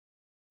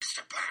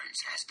Mr. Burns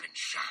has been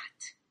shot.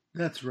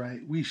 That's right.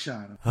 We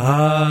shot him.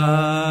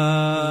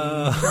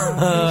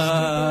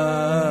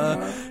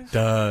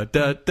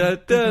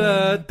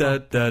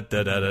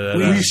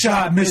 We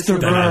shot Mr.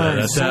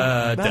 Burns.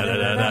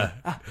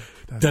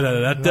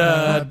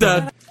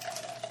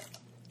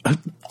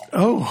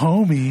 Oh,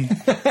 homie.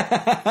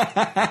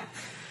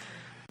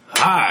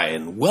 Hi,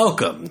 and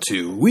welcome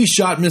to We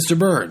Shot Mr.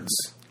 Burns.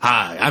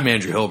 Hi, I'm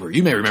Andrew Hilbert.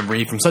 You may remember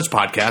me from such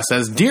podcasts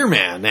as Dear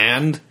Man,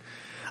 and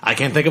I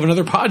can't think of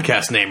another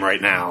podcast name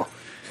right now.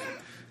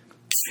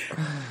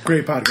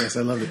 Great podcast.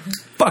 I love it.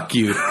 Fuck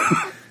you.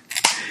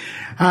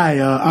 Hi,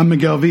 I'm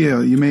Miguel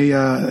Villa. You may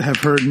have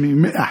heard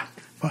me.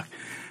 Fuck.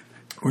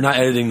 We're not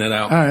editing that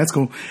out. All right, that's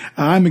cool.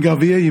 I'm Miguel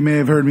Villa. You may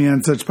have heard me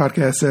on such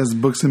podcasts as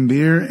Books and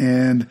Beer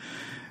and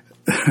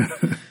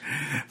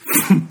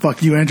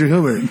fuck you, Andrew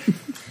Hilbert.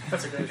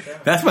 That's a great show.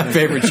 That's my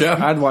favorite show.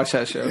 I'd watch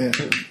that show.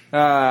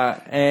 Yeah.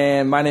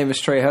 And my name is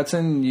Trey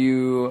Hudson.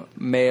 You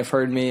may have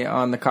heard me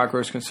on the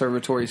Cockroach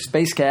Conservatory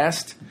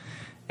Spacecast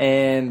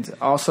and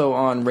also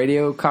on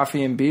Radio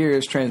Coffee and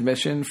Beer's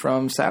transmission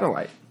from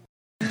satellite.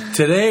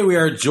 Today we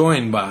are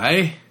joined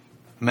by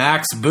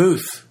Max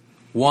Booth.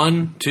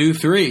 1, 2,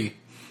 3.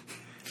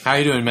 How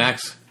you doing,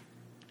 Max?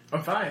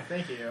 I'm fine,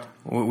 thank you.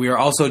 We are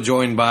also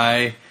joined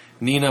by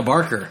Nina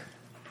Barker.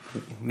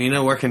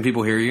 Nina, where can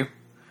people hear you?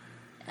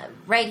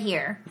 Right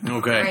here.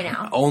 Okay. Right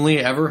now. Only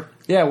ever?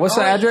 Yeah, what's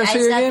the address I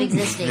here stopped again?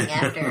 existing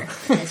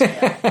after this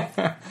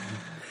show.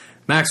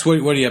 Max, what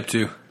are you up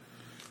to?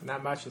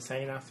 Not much, just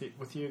hanging out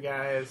with you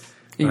guys.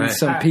 Eating Right.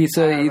 some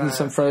pizza, I- eating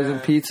some frozen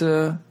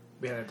pizza,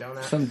 We had a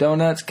donut. some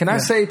donuts. Can I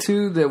say,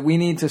 too, that we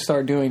need to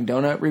start doing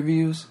donut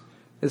reviews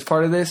as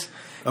part of this?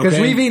 Because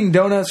Okay. we've eaten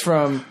donuts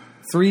from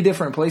 3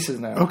 different places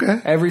now. Okay.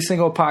 Every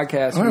single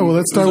podcast. All right, well,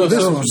 let's start with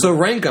this one. So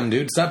rank them,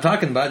 dude. Stop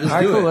talking about it. Just All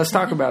right, do cool. it. Let's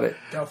talk about it.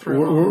 Go through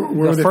Where, them all.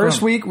 where are The they first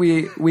from? week,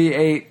 we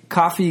ate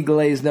coffee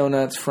glazed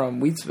donuts from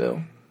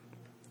Wheatsville.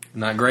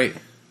 Not great.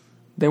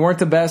 They weren't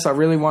the best. I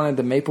really wanted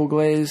the maple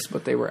glaze,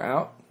 but they were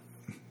out.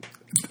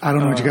 I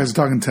don't know what you guys are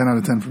talking. 10 out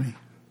of 10 for me.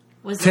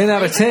 Was it 10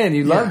 out of flavor? 10.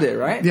 You loved it,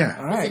 right? Yeah.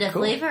 All Was right, it a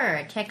cool. flavor or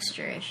a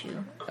texture issue?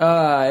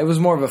 It was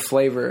more of a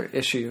flavor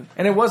issue.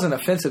 And it wasn't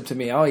offensive to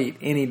me. I'll eat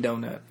any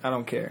donut. I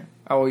don't care.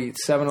 I will eat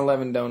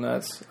 7-Eleven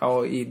donuts. I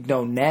will eat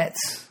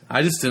donuts.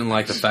 I just didn't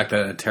like the fact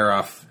that it tear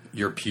off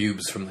your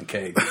pubes from the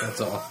cake. That's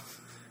all.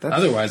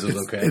 Otherwise, it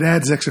was okay. It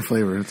adds extra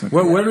flavor. It's okay.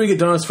 Where did we get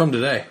donuts from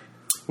today?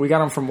 We got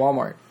them from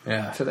Walmart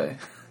Yeah. today.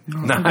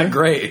 Not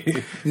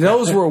great.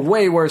 Those were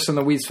way worse than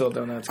the Wheatsville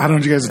donuts. I don't know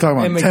what you guys are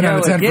talking And about. 10 out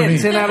of Miguel 10 for again, me.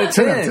 10 out of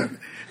 10.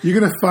 You're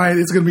going to find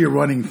it's going to be a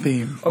running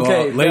theme.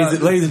 Okay, Well,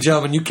 ladies and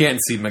gentlemen, you can't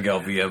see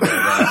Miguel Villa, but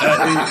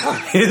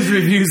his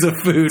reviews of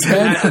food.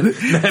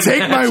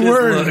 Take my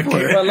word for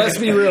it. But let's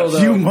be real,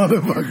 though. You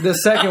motherfucker. The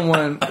second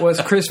one was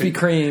Krispy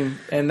Kreme,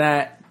 and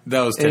that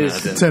That was 10 out of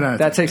is 10. 10 out of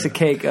 10. that takes a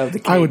cake of the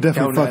cake. I would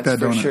definitely fuck donuts that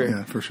for donut. sure.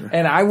 Yeah, for sure.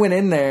 And I went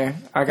in there.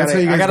 I got That's how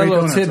you guys a rate little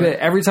donuts, tidbit. right?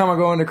 Every time I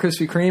go into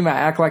Krispy Kreme, I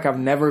act like I've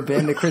never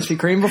been to Krispy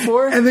Kreme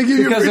before, And they give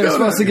you a because free they're donut.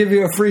 supposed to give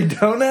you a free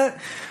donut.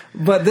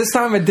 But this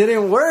time it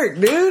didn't work,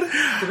 dude.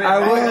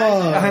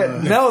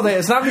 No,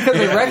 it's not because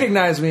they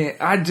recognized me.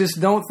 I just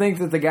don't think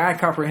that the guy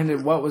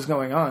comprehended what was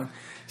going on.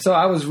 So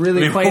I was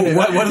really playing it.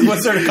 What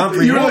sort of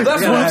comprehension? You were like,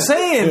 That's what I'm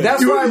saying.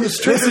 That's why I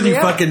was Listen, tripping you me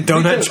out. fucking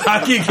donut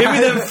jockey. Give me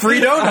them free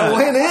I donuts.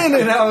 went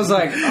in and I was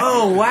like,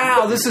 "Oh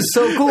wow, this is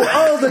so cool!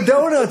 Oh, the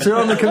donuts are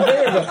on the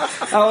conveyor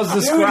belt." I was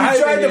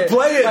describing tried to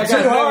play it like too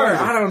I've never- hard.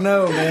 I don't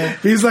know, man.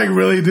 He's like,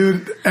 really,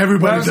 dude? But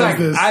Everybody I does was like,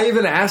 this. I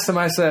even asked him.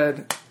 I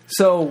said,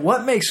 "So,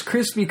 what makes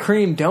Krispy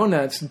Kreme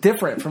donuts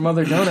different from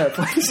other donut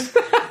places?"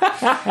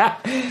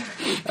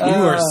 You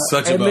are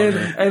such a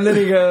boner. and then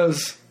he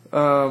goes,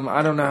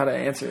 "I don't know how to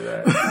answer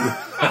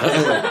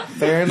that."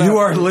 Fair enough. You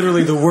are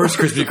literally the worst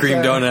Krispy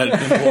Kreme donut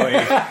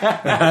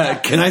employee.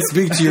 Can I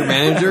speak to your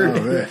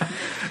manager?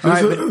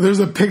 There's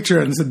a picture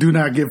and it said, "Do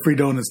not give free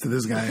donuts to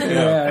this guy."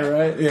 Yeah,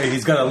 right. Yeah,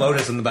 he's got a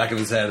lotus in the back of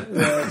his head.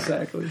 Yeah,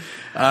 exactly.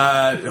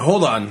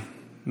 Hold on.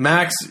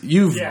 Max,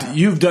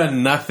 you've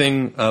done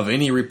nothing of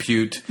any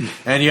repute,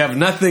 and you have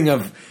nothing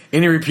of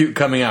any repute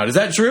coming out. Is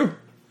that true?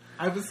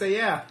 I would say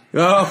yeah.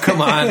 Oh,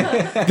 come on.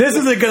 This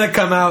isn't going to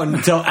come out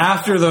until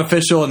after the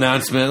official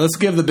announcement. Let's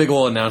give the big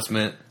ol'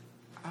 announcement.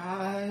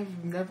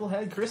 I've never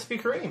had Krispy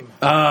Kreme.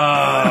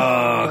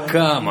 Oh,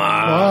 come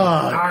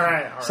on. All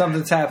right.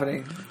 Something's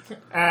happening.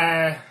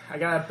 I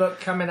got a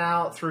book coming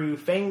out through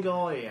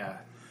Fangolia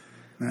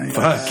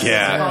Fuck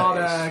yeah.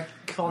 called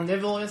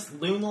Carnivorous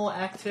Lunar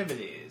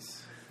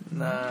Activities.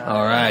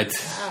 All right.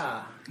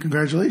 Ah,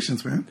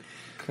 Congratulations, man.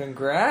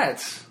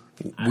 Congrats.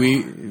 I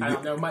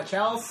don't know much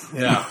else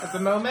Yeah. at the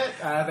moment.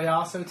 They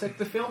also took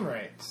the film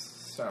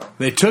rights, so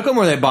They took them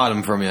or they bought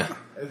them from you?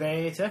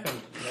 they took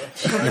them.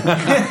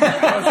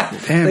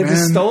 Damn, They man.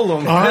 just stole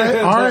them.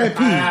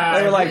 R.I.P.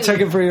 They were like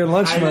checking for your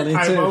lunch money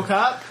I too. woke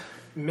up.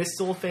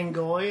 Mr.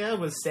 Fangolia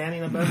was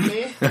standing above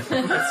me with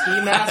a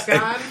ski mask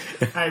on.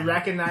 I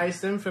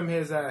recognized him from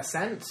his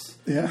scent.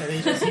 Yeah. And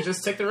he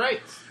just took the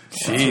rights.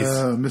 Jeez.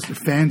 Mr.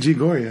 Fanji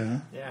Goria. Huh?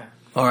 Yeah.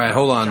 All right,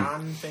 hold on.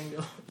 John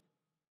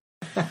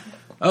Fangolia.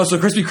 Oh, so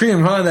Krispy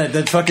Kreme, huh?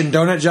 That fucking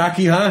donut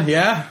jockey, huh?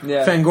 Yeah?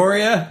 Yeah.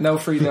 Fangoria? No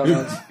free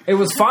donuts. It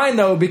was fine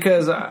though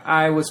because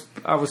I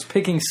was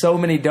picking so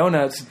many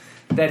donuts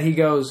that he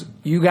goes,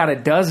 "You got a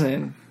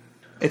dozen.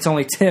 It's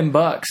only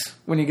 $10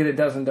 when you get a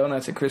dozen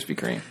donuts at Krispy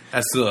Kreme."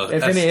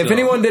 If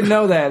anyone didn't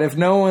know that, if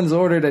no one's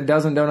ordered a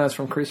dozen donuts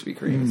from Krispy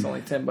Kreme, it's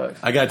only $10.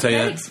 I gotta tell Is you,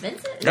 that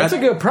expensive? That's a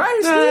good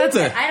price. that's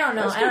dude. a I don't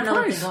know. I don't know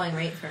what price. the going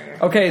rate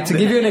for. Okay, to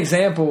give you an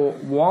example,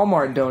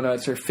 Walmart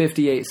donuts are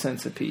 58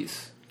 cents a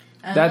piece.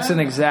 That's an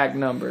exact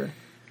number.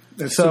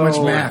 That's So- too much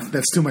math.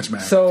 That's too much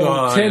math. So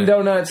Oh, 10 yeah.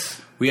 donuts,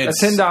 We had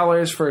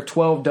 $10 for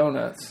 12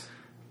 donuts,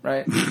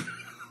 right?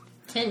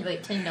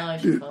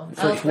 $10 for 12.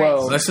 For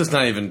 12. let's just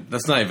not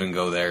even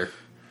go there.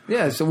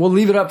 Yeah, so we'll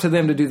leave it up to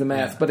them to do the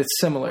math, but it's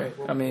similar.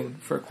 I mean,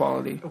 for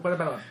quality. What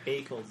about a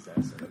Bakel's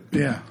dozen?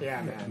 yeah.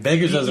 Yeah, man.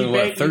 Baker's You dozen,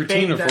 bake- what, you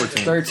 13 or bake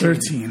 14?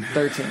 dozen.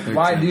 13.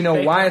 Why do you know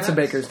Baked why it's a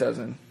donuts? baker's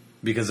dozen?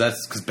 Because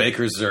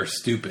bakers are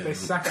stupid. They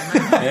suck at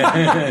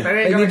math.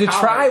 They need to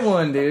try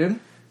one, dude.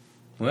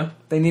 What?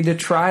 They need to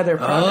try their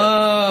product.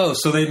 Oh,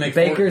 so they make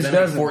Baker's they make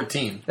dozen.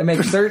 14. They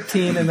make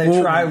 13 and they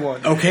Well, try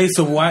one. Okay,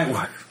 so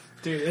why?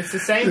 Dude, it's the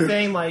same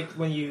thing like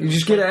when you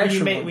just get an when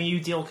extra you one. when you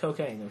deal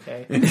cocaine,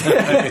 okay? You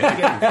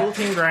get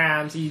 14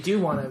 grams, you do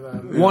one of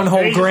them. One whole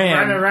They just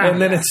run gram, around.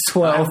 and then it's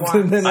 12. I want-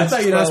 And then I it's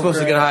thought you're not 12 supposed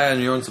to get grams. high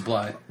on your own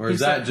supply, or is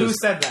that who just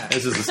said that?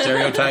 Is this a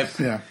stereotype?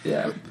 Yeah.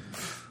 Yeah,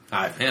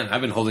 Man,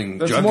 I've been holding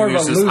that's drug more of a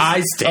abuse this loose,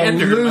 high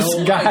standard. a loose,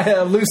 my whole life.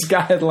 a loose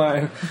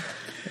guideline.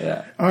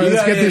 Yeah, All right,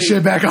 let's get this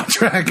shit back on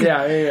track.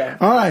 yeah.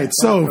 All right,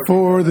 so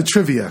for the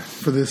trivia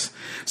for this,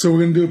 so we're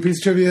gonna do a piece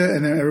of trivia,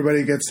 and then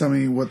everybody gets tell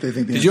me what they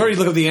think. The Did you already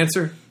look up the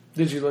answer?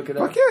 Did you look it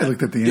up? Fuck yeah, I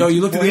looked at the answer. Yo,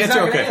 you looked at the he's answer?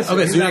 not gonna Okay. answer.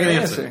 Okay, He's so you're not not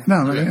going to gonna answer. No,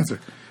 I'm not gonna answer.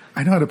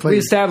 I know how to play. We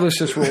established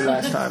this rule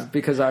last time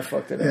because I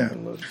fucked it up. Yeah.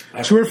 And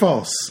looked. True or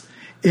false?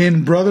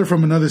 In Brother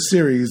from Another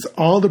Series,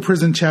 all the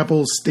prison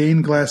chapel's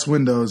stained glass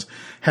windows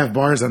have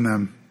bars on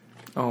them.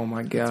 Oh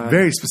my god!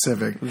 Very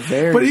specific.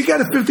 Very But you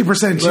got a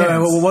 50% chance.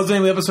 What was the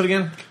name of the episode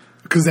again?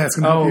 Because that's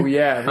gonna help Oh you.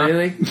 yeah,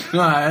 really?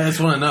 No, I just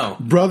want to know.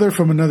 Brother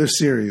from Another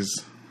Series.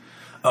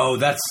 Oh,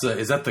 that's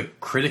is that the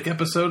critic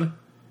episode?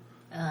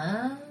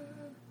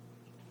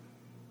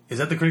 Is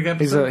that the critic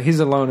episode? He's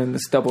alone in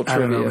this double I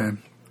don't trivia. know, man.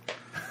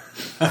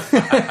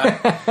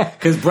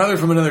 Because Brother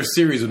from Another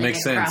Series would Like make a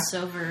sense.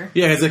 crossover.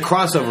 Yeah, it's a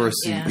crossover.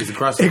 Yeah. It's a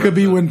crossover. It could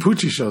be episode. when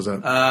Poochie shows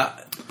up.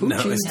 No,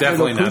 it's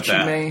definitely not Poochie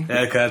that. May.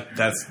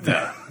 That's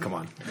come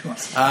on.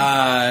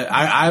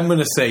 I'm going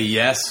to say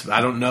yes.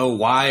 I don't know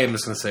why. I'm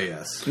just going to say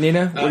yes.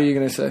 Nina, what are you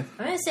gonna say?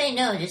 I'm going to say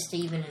no just to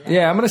even it out.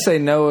 Yeah, I'm gonna say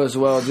no as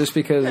well, just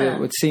because it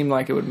would seem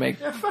like it would make.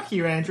 Yeah, fuck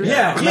you, Andrew. No.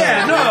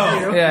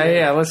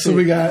 Yeah. Let's So see.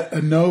 we got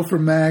a no for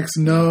Max,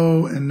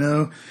 no, and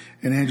no.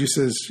 And Andrew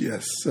says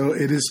yes. So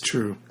it is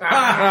true. Fuck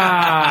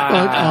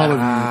all of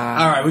you.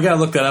 All right, we got to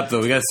look that up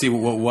though. We got to see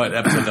what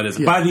episode that is.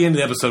 By the end of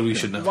the episode, we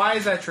should know. Why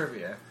is that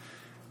trivia?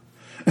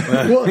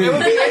 Well, It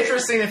would be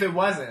interesting if it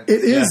wasn't.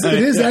 it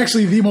is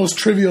actually the most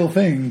trivial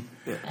thing.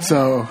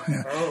 So,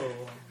 yeah.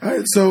 All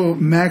right, so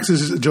Max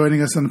is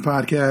joining us on the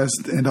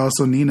podcast, and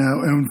also Nina.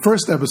 And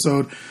first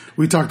episode,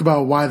 we talked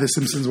about why The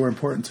Simpsons were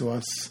important to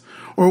us,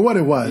 or what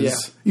it was. Yeah.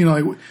 You know,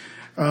 like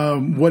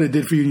what it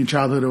did for you in your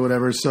childhood or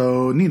whatever.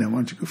 So, Nina, why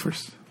don't you go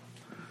first?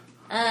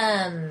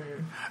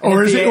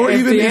 Or is it? Or if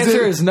even the is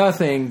answer it, is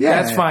nothing,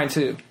 Yeah. that's fine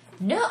too.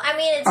 No, I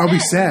mean, it's I'll be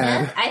not-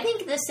 sad. not- I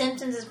think The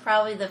Simpsons is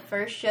probably the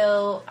first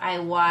show I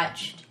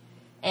watched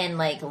and,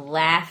 like,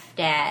 laughed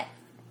at,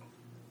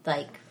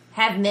 like,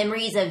 have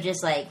memories of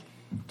just, like,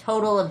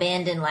 total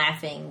abandon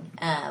laughing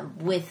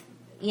with,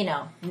 you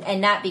know, and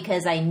not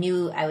because I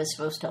knew I was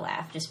supposed to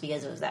laugh, just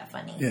because it was that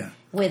funny. Yeah.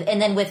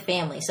 And then with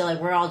family. So,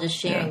 like, we're all just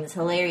sharing this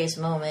hilarious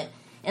moment.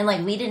 And,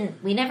 like,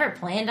 we never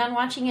planned on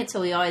watching it,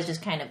 so we always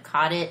just kind of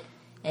caught it.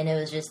 And it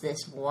was just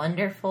this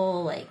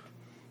wonderful, like,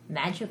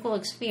 magical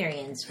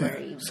experience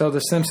where you... So The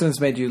Simpsons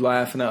made you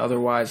laugh in an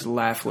otherwise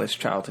laughless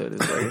childhood,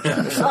 is what you're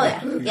trying to say.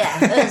 Oh, yeah.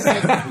 It was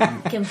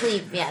a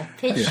complete,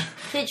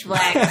 pitch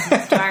black,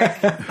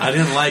 dark. I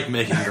didn't like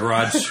making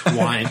garage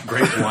wine,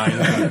 grape wine.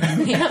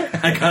 Yeah.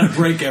 I got a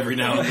break every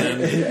now and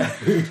then.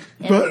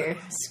 And But- we're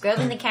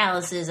scrubbing the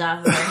calluses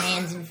off of our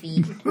hands and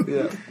feet.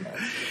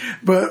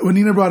 But when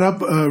Nina brought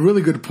up a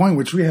really good point,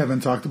 which we haven't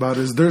talked about,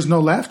 is there's no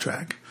laugh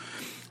track.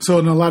 So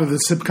in a lot of the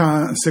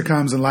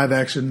sitcoms and live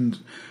action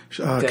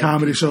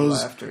comedy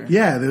shows, laughter.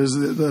 yeah, there's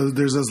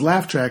this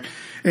laugh track.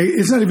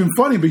 It's not even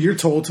funny, but you're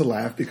told to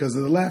laugh because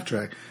of the laugh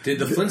track. Did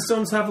the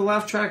Flintstones have a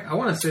laugh track? I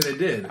want to say they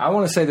did. I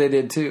want to say they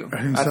did too.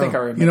 I think so. I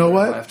remember. You know the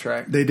what? Laugh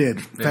track. They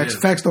did. Facts,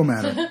 did. facts don't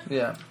matter.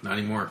 Yeah. Not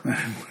anymore.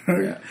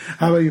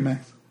 How about you,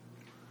 Max?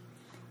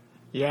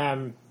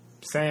 Yeah,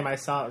 same. I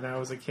saw it when I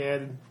was a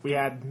kid. We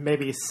had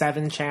maybe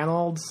 7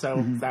 channels,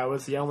 so that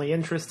was the only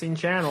interesting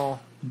channel.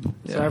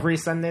 So Yeah. every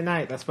Sunday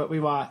night, that's what we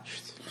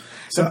watched.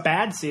 Some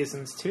bad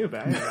seasons too,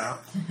 but I don't know.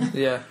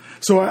 Yeah.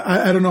 So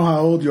I don't know how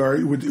old you are.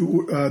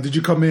 Did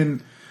you come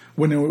in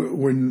when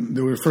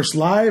they were first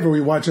live, or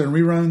we watch it on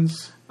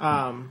reruns?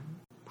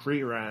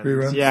 Reruns.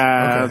 Reruns?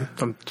 Yeah, Okay.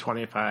 I'm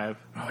 25.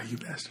 Oh, you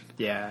bastard!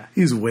 Yeah.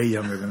 He's way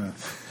younger than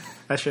us.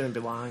 That shouldn't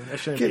belong. That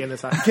shouldn't Get- be in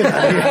this. Get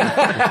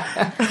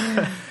out of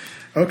here.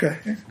 Okay,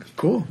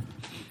 cool.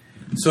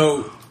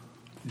 So,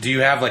 do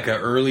you have like an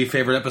early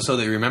favorite episode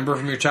that you remember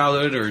from your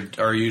childhood,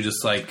 or are you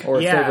just like? Or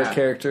a favorite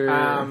character.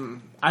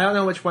 I don't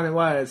know which one it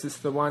was. It's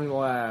the one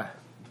where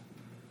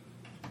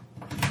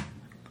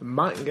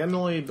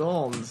Montgomery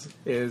Burns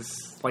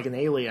is like an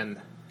alien.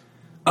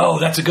 Oh,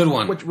 that's a good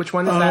one. Which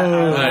one is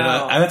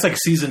that? That's like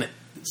season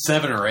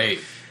 7 or 8.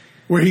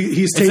 Where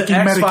he's It's taking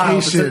an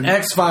X-Files. It's medication. an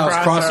X-Files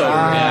crossover.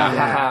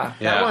 Yeah.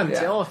 That one Yeah.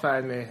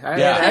 terrified me.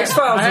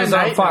 X-Files was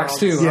on Fox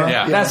too. Huh?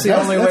 Yeah. That's the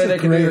That's- only that's way a they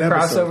can do great a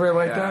episode. crossover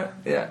like that.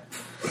 Yeah.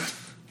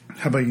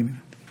 How about you?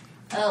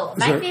 Oh,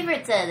 my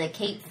favorite's the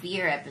Cape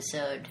Fear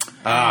episode.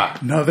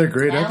 Another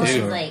great That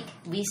episode. was like,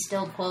 we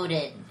still quote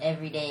it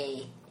every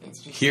day.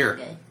 It's just Here.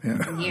 so good.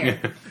 Yeah. Here.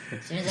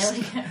 As soon as I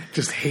wake up.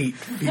 Just hate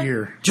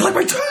fear. Do you like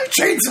my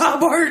chainsaw,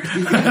 Bart?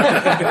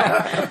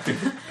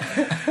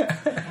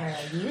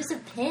 Use a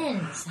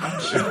pen.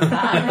 Stop shooting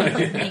bottom.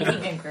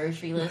 Making a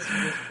grocery list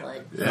with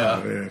blood. Yeah.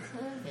 Oh, man. So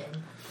good.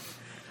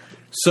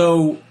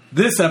 So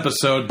this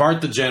episode,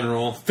 Bart the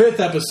General, 5th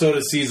episode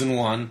of season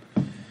 1,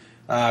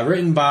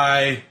 written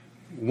by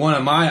one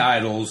of my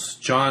idols,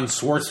 John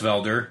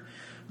Swartzwelder.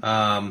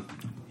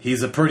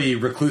 He's a pretty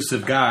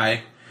reclusive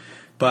guy,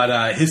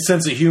 but his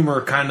sense of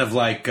humor kind of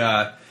like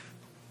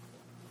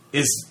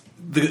is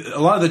a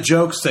lot of the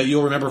jokes that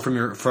you'll remember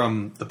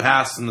from the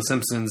past and The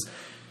Simpsons.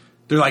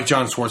 They're like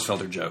John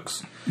Swartzwelder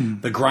jokes.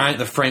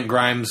 The Frank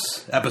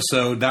Grimes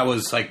episode, that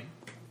was like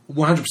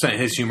 100%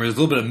 his humor. There's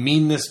a little bit of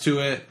meanness to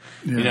it.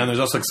 Yeah. You know, there's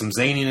also like some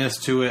zaniness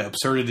to it,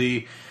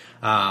 absurdity.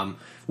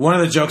 One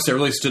of the jokes that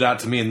really stood out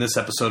to me in this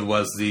episode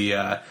was the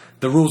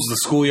rules of the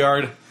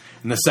schoolyard.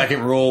 And the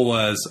second rule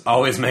was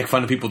always make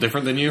fun of people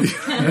different than you.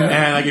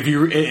 And like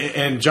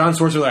and John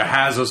Swartzwelder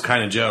has those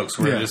kind of jokes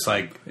where they're just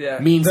like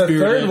mean spirited.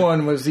 The third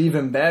one was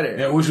even better.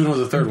 Yeah, which one was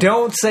the third one?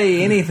 Don't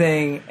say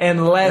anything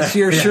unless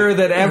you're sure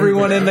that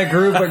everyone in the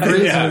group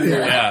agrees with you.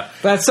 Yeah.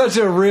 That's such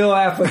a real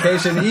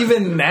application.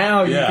 Even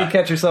now, you Yeah. can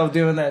catch yourself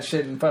doing that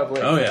shit in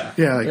public. Oh yeah.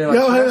 Yeah, like, You're like,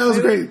 yo, hey, "Should I that was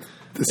say great.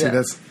 See,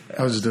 Yeah.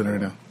 I was just doing it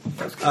right now.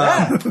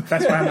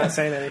 That's why I'm not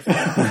saying anything.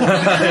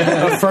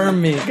 Affirm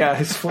me,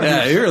 guys. Please.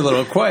 Yeah, you're a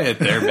little quiet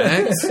there,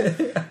 Max.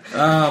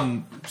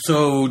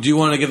 So, do you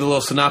want to give a little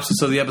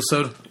synopsis of the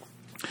episode?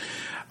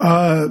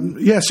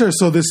 Yeah, sure.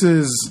 So this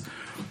is,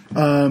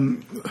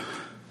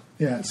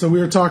 so we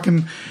were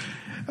talking.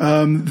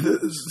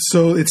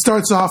 So it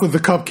starts off with the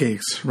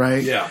cupcakes,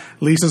 right? Yeah.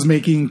 Lisa's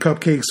making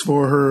cupcakes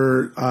for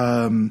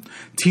her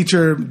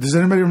teacher. Does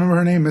anybody remember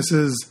her name?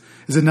 Is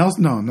it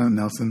Nelson? No, not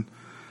Nelson.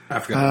 I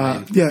forgot the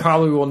name. Yeah.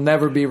 Probably will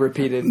never be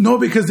repeated. No,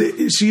 because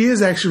she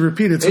is actually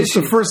repeated. So Is it's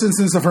the she? first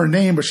instance of her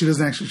name, but she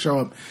doesn't actually show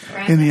up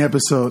in the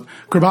episode.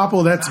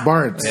 Krabappel, that's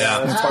Bart.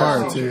 Yeah. That's Oh,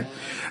 Bart. okay. Yeah.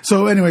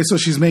 So anyway, so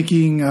she's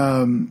making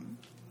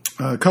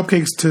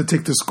cupcakes to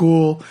take to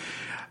school.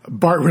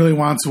 Bart really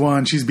wants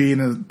one. She's being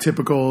a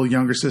typical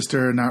younger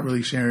sister, not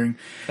really sharing.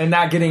 And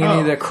not getting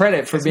any of the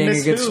credit for being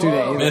Miss a good Who. student.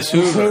 Oh. either. Miss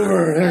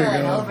Hoover. There An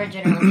you go.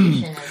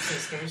 overgeneralization of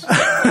sisters.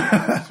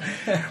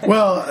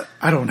 Well,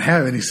 I don't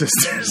have any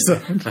sisters,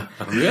 so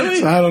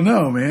Really? I don't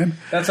know, man.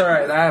 That's all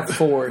right. I have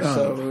 4,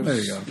 so there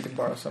you go. You can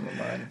borrow some of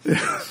mine.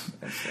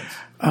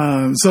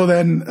 So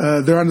then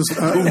they're on this.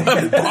 Borrow.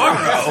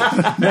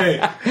 Hey,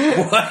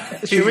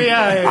 what? Should we?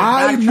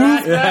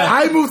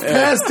 I moved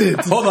past it.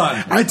 Hold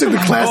on. I took the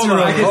classy Hold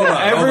on, road. hold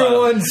on.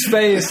 Everyone's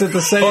face at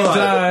the same Hold on.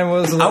 time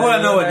was. I want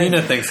to know what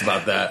Nina thinks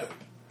about that.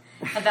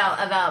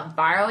 about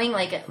borrowing,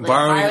 like Borrowing-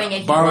 borrowing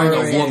a borrowing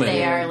human a as woman. if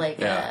they are like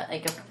Yeah.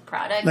 a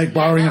product. Like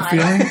borrowing a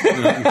feeling.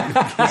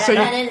 I'm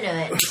not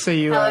into it. So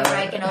you However,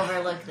 I can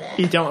overlook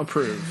you that. don't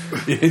approve.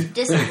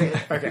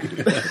 Disapprove. Okay.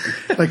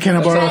 Like, can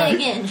I borrow? Try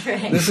again,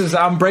 Trey.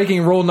 I'm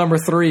breaking rule number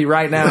 3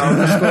 right now in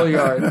the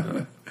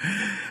schoolyard.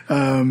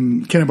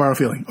 Can I borrow a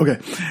feeling? Okay.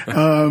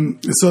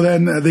 So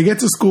then they get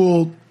to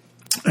school,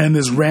 and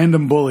this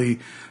random bully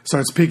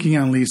starts picking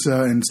on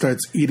Lisa and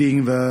starts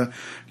eating the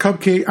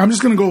cupcake. I'm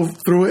just going to go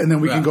through it, and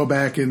then we can go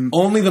back and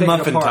Only the Take it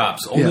muffin apart.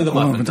 tops. Only the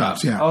muffin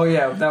tops. Yeah. Oh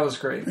yeah, that was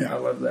great. I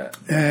love that.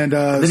 And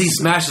Then he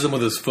smashes them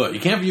with his foot.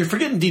 You're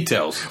forgetting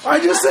details. I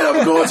just said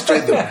I'm going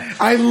straight through.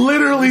 I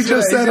literally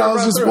just said I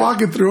was just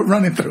walking through it,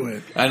 running through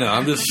it. I know.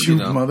 I'm just, You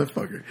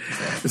motherfucker.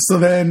 So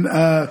then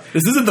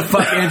This isn't the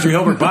Fuck Andrew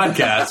Hilbert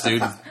podcast,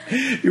 dude.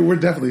 we're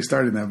definitely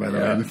starting that, by the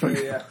way.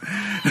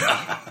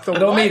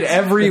 They'll meet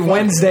every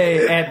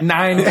Wednesday at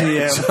 9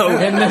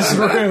 p.m. in this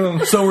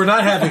room. So we're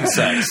not having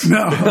sex.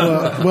 No,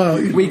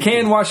 well, We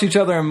can wash each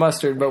other in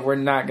mustard, but we're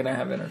not going to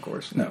have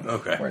intercourse. No,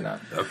 Okay. we're not.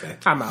 Okay.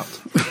 I'm out.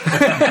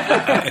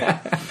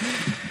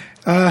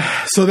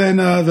 so then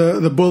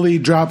the bully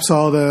drops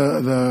all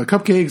the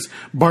cupcakes.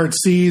 Bart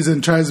sees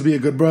and tries to be a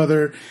good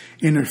brother,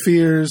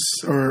 interferes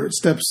or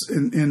steps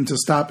in to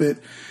stop it.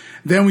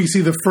 Then we see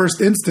the first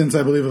instance,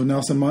 I believe, of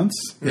Nelson Muntz.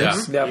 Yeah.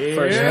 Yep,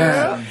 first.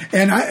 Yeah.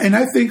 And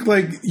I think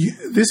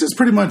this is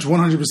pretty much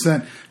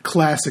 100%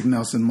 classic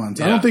Nelson Muntz.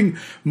 I Yeah. don't think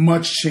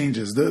much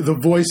changes. The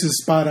voice is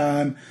spot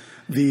on.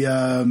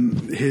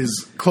 The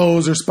his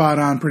clothes are spot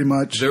on, pretty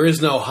much. There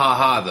is no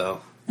ha-ha,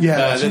 though.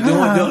 Yeah.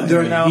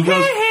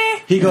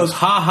 He goes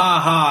ha ha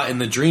ha in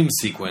the dream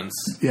sequence,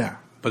 Yeah.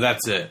 but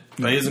that's it.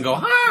 But he doesn't go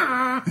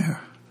ha.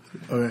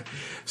 Okay.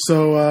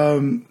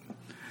 So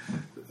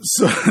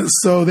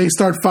they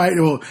start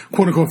fighting, well,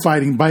 quote unquote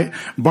fighting.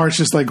 Bart's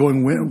just like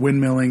going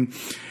windmilling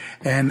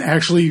and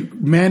actually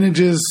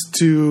manages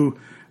to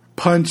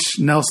punch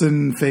Nelson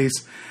in the face,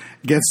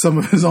 gets some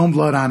of his own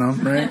blood on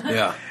him, right?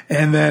 Yeah.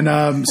 And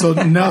then, so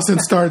Nelson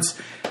starts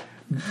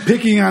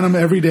picking on him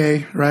every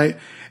day, right?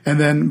 And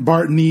then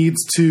Bart needs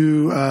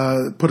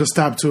to put a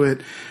stop to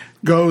it,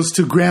 goes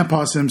to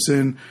Grandpa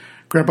Simpson.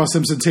 Grandpa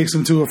Simpson takes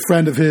him to a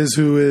friend of his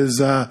who is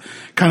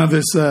kind of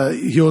this,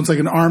 he owns like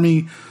an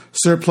army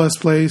surplus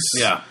place.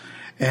 Yeah.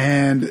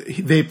 And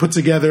they put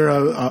together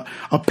a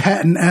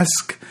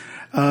Patton-esque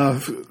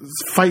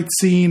fight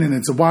scene, and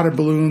it's a water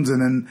balloons,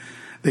 and then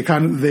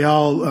they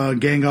all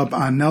gang up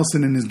on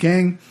Nelson and his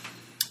gang.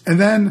 And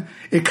then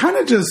it kind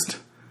of just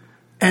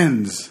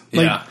ends.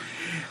 Yeah.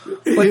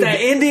 But that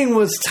ending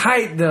was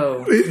tight,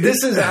 though.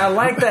 I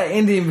like that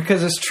ending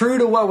because it's true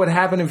to what would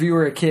happen if you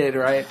were a kid,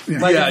 right? Yeah.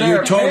 Like, Yeah, if you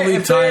they're totally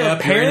if they're tie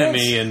up your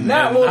parents- enemy and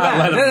not not that.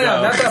 let him No,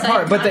 go. not that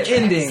part. But the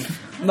Contract. ending,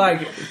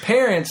 like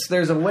parents,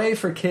 there's a way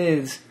for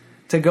kids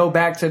to go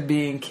back to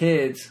being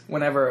kids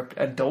whenever an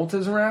adult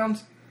is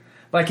around.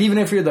 Like, even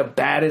if you're the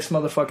baddest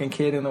motherfucking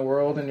kid in the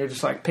world and you're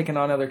just like picking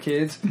on other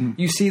kids,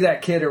 you see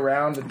that kid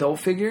around adult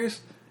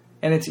figures.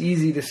 And it's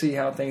easy to see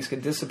how things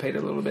could dissipate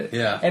a little bit.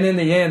 Yeah. And in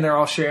the end, they're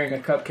all sharing a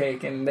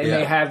cupcake, and they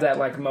may Yeah. have that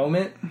like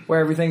moment where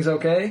everything's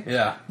okay.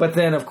 Yeah. But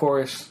then, of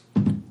course,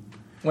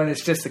 when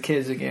it's just the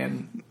kids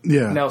again,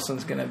 Yeah.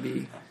 Nelson's gonna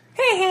be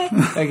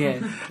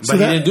again. But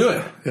that- he didn't do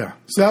it. Yeah.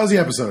 So that was the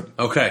episode.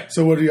 Okay.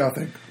 So what do y'all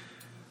think?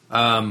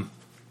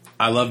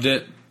 I loved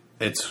it.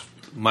 It's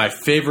my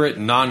favorite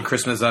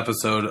non-Christmas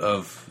episode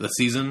of the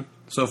season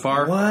so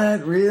far.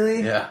 What,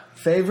 really? Yeah.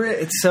 Favorite?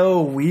 It's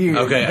so weird.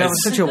 Okay, That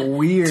was such a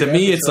weird. To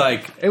me, it's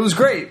episode. like it was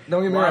great.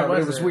 Don't get me Why wrong, but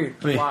it was was it?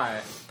 weird.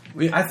 Why?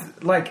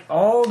 Like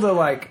all the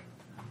like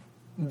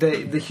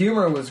the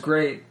humor was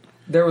great.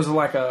 There was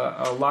like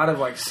a lot of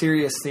like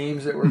serious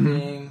themes that were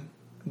being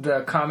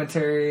the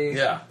commentary,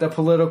 Yeah. the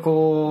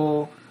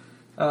political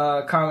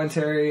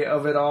commentary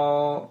of it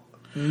all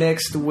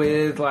mixed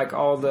with like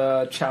all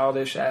the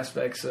childish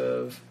aspects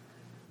of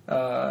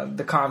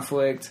the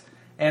conflict,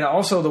 and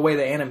also the way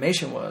the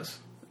animation was.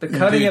 The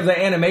cutting Indeed. of the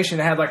animation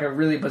had like a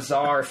really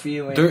bizarre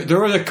feeling. There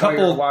were a while you were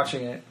couple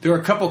watching it. There were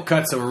a couple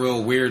cuts that were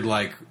real weird.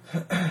 Like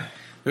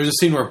there's a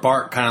scene where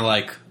Bart kind of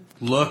like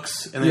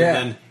looks and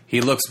then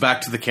he looks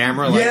back to the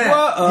camera. Like,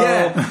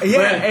 "Whoa."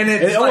 And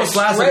it almost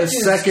lasted a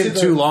stretches second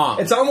to too long.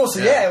 It's almost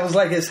it was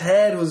like his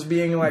head was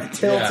being like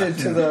tilted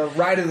to the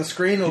right of the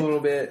screen a little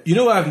bit. You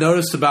know what I've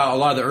noticed about a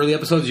lot of the early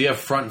episodes? You have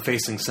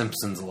front-facing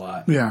Simpsons a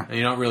lot. Yeah. And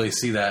you don't really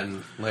see that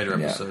in later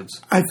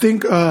episodes. I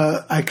think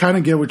I kind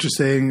of get what you're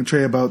saying,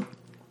 Trey, about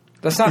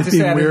That's not It's to say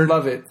being I didn't weird.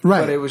 love it,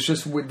 Right. But it was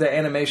just the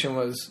animation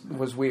was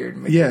weird.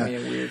 Making yeah. me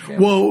a weird fan.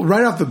 Well,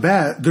 right off the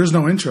bat, there's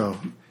no intro.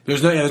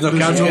 There's no couch no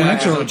gag, intro.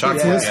 there's no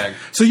chocolate Yeah. gag.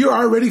 So you're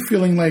already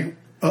feeling like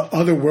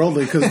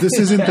otherworldly because this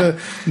isn't the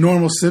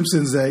normal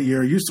Simpsons that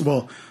you're used to.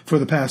 Well, for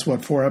the past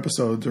 4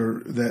 episodes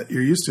or that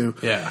you're used to.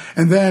 Yeah.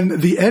 And then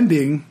the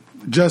ending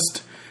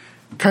just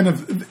kind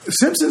of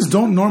Simpsons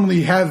don't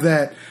normally have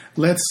that.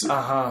 Let's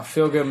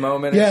feel good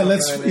moment. or yeah,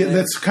 something.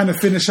 let's kind of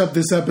finish up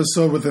this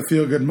episode with a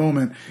feel good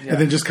moment, and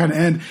then just kind of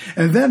end.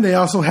 And then they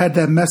also had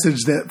that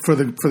message that for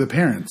the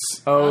parents.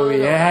 Oh the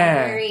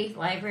yeah.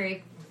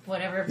 library,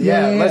 whatever.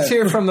 Yeah, Yeah. let's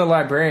hear from the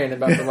librarian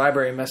about the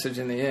library message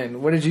in the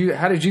end.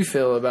 How did you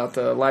feel about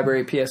the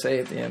library PSA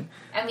at the end?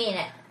 I mean,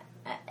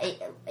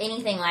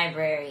 anything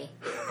library,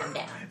 I'm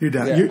down. You're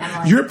done.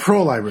 Yeah. You're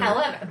pro library.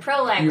 However,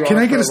 pro library. You Can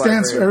I get a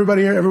pro-library. stance for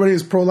everybody here? Everybody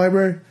is pro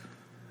library.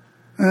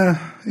 Yeah.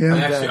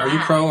 Actually, are you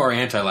pro or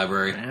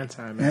anti-library?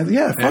 Anti-man.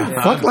 Yeah,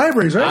 fuck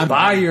libraries, right?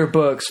 Buy your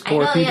books,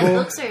 poor I know, yeah, people.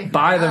 books are-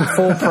 Buy them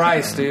full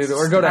price, dude,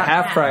 or go to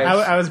half price.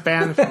 I was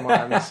banned from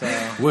one, so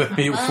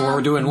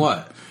For doing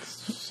what?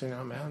 you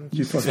know, man.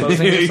 You fuck-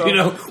 You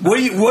know,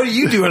 what do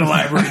you do in a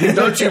library?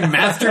 Don't you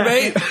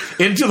masturbate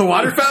into the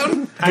water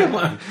fountain? Come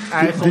on.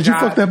 I Did you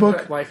fuck that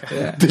book? Like,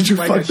 Did you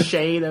like fuck a that?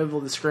 shade over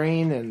the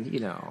screen, and you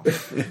know,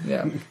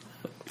 Yeah.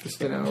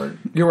 Just,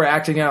 you were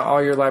acting out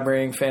all your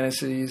librarian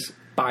fantasies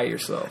by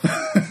yourself.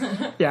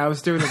 yeah, I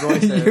was doing the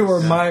voices. You were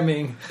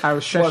miming. I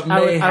was what shush-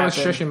 may I was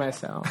happen. shushing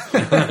myself.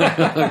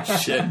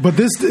 Shit. But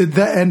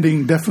that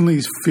ending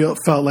definitely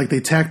felt like they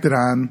tacked it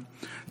on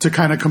to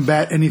kind of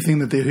combat anything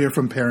that they hear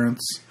from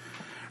parents,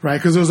 right?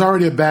 Because there was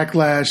already a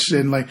backlash,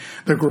 and like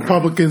the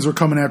Republicans were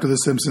coming after the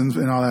Simpsons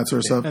and all that sort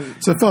of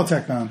stuff. So it felt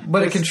tacked on.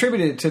 But it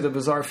contributed to the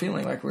bizarre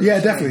feeling, like we were Yeah,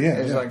 saying. definitely, yeah,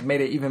 It was yeah. like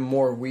made it even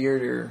more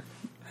weirder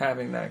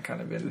having that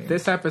kind of ending.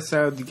 This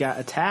episode got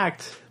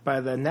attacked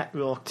by the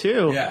network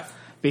too. Yeah.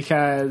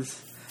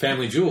 Because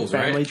Family Jewels,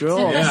 right? Family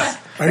Jewels. Yeah.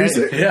 Are you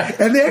serious? Yeah.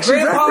 And they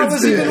actually Grandpa referenced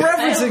was even it.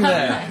 referencing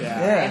that.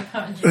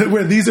 Yeah.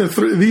 Where these are a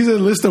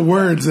list of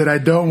words that I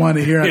don't want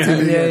to hear on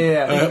TV.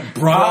 Yeah.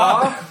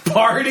 Bra,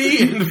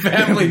 party, and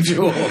Family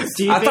Jewels.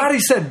 Do you I think- thought he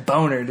said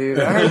boner, dude.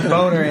 I heard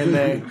boner in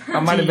there. I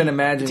might have been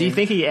imagining. Do you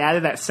think he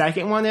added that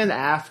second one in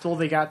after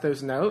they got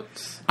those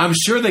notes? I'm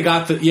sure they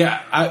got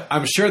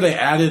I'm sure they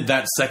added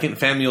that second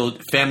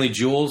Family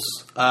Jewels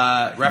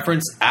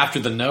reference after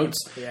the notes,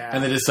 Yeah.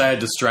 and they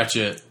decided to stretch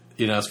it,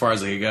 as far as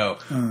they could go,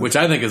 which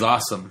I think is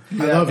awesome.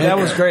 I love that it.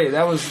 was great.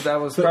 That was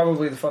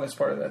probably the funnest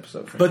part of the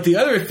episode. For me. But the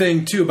other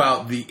thing too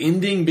about the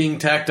ending being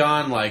tacked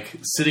on, like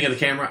sitting at the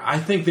camera, I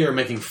think they were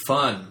making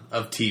fun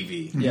of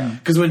TV. Yeah.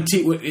 Because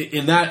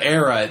in that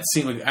era, it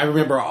seemed like I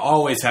remember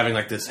always having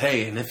like this.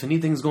 Hey, and if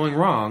anything's going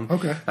wrong,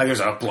 Okay. like there's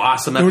a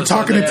Blossom. They were episode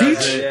talking to that Teach?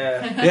 does it.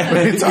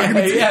 Yeah. Talking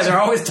to Teach. They're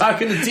always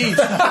talking to Teach.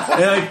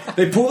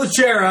 They pull the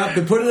chair up,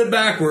 they put it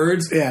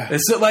backwards, Yeah. they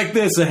sit like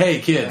this. And, hey,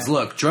 kids,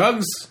 look,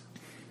 drugs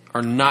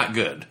are not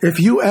good.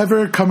 If you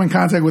ever come in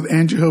contact with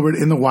Andrew Hilbert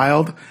in the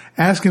wild,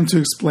 ask him to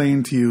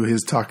explain to you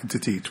his talking to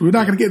Teach. We're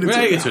not going to get We're into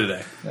gonna it. get to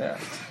it today.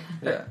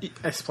 Yeah.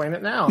 Explain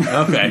it now.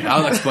 Okay,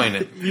 I'll explain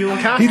it. You were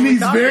He constantly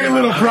needs talking very about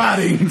little it.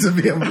 prodding to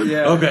be able to.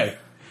 Yeah. Okay,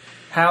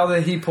 How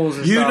that he pulls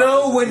his. you stuff.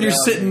 know when you're Yeah.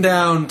 sitting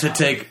down to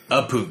take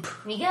a poop.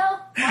 Miguel?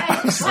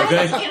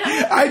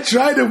 Okay. I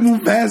tried to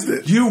move past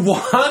it.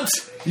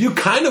 You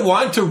kind of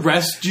want to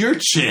rest your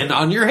chin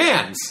on your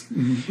hands.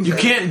 You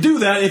can't do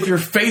that if you're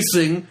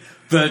facing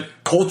the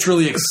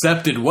culturally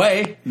accepted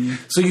way.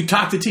 So you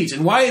talk to Teach.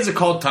 And why is it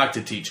called Talk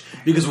to Teach?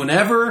 Because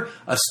whenever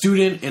a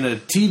student in a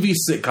TV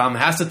sitcom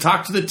has to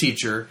talk to the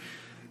teacher,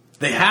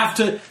 they have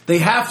to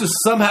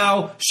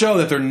somehow show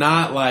that they're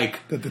not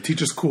like That the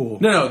teacher's cool.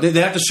 no, they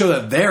have to show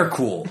that they're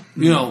cool.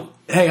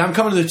 Hey, I'm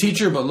coming to the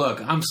teacher, but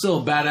look, I'm still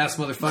a badass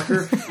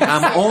motherfucker.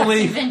 I'm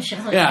only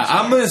Unconventionally.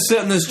 I'm going to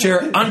sit in this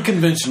chair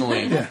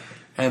unconventionally. Yeah.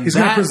 And He's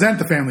going to that, present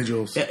the Family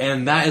Jewels.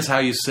 and that is how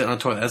you sit on a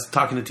toilet. That's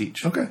talking to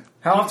Teach. Okay.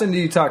 How often do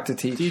you talk to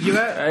Teach? Do you do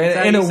that? Is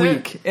that In a what you said?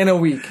 week. In a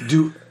week.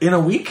 Do in a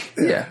week?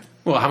 Yeah.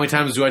 Well, how many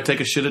times do I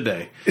take a shit a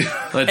day?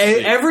 Let's And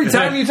see. every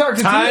time you talk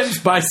to times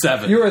Teach, by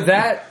 7. you are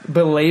that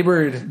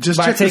belabored Just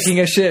by check the- taking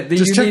a shit that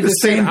just you check need the to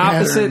sit stain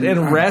opposite pattern.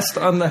 and rest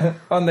on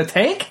the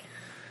tank.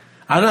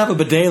 I don't have a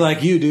bidet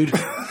like you, dude.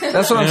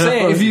 That's what I'm Yeah.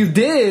 saying. If you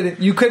did,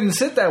 you couldn't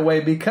sit that way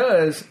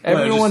because Well,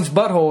 everyone's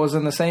butthole is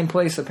in the same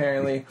place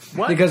apparently.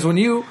 What? Because when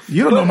you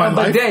You don't put know my a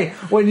life. bidet,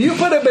 when you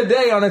put a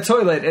bidet on a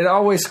toilet, it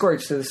always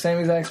squirts to the same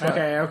exact spot.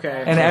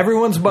 Okay. And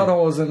everyone's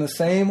butthole is in the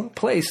same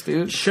place,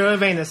 dude. Show of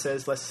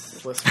anuses. Let's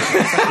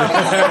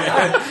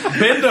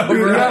Bend over.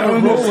 We're not a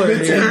roller,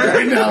 dude.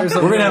 Right now. There's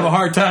We're gonna have a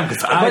hard time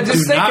because I But do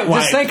just think, not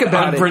wipe just think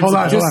about on it. principle.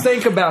 Hold on. Just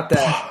think about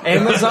that.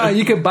 Amazon,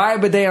 you could buy a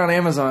bidet on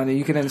Amazon and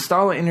you can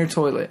install it in your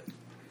toilet.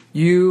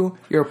 You,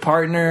 your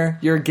partner,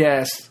 your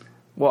guest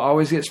will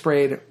always get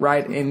sprayed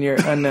right in your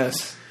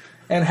anus.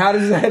 And how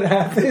does that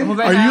happen?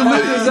 Are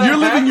you you're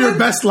living your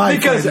best life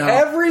Because right now.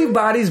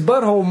 everybody's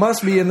butthole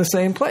must be in the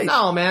same place.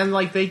 No, man.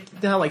 Like they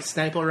know, like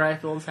sniper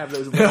rifles have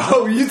those.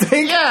 Oh, you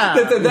think Yeah.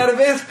 that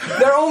advanced?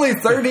 They're only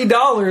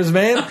 $30,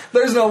 man.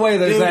 There's no way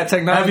there's that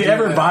technology. Have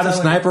you ever bought a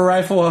sniper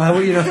rifle?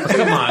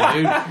 Come on,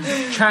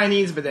 dude.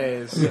 Chinese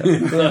bidets.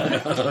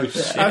 Oh,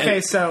 shit. Okay,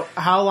 so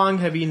how long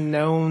have you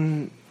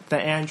known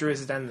that Andrew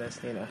has done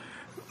this, Nina?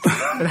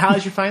 And how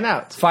did you find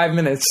out? 5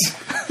 minutes.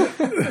 No,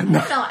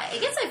 I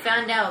guess I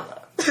found out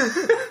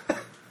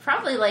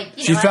probably like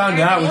She found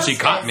out when she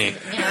caught me.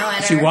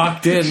 She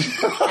walked in. at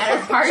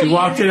her party. She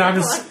walked in.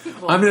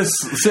 I'm just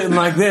sitting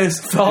like this.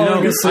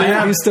 Falling asleep,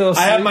 you still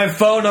I have asleep. my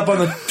phone up on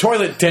the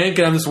toilet tank,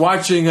 and I'm just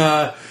watching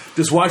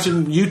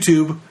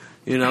YouTube.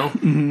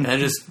 And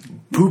just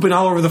pooping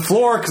all over the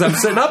floor because I'm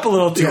sitting up a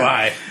little too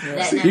high.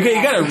 You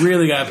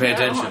gotta pay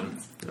attention.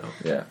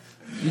 Yeah,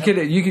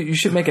 you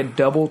should make a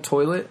double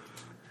toilet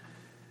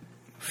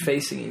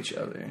facing each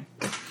other.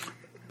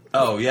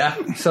 Oh yeah,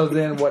 So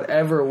then,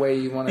 whatever way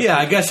you want to, yeah.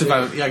 I guess if you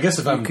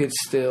I'm could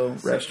still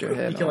rest your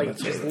head. You can on like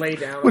the just toilet. lay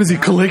down. What is he,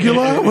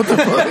 Caligula? What the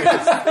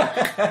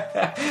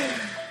fuck?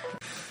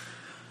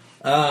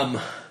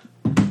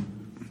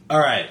 all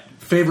right.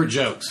 Favorite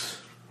jokes,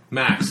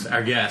 Max,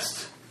 our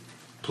guest,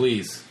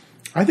 please.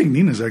 I think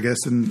Nina's our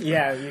guest. And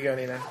Yeah, you go,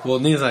 Nina. Well,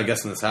 Nina's not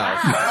guessing this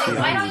house. Wow,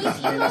 why don't you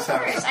go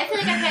first? I feel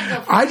like I can't go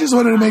first. I just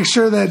wanted to make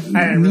sure that I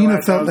didn't Nina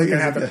realize I felt was like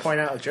gonna have to point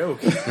out a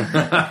joke.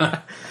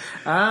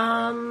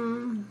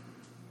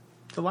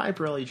 The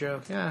library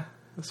joke. Yeah,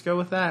 let's go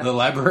with that. The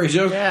library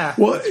joke. Yeah.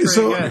 Well, that's pretty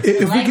so good. if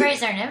we could,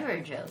 Libraries are never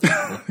a joke.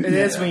 It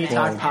is when you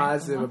talk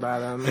positive about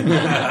them.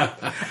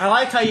 I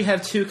like how you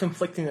have two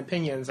conflicting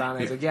opinions on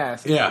it as a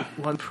guest. Yeah.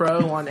 One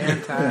pro, one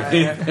anti.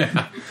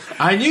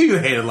 I knew you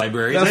hated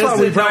libraries. That's I just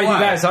why we didn't know brought you why.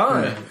 guys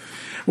on.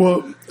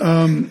 well,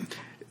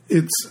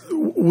 it's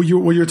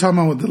what you're talking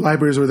about with the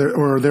libraries,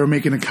 or they're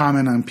making a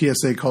comment on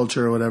PSA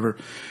culture or whatever.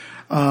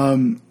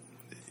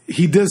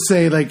 He does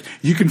say, like,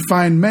 you can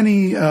find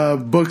many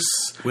books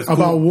With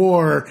about cool-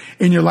 war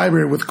in your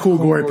library with cool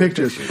gory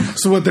pictures.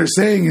 So what they're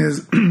saying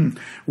is,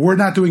 we're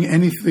not doing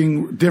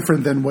anything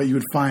different than what you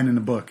would find in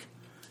a book.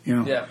 You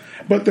know. Yeah.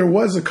 But there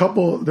was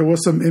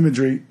some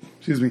imagery,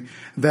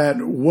 that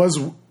was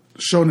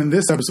shown in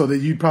this episode that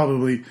you'd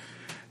probably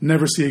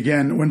never see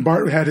again. When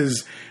Bart had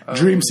his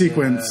dream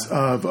sequence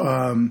of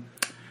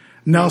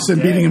Nelson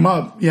beating him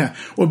up. Yeah.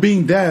 Well,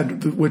 being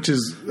dead, which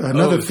is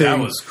another thing. That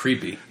was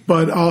creepy.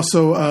 But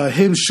also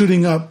him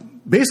shooting up,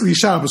 basically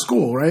shot up a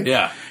school, right?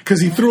 Yeah.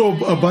 Because he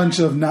threw a bunch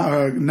of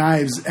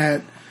knives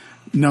at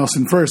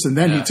Nelson first, and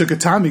then he took a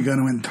Tommy gun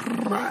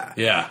and went.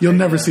 Yeah. You'll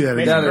never see that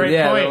Makes again. a great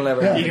Yeah, point. they'll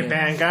never happen You can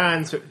again. ban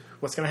guns.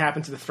 What's going to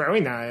happen to the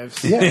throwing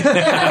knives?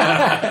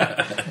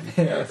 Yeah,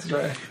 that's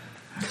right.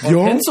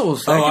 Yo-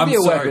 Pencils. That could I'm be a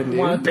sorry. weapon, dude.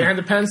 Want to ban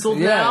the pencil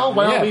Yeah, now?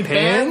 Why yeah, don't we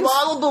ban pens,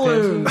 bottle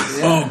balloons?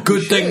 Oh,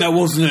 good thing that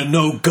wasn't a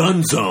no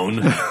gun zone.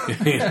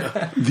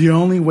 The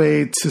only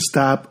way to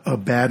stop a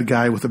bad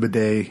guy with a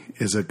bidet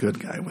is a good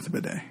guy with a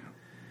bidet.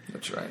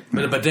 That's right.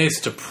 But a bidet's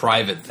such a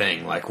private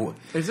thing. Like,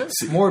 Is it?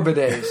 More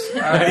bidets.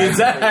 is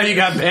that how you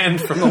got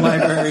banned from the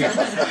library?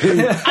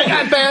 I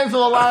got banned for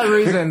a lot of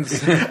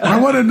reasons. I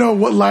want to know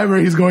what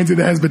library he's going to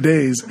that has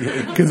bidets,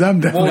 because I'm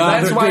Well, definitely.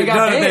 that's they're- why he got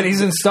no, banned. they-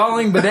 He's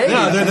installing bidets.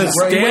 No, they're the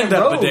Where he went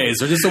stand-up rogue. bidets.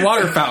 They're just a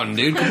water fountain,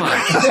 dude. Come on.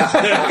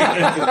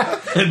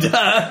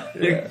 Duh.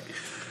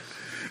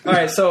 All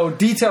right, so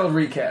detailed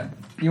recap.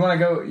 You want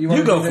to go? You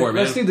go for it,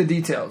 Let's man. do the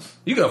details.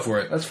 You go for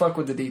it. Let's fuck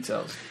with the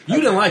details. You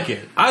didn't like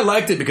it. I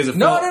liked it because it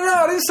No, felt... no, no.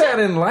 I didn't say I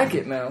didn't like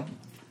it. No,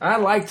 I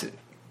liked it.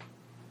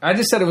 I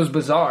just said it was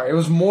bizarre. It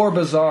was more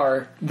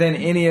bizarre than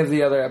any of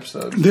the other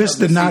episodes. This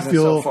of the did not season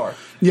feel. so far.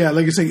 Yeah,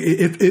 like you're saying,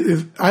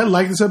 if I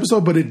like this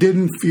episode, but it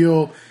didn't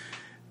feel.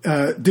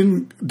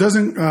 Doesn't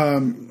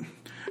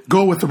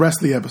go with the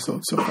rest of the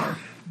episode so far.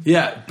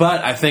 Yeah,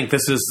 but I think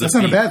this is... That's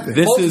not a bad thing.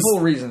 This Multiple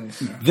is... reasons.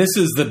 This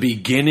is the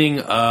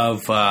beginning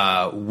of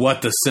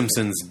what The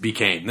Simpsons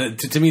became.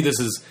 To me,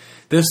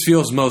 this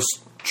feels most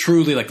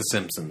truly like The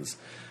Simpsons.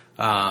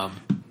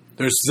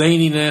 There's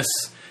zaniness,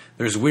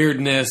 there's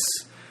weirdness,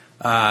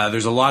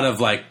 there's a lot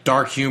of like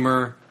dark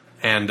humor,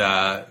 and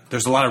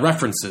there's a lot of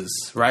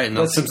references, right? And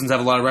The Simpsons have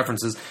a lot of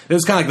references. This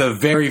is kind of like the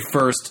very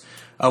first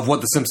of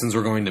what The Simpsons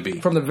were going to be.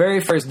 From the very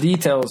first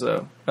details,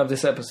 though, of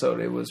this episode,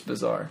 it was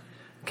bizarre.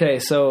 Okay,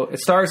 so it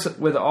starts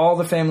with all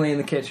the family in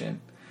the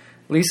kitchen.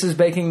 Lisa's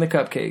baking the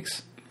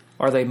cupcakes.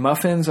 Are they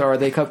muffins or are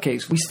they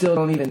cupcakes? We still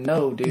don't even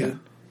know, dude. Yeah.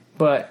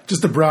 But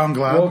Just a brown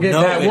glob.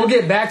 we'll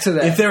get back to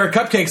that. If there were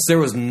cupcakes, there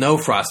was no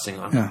frosting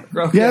on them.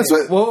 yeah. Okay. Yeah, that's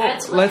what. Well,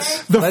 That's what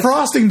let's The let's-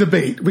 frosting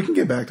debate. We can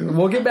get back to it.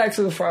 We'll get back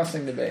to the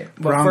frosting debate.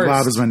 But Brown first,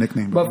 glob is my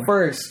nickname. by the But way.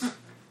 first,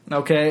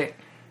 okay,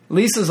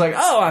 Lisa's like,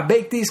 "Oh, I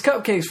baked these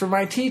cupcakes for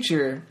my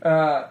teacher,"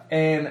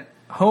 and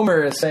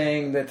Homer is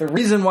saying that the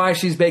reason why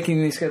she's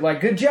baking these, like,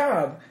 good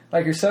job,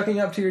 like you're sucking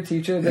up to your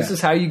teacher. This Yeah.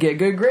 is how you get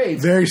good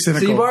grades. Very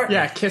cynical. See, Bart?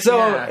 Yeah, kiss So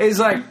the ass. it's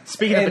like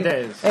Speaking of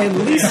bidets.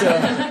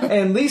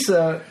 and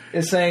Lisa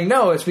is saying,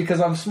 "No, it's because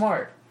I'm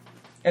smart,"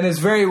 and it's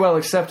very well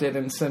accepted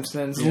in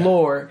Simpsons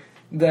lore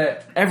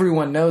that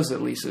everyone knows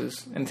that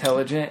Lisa's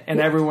intelligent,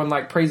 and everyone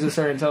like praises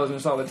her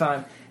intelligence all the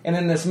time. And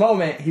in this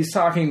moment, he's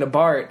talking to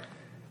Bart,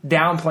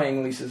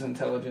 downplaying Lisa's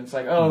intelligence,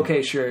 like, "Oh,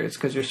 okay, sure, it's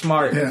because you're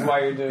smart. That's Yeah.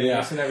 why you're doing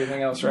Yeah. this and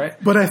everything else, right?"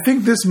 But I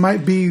think this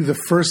might be the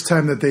first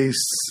time that they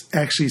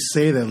actually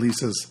say that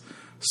Lisa's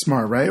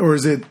smart, right? Or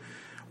was it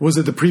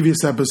the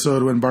previous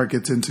episode when Bart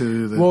gets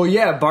into the? Well,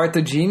 yeah, Bart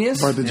the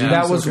Genius. Bart the That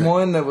Genius, was okay.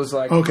 one that was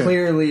like Okay.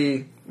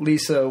 clearly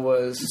Lisa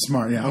was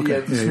Smart, yeah, okay.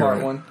 the Yeah, you're smart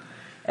right. one,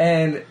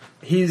 and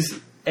he's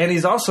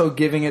also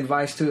giving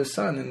advice to his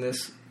son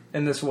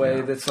in this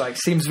way that's like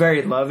seems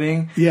very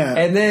loving. Yeah.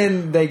 And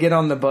then they get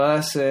on the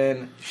bus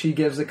and she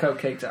gives the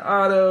cupcake to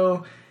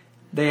Otto.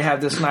 They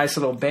have this nice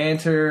little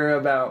banter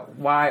about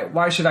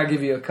why should I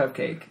give you a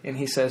cupcake? And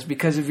he says,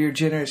 because of your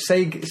generous.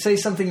 Say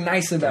something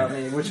nice about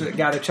me, which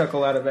got a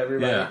chuckle out of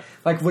everybody. Yeah.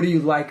 Like, what do you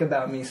like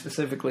about me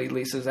specifically?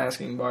 Lisa's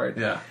asking Bart.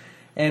 Yeah.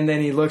 And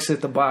then he looks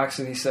at the box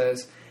and he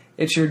says,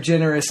 it's your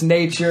generous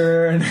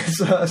nature. And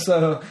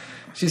so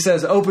she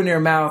says, open your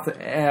mouth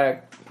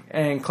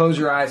and close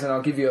your eyes and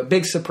I'll give you a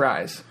big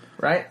surprise.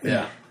 Right?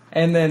 Yeah.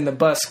 And then the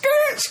bus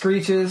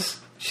screeches.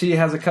 She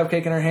has a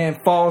cupcake in her hand,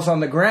 falls on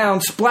the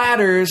ground,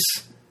 splatters.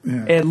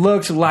 Yeah. It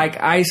looks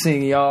like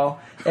icing, y'all.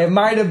 It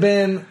might have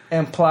been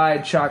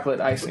implied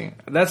chocolate icing.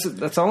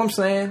 That's all I'm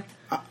saying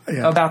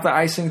yeah. about the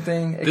icing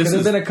thing. It This could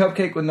have is- been a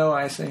cupcake with no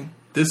icing.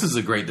 This is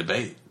a great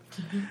debate.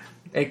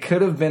 It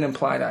could have been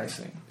implied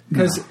icing.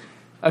 Because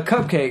a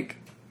cupcake,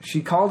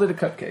 she called it a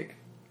cupcake.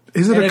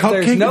 Is it And a if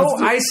cupcake? there's no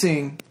It's-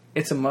 icing,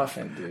 it's a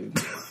muffin,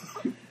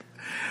 dude.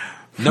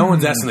 No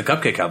one's asking the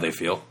cupcake how they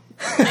feel.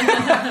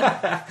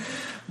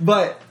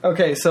 But,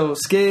 okay, so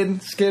Skid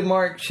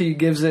Mark, she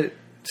gives it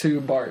to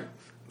Bart.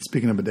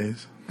 Speaking of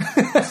bidets,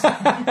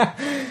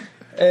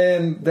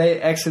 And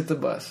they exit the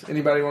bus.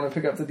 Anybody want to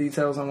pick up the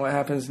details on what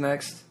happens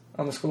next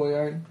on the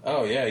schoolyard?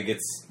 Oh yeah, he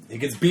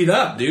gets beat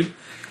up, dude.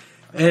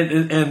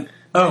 And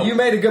oh, You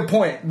made a good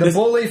point. The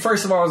bully,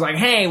 first of all, was like,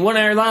 hey, what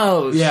are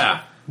those?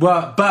 yeah.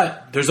 Well,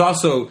 but there's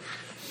also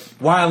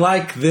why I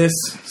like this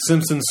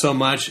Simpsons so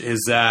much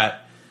is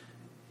that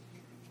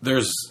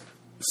there's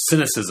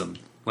cynicism,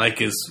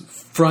 like is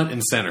front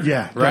and center.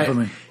 Yeah, right.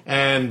 definitely.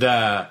 And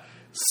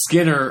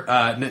Skinner,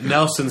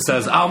 Nelson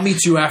says, "I'll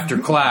meet you after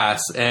class,"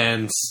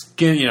 and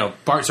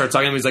Bart starts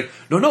talking to him. He's like,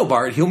 "No,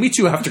 Bart, he'll meet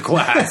you after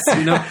class." Like,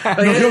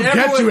 he'll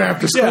get you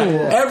after school.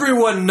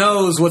 Everyone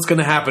knows what's going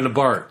to happen to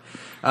Bart,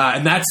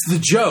 and that's the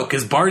joke: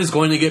 is Bart is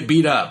going to get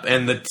beat up,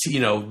 and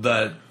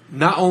the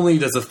not only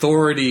does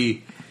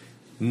authority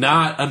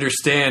not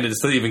understand and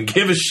doesn't even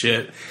give a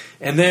shit,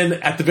 and then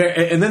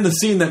the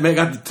scene that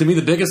got to me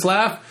the biggest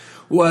laugh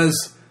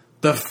was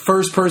the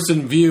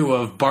first-person view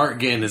of Bart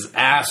getting his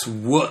ass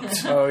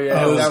whooped. Oh yeah,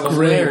 that was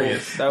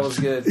hilarious. That was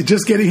good.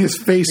 Just getting his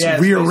face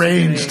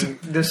rearranged,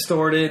 face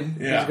distorted.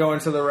 Yeah. He's going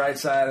to the right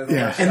side. Of the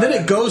left And side.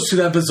 then it goes to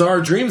that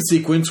bizarre dream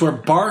sequence where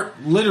Bart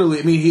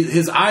literally,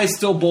 his eyes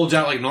still bulge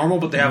out like normal,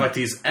 but they have like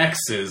these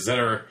X's that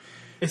are...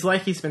 It's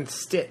like he's been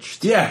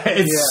stitched. Yeah,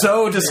 it's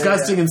so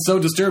disgusting and so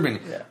disturbing.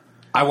 Yeah.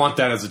 I want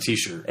that as a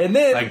t-shirt. And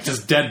then... like,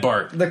 just dead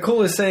Bart. The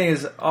coolest thing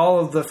is all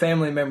of the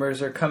family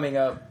members are coming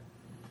up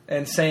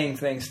and saying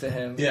things to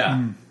him.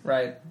 Yeah.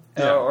 Right?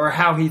 Yeah. Or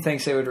how he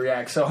thinks they would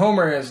react. So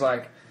Homer is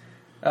like,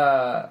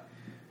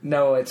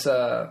 no, it's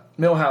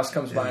Milhouse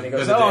comes by and he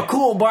goes, "Oh,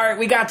 cool, Bart,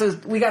 we got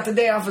the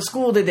day off of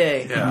school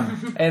today." Yeah.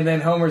 And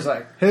then Homer's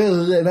like, "Hey,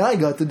 and I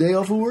got the day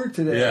off of work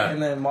today." Yeah.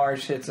 And then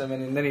Marge hits him,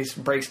 and then he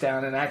breaks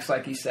down and acts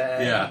like he's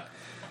sad. Yeah.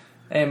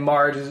 And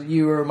Marge is,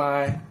 you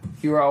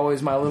were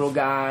always my little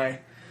guy.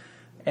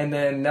 And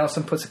then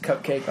Nelson puts a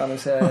cupcake on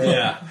his head.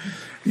 Yeah.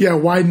 Yeah,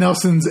 why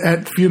Nelson's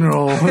at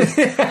funeral?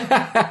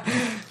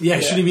 Yeah,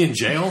 should he be in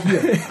jail?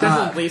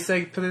 Doesn't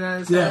Lisa put it on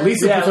his head?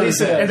 Lisa puts it on his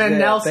Lisa. head. And then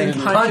Nelson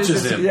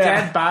punches his him.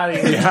 dead body.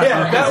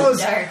 Yeah,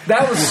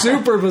 that was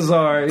super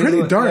bizarre.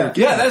 Pretty dark.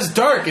 Yeah, that's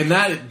dark. And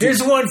that...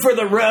 Here's one for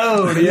the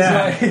road. He's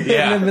Yeah. like, hitting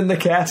Yeah. him in the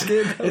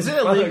casket. Is it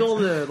illegal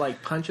to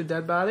punch a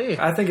dead body?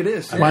 I think it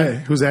is. Why?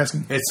 Who's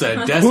asking? It's a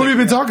Who have you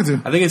been talking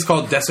to? I think it's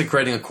called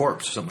desecrating a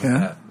corpse or something Yeah.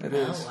 like that. It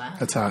is. Oh, wow.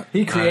 That's hot.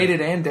 He created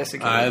and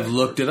desiccated. I've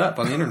looked it up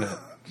on the internet.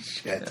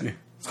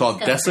 It's called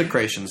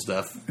desecration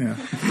stuff.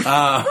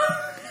 Yeah.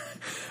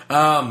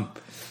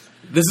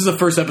 This is the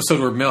first episode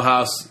where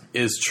Milhouse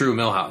is true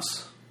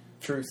Milhouse.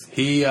 Truth.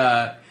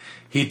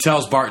 He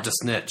tells Bart to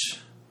snitch,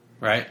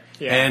 right?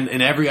 Yeah. And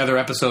in every other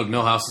episode,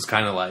 Milhouse is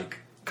kind of like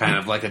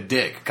a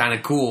dick, kind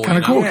of cool.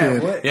 Kinda cool. Yeah,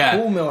 kid. what? Yeah.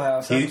 Cool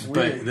Milhouse. That was But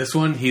weird. this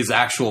one, he's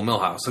actual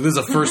Milhouse. So this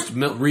is the first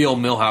real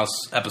Milhouse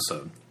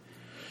episode.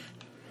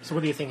 So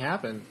what do you think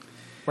happened?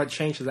 What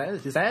changed his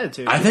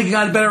attitude? I think he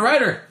got a better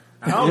writer.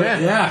 Oh,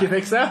 man. Yeah. You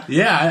think so?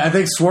 Yeah, I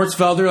think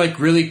Schwartzfelder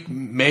really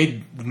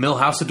made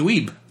Milhouse a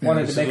dweeb.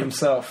 Wanted to make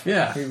himself.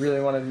 Yeah. He really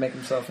wanted to make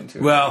himself into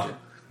a Well, character.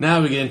 now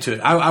we get into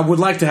it. I would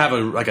like to have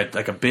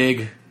a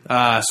big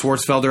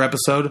Schwartzfelder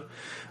episode,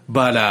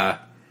 but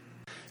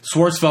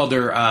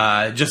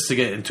Schwartzfelder, just to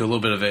get into a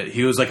little bit of it,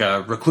 he was like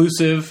a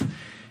reclusive.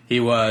 He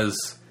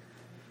was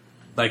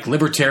like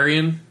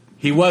libertarian.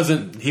 He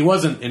wasn't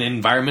an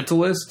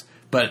environmentalist,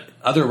 but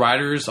other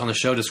writers on the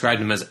show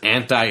described him as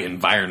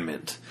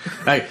anti-environment.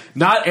 Like,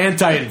 not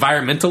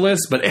anti-environmentalist,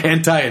 but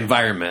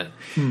anti-environment.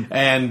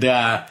 And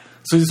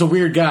so he's a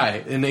weird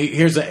guy. And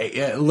here's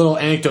a little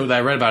anecdote that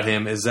I read about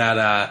him is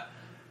that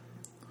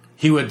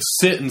he would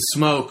sit and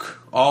smoke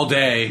all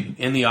day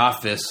in the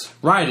office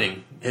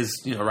writing his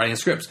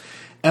scripts.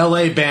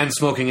 LA banned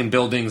smoking in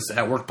buildings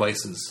at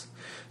workplaces.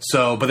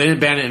 So, but they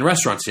didn't ban it in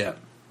restaurants yet.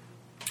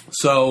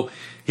 So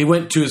he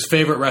went to his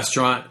favorite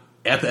restaurant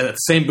at the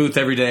same booth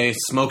every day,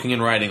 smoking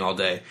and writing all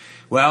day.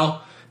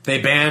 Well,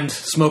 they banned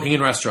smoking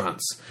in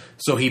restaurants.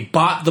 So he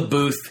bought the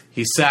booth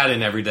he sat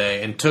in every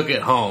day and took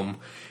it home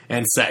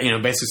and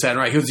basically sat and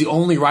write. He was the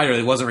only writer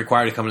that wasn't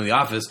required to come into the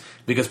office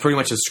because pretty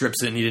much his scripts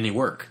didn't need any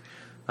work.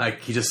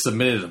 Like, he just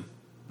submitted them,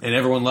 and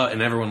everyone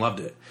loved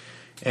it.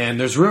 And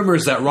there's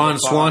rumors that Ron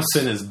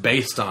Swanson is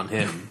based on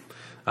him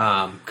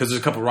because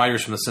there's a couple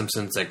writers from The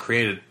Simpsons that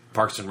created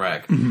Parks and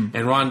Rec, and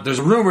there's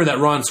a rumor that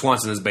Ron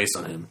Swanson is based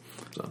on him.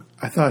 So.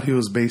 I thought he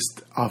was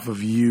based off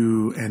of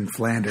you and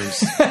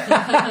Flanders.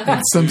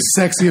 And some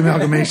sexy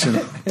amalgamation.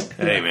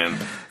 Hey, man,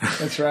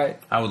 That's right.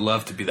 I would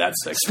love to be that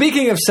sexy.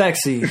 Speaking of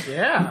sexy,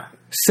 Yeah.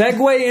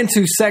 segue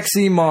into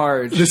Sexy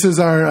Marge. This is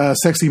our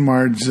Sexy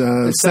Marge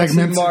segment.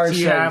 Sexy Marge Do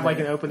you have segment.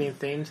 an opening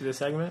theme to the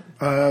segment?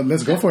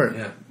 Let's go for it.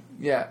 Yeah.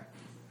 Yeah.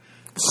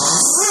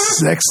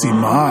 Sexy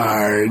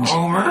Marge.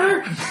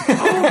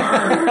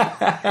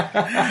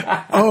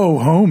 Oh,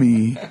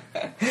 homie.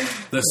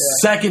 The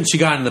second she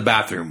got in the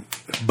bathroom,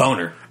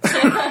 boner.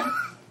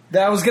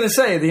 I was going to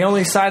say, the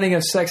only sighting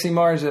of Sexy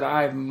Marge that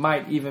I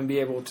might even be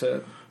able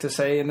to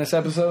say in this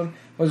episode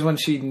was when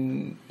she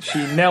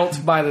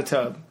knelt by the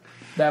tub.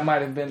 That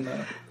might have been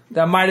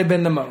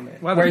the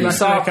moment Well, where you that's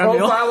saw a gonna come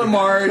profile of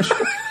Marge,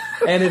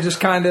 and it just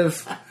kind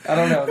of I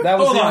don't know. That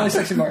was Hold the on. only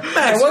sexy Marge.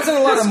 There wasn't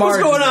a lot of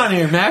Marge. What's going on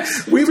here,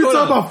 Max? We've been What's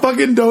talking going on? about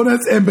fucking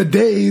donuts and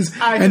bidets,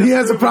 and he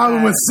has a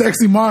problem with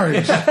sexy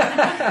Marge.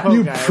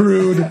 You guys.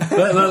 prude.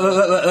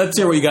 Let's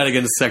hear what you got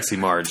against sexy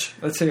Marge.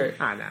 Let's hear it.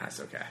 Ah, nah, it's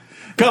okay.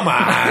 Come on.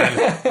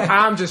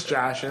 I'm just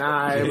Josh, and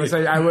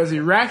I was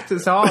erect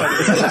as all.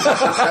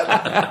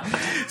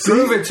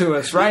 Prove it to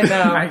us right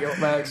now, I go,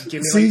 Max.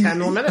 Give me See- 10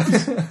 more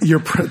minutes.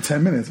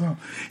 10 minutes. Wow.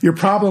 Your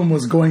problem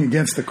was going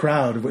against the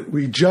crowd.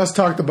 We just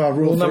talked about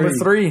rule Rule number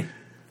 3. 3.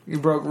 You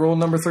broke rule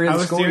number 3 of I the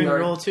was doing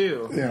schoolyard. rule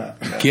 2. Yeah.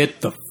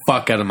 Get the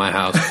fuck out of my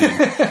house,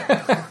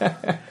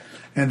 dude.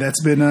 And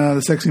that's been the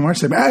sexy Marge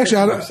segment.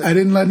 Actually, I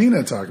didn't let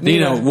Nina talk.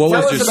 Nina, what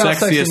Tell was us your about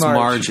Sexy sexiest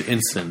Marge. Marge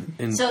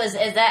instant? So is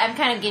that I'm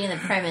kind of getting the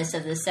premise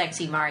of the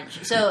sexy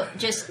Marge. So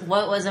just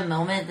what was a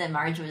moment that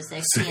Marge was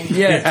sexy? And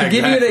Yeah, to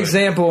give you an exactly.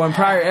 example, in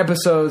prior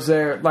episodes,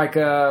 there like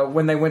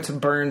when they went to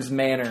Burns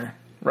Manor,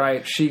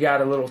 right? She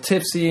got a little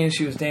tipsy and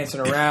she was dancing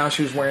around.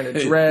 She was wearing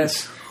a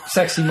dress.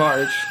 Sexy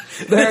Marge.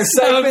 There are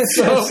segments.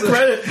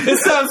 It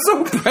sounds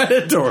so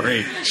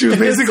predatory. She was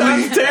basically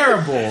Sounds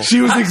terrible.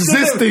 She was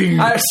existing.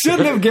 I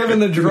shouldn't have given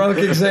the drunk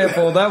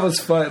example. That was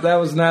fun. That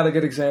was not a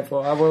good example.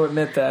 I will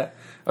admit that.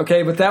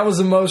 Okay, but that was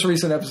the most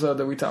recent episode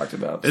that we talked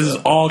about. This is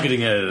all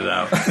getting edited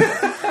out.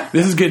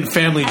 This is getting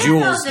family I don't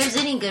know jewels. if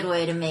there's any good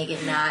way to make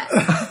it not.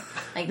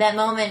 Like that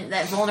moment,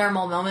 that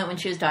vulnerable moment when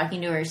she was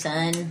talking to her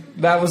son.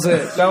 That was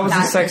it. That was a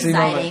got sexy the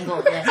side moment.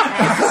 angle.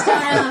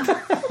 I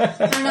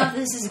don't know if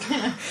this is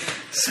gonna.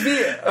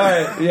 All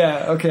right.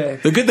 Yeah. Okay.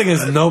 The good thing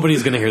is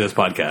nobody's going to hear this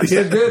podcast.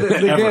 The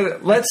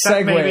good. Let's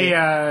segue. Maybe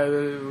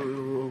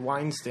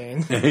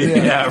Weinstein.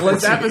 Yeah,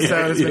 let's- This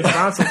episode has been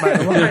sponsored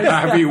by Weinstein.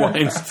 Harvey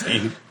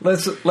Weinstein.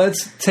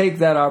 Let's take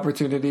that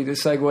opportunity to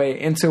segue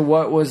into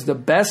what was the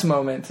best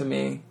moment to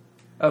me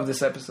of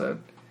this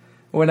episode.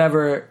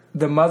 Whenever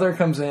the mother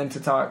comes in to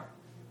talk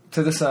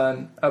to the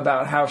son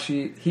about how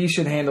he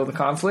should handle the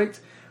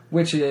conflict,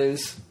 which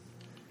is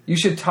you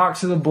should talk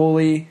to the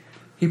bully.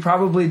 He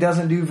probably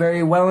doesn't do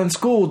very well in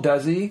school,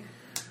 does he?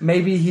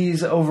 Maybe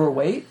he's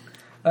overweight.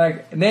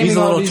 Like naming He's a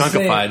all little these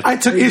chunkified. things- I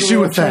took he's a issue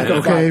little with that,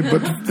 chunkified. okay?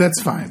 But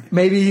that's fine.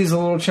 Maybe he's a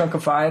little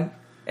chunkified,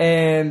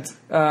 and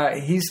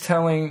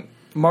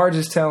Marge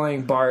is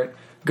telling Bart,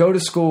 go to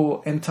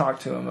school and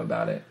talk to him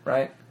about it,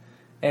 right?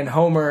 And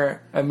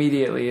Homer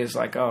immediately is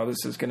like, oh,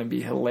 this is going to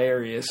be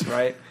hilarious,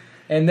 right?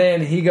 And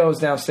then he goes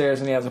downstairs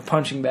and he has a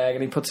punching bag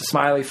and he puts a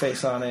smiley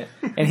face on it.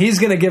 And he's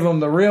going to give him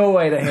the real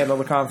way to handle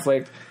the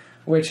conflict,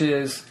 which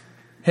is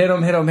hit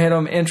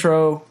him,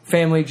 intro,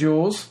 family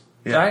jewels,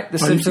 right? The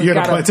Oh, Simpsons you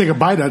got gotta take a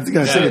bite out. You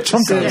gotta take a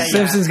chunk out. Yeah,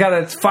 Simpsons got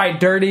to fight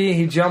dirty.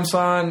 He jumps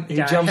on it.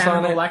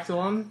 Lecter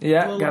one.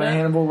 Yeah, got a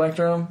Hannibal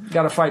Lecter him.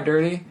 Got to fight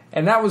dirty,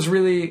 and that was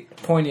really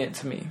poignant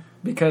to me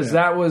because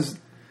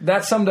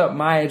that summed up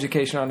my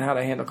education on how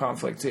to handle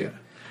conflict too.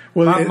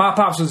 Well, My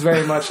pops was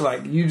very much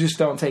like, you just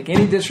don't take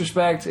any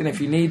disrespect, and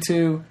if you need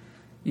to,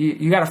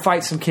 you got to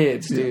fight some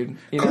kids, dude.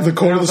 You know? The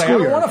code And I of was the like, I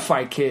don't schoolyard. want to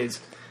fight kids,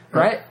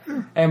 right?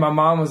 And my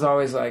mom was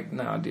always like,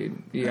 no,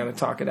 dude, you got to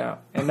talk it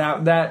out, and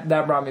that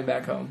brought me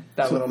back home.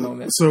 That little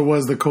moment. So it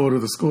was the code of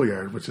the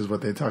schoolyard, which is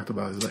what they talked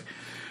about. It's like,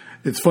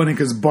 it's funny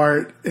because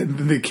Bart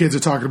and the kids are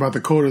talking about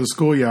the code of the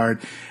schoolyard,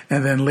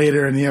 and then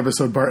later in the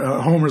episode,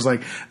 Homer's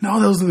like,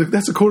 "No,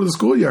 that's the code of the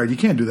schoolyard. You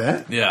can't do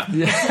that." Yeah.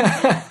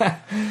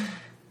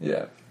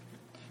 Yeah.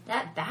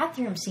 That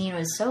bathroom scene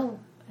was so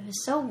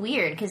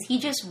weird because he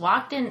just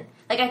walked in.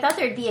 Like I thought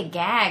there'd be a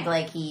gag,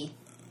 like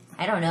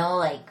I don't know,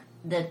 like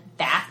the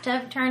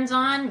bathtub turns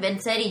on. But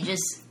instead, he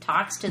just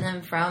talks to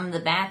them from the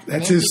bath.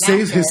 That's an his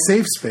empty safe bathtub,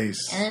 safe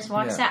space. and just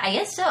walks Yeah. out. I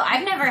guess so.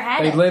 I've never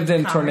had. They a lived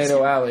in conversation.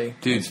 Tornado Alley.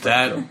 Dude,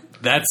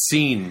 that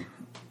scene,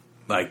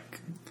 like,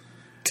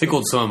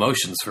 tickled some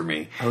emotions for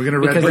me. Are we gonna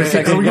red Because break? it's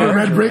like Are we gonna a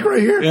red break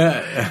right here?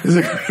 Yeah. Is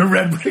it a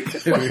red break?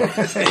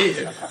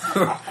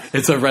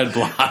 It's a red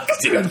block,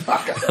 dude.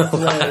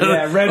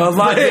 Yeah, red A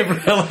lot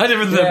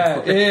different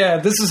than... Yeah.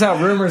 This is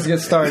how rumors get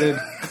started.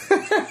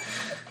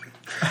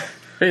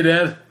 Hey,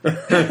 Dad.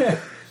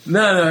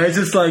 No, it's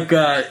just like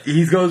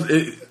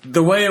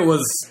the way it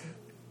was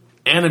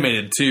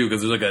animated too,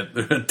 because there's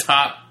like a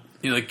top,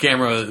 the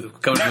camera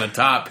comes from the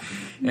top,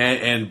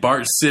 and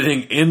Bart's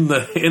sitting in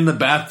the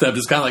bathtub,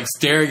 just kind of like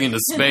staring into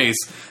space.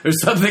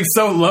 There's something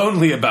so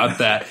lonely about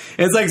that.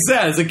 And it's like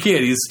sad. As a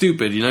kid, he's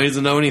stupid. He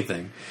doesn't know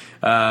anything.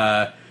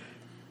 The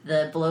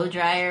blow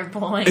dryer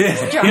point.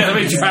 Let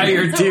me dry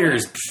your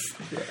tears.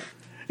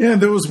 Yeah,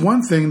 there was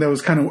one thing that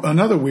was kind of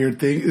another weird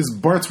thing is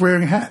Bart's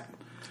wearing a hat.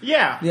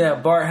 Yeah. Yeah,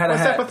 Bart had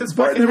What's a up hat. with this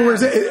Bart fucking never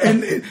wears hat? it,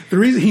 and the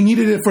reason he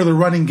needed it for the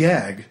running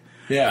gag.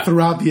 Yeah.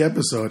 Throughout the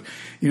episode,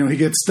 he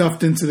gets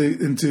stuffed into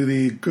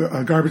the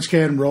garbage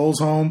can, rolls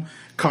home,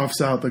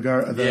 coughs out the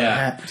Yeah.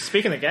 hat,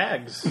 Speaking of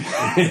gags,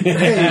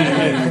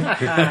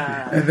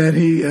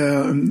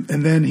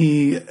 and then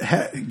he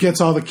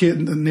gets all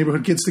the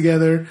neighborhood kids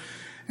together,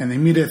 and they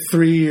meet at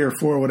 3 or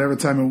 4, whatever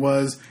time it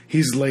was.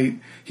 He's late.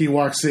 He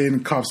walks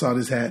in, coughs out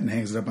his hat, and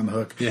hangs it up on the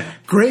hook. Yeah.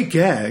 Great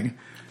gag.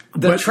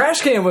 The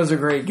trash can was a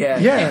great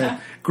gag. Yeah.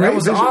 Great That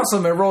was visual.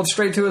 awesome. It rolled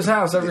straight to his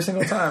house every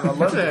single time. I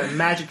loved It's it. a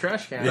magic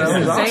trash can. That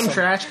was Same awesome.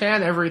 trash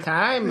can every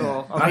time.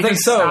 Or I they think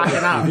just so. stock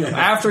it up.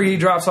 After he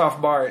drops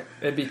off Bart,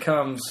 it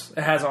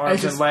has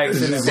arms and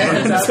legs and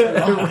just-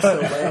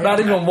 it not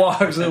even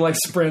walks. It like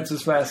sprints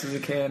as fast as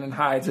it can and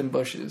hides in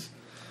bushes.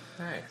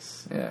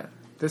 Nice. Yeah.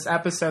 This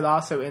episode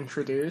also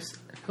introduced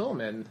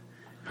Hillman,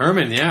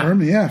 Herman, yeah.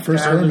 Herman, yeah,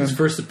 first Herman. Herman's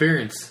first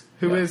appearance.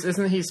 who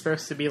isn't he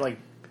supposed to be like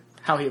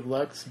how he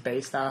looks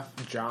based off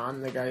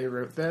John, the guy who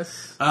wrote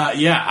this?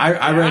 Yeah,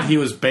 I read he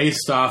was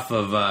based off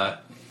of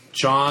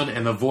John,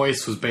 and the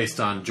voice was based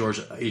on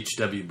George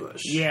H.W.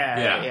 Bush.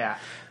 Yeah.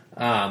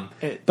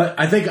 But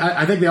I think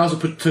they also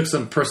took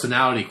some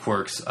personality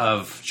quirks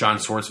of John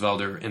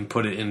Swartzwelder and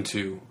put it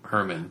into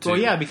Herman, too. Well,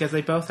 yeah, because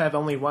they both have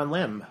only one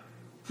limb.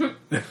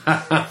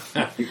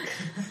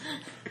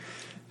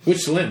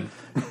 Which limb?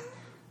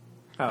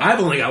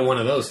 I've only got one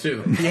of those,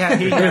 too. Yeah,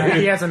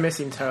 he has a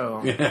missing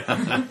toe.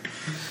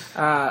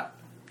 How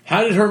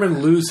did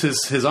Herman lose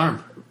his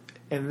arm?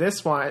 In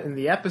this one, in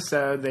the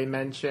episode, they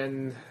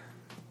mentioned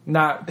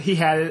Not. he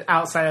had it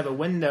outside of the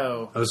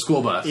window. A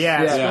school bus.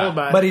 Yeah, Yeah. school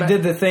bus. But he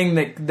did the thing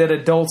that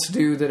adults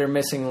do that are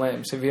missing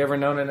limbs. Have you ever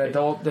known an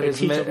adult that They is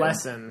teach a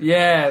lesson.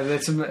 Yeah,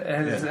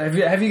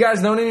 have you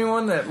guys known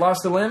anyone that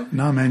lost a limb?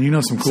 No, man, you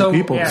know some cool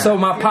people. yeah. So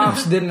my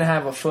pops didn't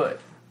have a foot,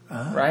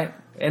 right?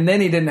 And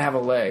then he didn't have a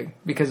leg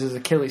because his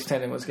Achilles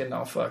tendon was getting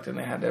all fucked, and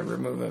they had to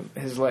remove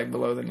his leg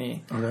below the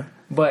knee. Okay.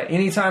 But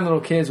anytime little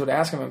kids would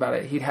ask him about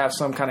it, he'd have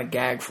some kind of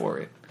gag for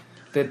it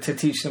to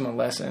teach them a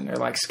lesson, or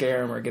like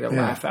scare them, or get a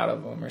laugh out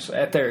of them, or so,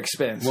 at their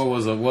expense. What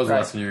was a Right.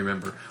 lesson you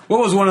remember?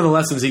 What was one of the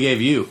lessons he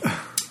gave you?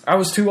 I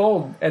was too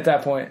old at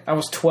that point. I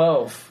was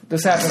 12.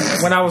 This happened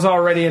when I was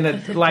already an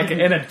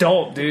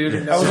adult,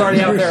 dude. I was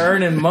already out there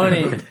earning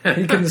money.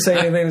 He couldn't say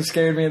anything that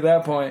scared me at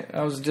that point.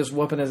 I was just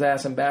whooping his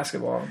ass in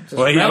basketball. Just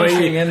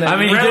relishing in the- he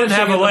didn't relishing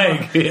have a in the-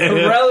 leg.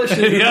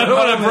 relishing in I the don't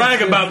want to moment.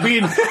 brag about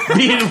being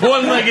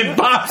one-legged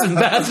pops in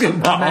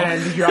basketball.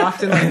 And you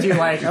often do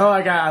like, oh,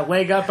 I got a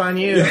leg up on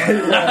you.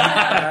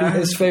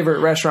 His favorite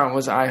restaurant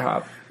was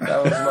IHOP.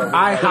 That was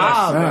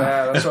IHOP.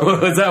 Yeah, that's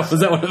what, was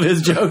that one of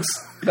his jokes?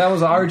 that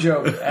was our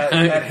joke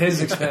at his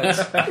expense.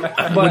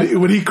 But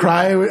Would he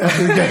cry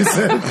after the guy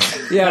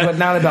said? yeah, but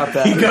not about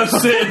that. He goes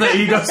sit in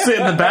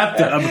the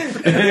bathtub.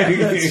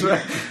 That's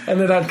right. And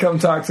then I'd come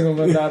talk to him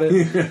about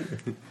it.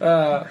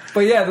 But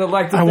yeah, the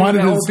I thing wanted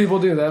that to- old people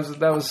do.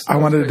 That was. I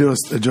wanted to do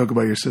a joke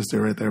about your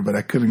sister right there, but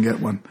I couldn't get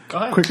one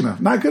ahead. quick enough.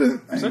 Not good.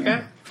 It's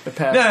okay. the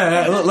past.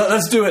 Yeah,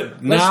 let's do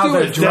it now. do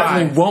That it dry.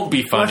 definitely won't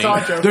be funny. Let's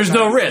all joke There's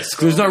no about it. risk.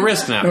 There's no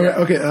risk now.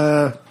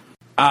 Okay.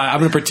 I'm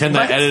going to pretend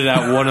I edited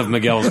out one of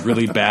Miguel's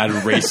really bad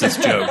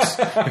racist jokes.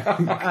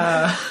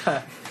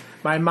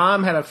 My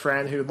mom had a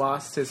friend who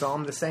lost his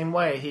arm the same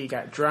way. He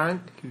got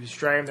drunk. He was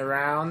driving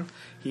around.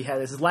 He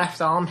had his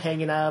left arm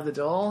hanging out of the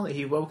door.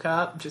 He woke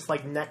up just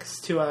like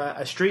next to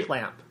a street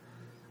lamp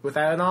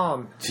without an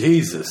arm.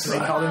 Jesus. They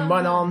called him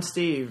One Arm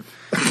Steve.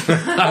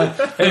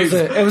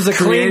 It was a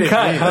clean Creative,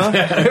 cut, huh?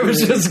 It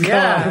was just gone.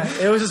 Yeah,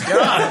 it was just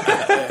gone.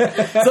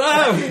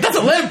 That's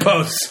a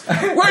lamppost.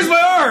 Where's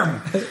my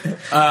arm?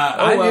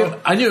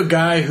 I knew a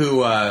guy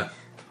who. I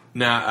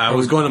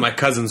was going to my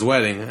cousin's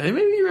wedding. Maybe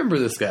you remember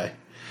this guy.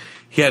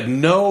 He had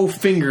no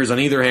fingers on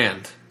either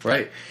hand,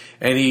 right?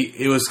 And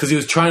it was because he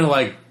was trying to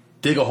like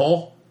dig a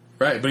hole,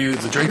 right? But he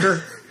was a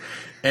drinker,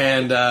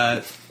 and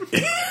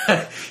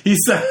he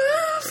said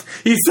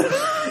he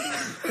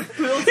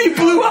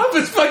blew up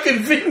his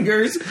fucking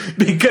fingers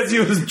because he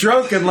was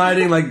drunk and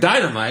lighting like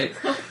dynamite.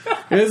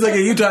 It was like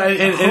a Utah.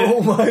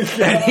 Oh my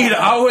god! And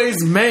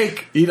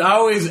he'd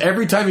always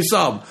every time you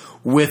saw him,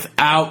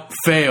 without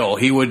fail,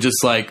 he would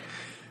just like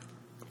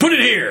put it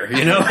here.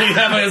 You know, he'd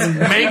have his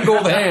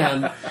mangled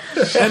hand.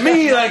 And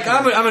me, like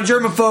I'm a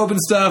germaphobe and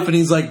stuff, and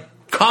he's like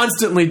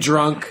constantly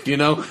drunk. You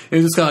know, it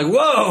was just kind of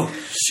like, whoa,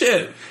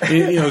 shit.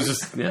 It was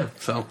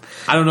just So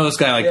I don't know this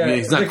guy. Like Yeah,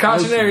 he's not the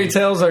cautionary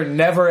tales are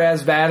never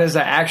as bad as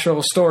the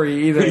actual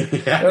story either.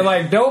 They're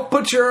like, don't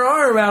put your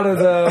arm out of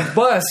the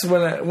bus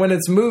when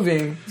it's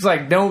moving. It's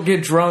like, don't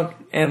get drunk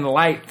and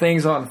light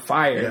things on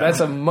fire.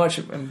 That's a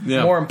much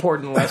more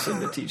important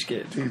lesson to teach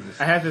kids.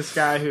 I had this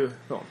guy who,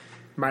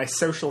 my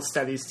social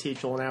studies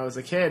teacher when I was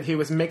a kid, he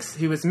was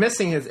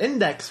missing his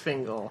index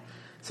finger,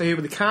 so he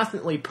would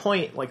constantly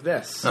point like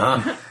this.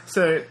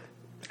 So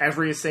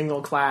every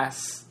single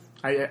class,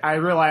 I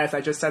realized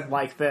I just said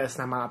like this,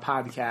 and I'm on a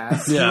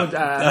podcast.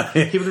 Yeah.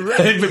 He would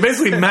really,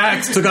 Basically,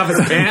 Max took off his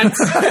pants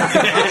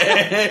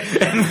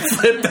and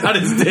flipped out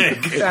his dick.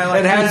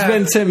 It has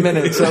been 10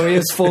 minutes, so he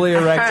is fully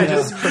erect I now.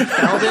 just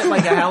propelled it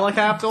like a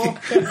helicopter.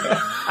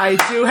 I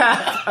do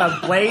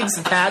have blades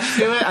attached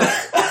to it.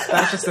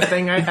 That's just the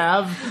thing I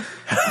have.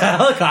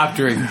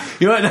 Helicoptering.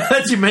 You know what? Now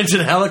that you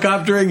mentioned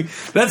helicoptering,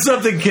 that's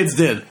something kids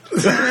did.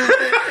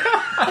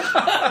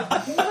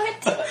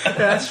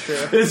 That's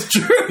true. It's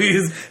true.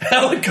 He's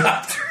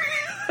helicoptering.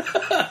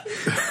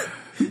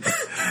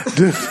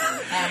 Dude,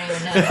 I don't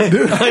even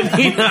know. I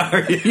mean,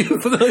 are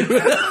you familiar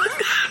with that?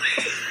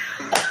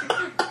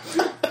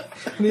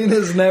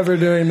 Nina's never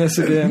doing this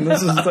again.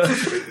 This is the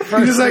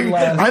first Just like and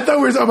last. I thought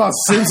we were talking about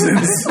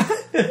Simpsons.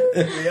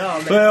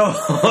 Well,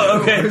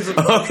 okay.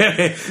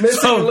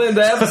 Missing Limbs,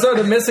 the episode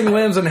of Missing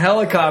Limbs and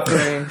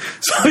Helicoptering.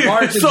 So your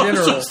Mark the social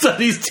General.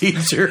 studies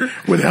teacher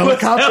With was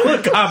helicopter?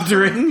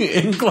 helicoptering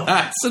in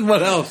class, and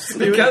what else?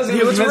 Because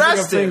he was missing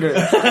arrested.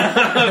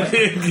 a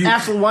finger.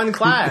 After one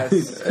class.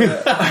 You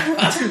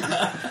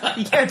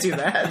can't do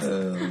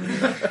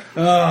that.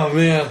 Oh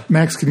man!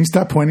 Max, can you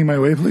stop pointing my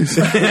way, please?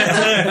 My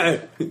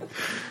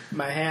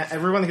hand.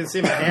 Everyone can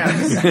see my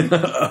hands.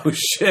 Oh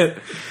shit!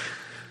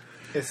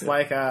 It's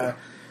like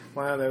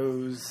one of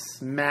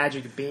those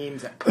magic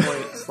beams that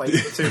points like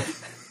to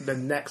the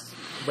next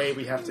way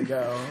we have to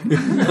go. We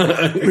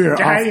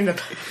are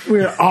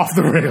off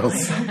the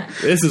rails.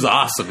 This is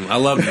awesome. I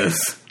love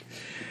this.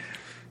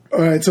 All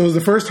right, so it was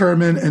the first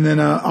Herman, and then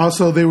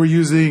also they were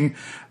using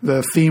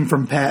the theme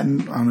from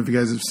Patton. I don't know if you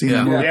guys have seen Yeah.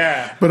 that movie.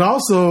 Yeah. But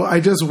also,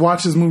 I just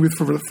watched this movie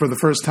for the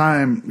first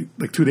time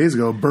like 2 days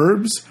ago,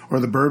 Burbs,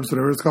 or The Burbs,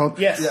 whatever it's called,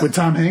 Yes. with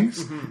Tom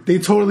Hanks. Mm-hmm. They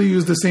totally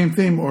used the same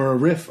theme or a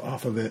riff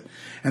off of it.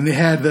 And they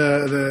had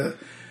the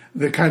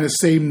kind of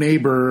same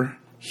neighbor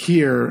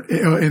here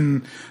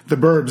in The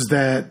Burbs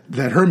that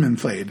Herman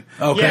played.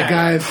 Okay.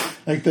 That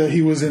guy,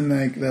 he was in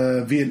like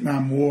the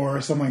Vietnam War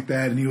or something like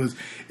that, and he was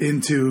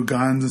into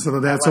guns and stuff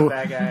like that. I love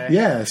that guy.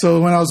 Yeah, so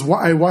when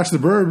I watched The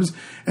Burbs,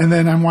 and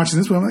then I'm watching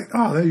this one, I'm like,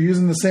 oh, they're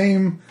using the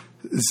same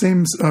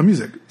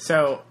music.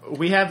 So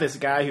we have this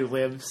guy who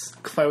lives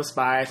close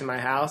by to my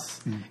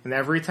house, and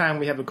every time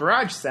we have a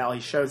garage sale, he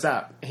shows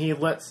up. He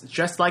looks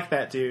just like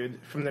that dude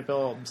from the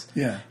Burbs.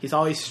 Yeah. He's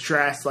always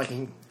dressed like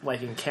in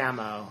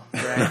camo,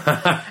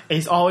 right? And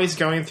he's always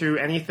going through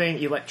anything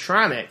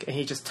electronic, and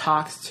he just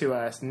talks to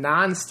us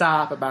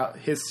nonstop about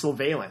his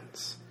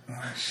surveillance.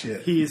 Oh,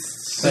 shit. He's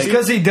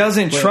Because he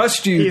doesn't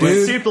trust you, He's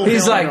dude. super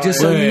He's like, just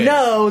so Wait. you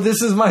know,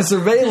 this is my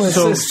surveillance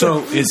system.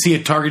 So is he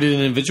a targeted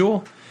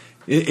individual?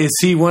 Is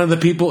he one of the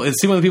people? Is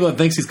he one of the people that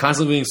thinks he's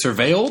constantly being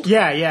surveilled?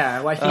 Yeah.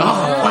 Like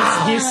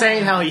he's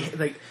saying how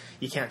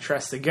you can't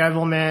trust the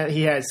government.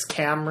 He has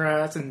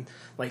cameras and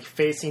like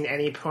facing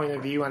any point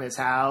of view on his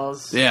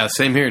house. Yeah,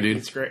 same here, dude.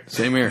 It's great.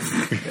 Same here.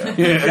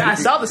 Yeah, I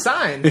saw the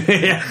sign.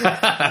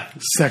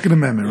 Second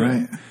Amendment,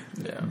 right?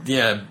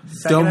 Yeah,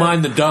 don't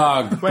mind the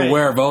dog, Wait.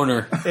 beware of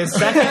owner. His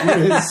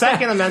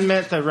second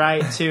Amendment, the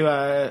right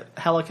to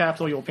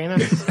helicopter your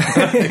penis.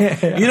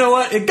 You know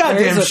what? It goddamn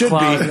There is a should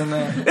clause be. in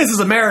there. This is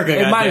America.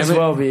 It might goddammit. as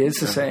well be. It's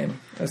the same.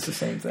 That's the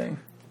same thing.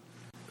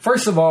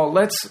 First of all,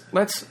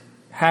 let's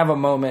have a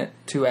moment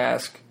to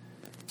ask,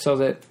 so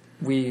that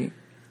we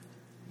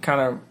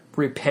kind of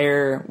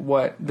repair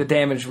what the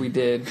damage we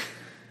did,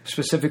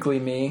 specifically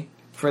me,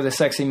 for the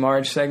Sexy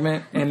Marge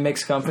segment and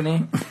Mixed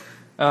Company.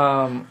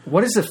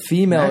 What is the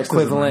female Max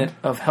doesn't equivalent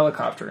of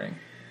helicoptering?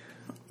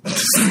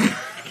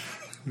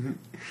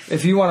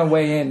 If you want to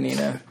weigh in,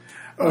 Nina.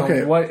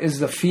 Okay. What is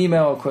the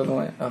female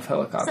equivalent of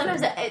helicoptering?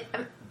 Sometimes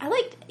I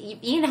like you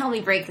need to help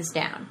me break this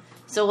down.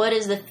 So, what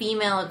is the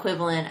female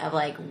equivalent of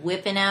like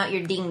whipping out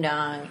your ding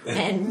dong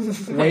and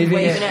waving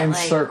it in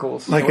like,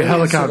 circles. Like a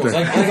helicopter.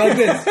 Like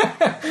this.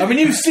 I mean,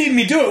 you've seen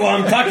me do it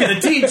while I'm talking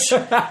to Teach.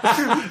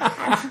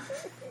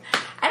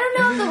 I don't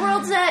know if the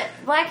world's that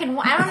black and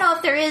white. I don't know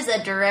if there is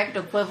a direct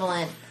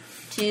equivalent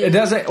to. It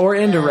doesn't, or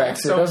indirect.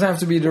 So it doesn't have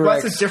to be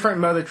direct. What's a different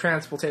mode of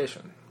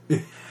transportation?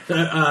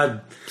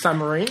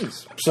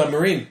 Submarines.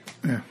 Submarine.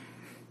 Yeah.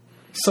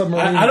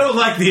 Submarine. I don't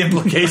like the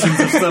implications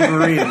of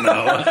submarine,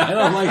 though. I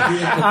don't like the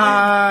implications.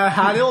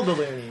 Hot air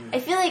ballooning. I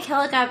feel like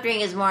helicoptering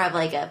is more of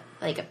like a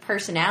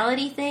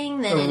personality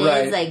thing than it is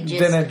right. like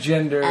just than a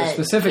gender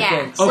specific yeah.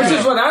 thing. So- Which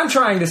is what I'm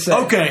trying to say.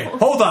 Okay,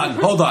 hold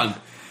on.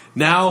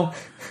 Now,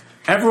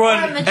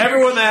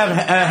 everyone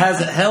that has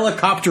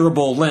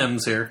helicopterable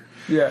limbs here,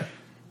 Yeah.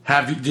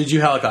 did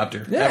you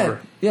helicopter? Yeah. Ever?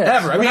 Yeah.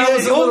 Ever. I mean, When I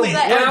was a only,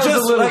 little- when I was a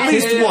just little at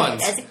least kid.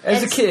 once.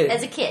 As a kid.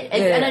 As a kid.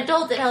 Yeah. An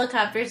adult that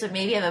helicopters would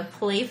maybe have a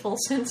playful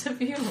sense of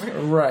humor.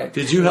 Right.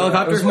 Did you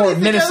helicopter? It was more What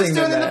do you think I was menacing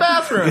doing than in the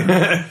that.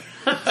 bathroom?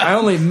 I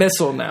only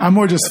missile now. I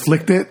more just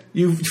flicked it.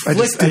 You I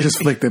flicked just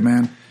flicked it,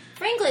 man.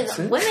 Frankly,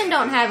 women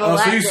don't have a lot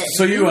so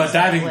that you moves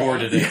diving that way.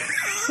 boarded it.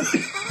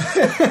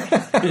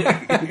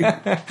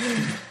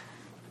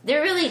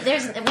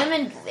 There's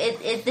women.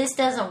 This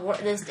doesn't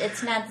work.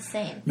 It's not the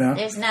same. No?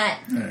 There's not.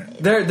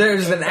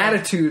 There's an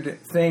attitude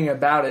thing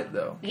about it,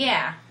 though.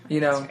 Yeah.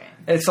 You know, That's right.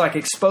 it's like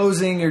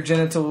exposing your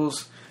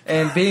genitals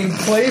and being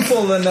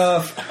playful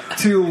enough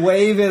to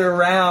wave it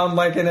around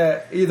like in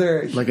a Like a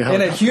in a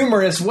helicopter.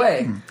 humorous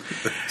way.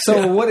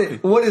 So what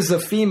is the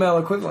female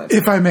equivalent?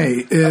 If I may.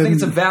 I think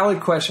it's a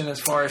valid question as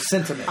far as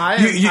sentiment. I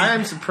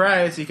am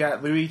surprised you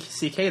got Louis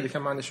C.K. to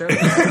come on the show.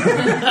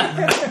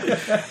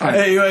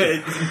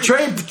 Hey,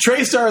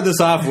 Trey started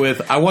this off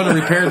with, I want to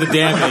repair the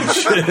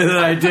damage that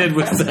I did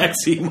with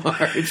Sexy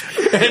Marge.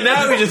 And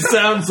now he just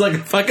sounds like a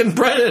fucking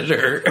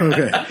predator.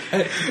 Okay.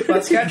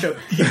 Let's catch him.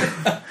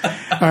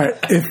 All right.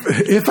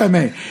 If I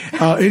may.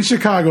 In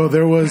Chicago,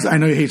 there was, I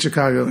know you hate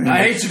Chicago. I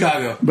hate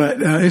Chicago.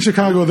 But in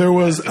Chicago, there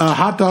was a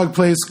hot dog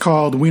place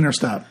called Wiener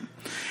Stop.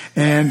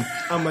 And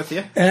I'm with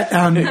you.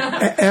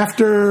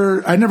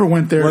 after I never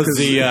went there. Was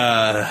the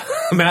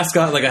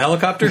mascot like a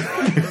helicopter?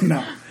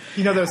 No.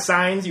 You know those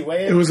signs you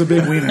wave? It was a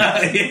big wiener.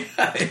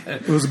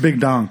 It was a big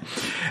dong.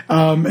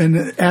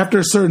 And after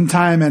a certain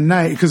time at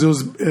night, because it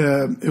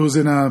was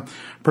in a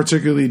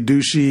particularly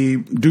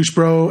douche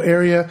bro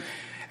area,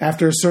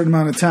 after a certain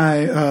amount of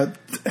time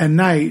at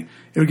night,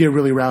 it would get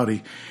really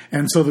rowdy.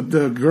 And so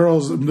the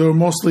girls, they were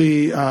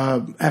mostly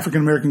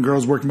African American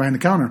girls working behind the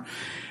counter.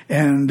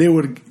 And they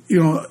would,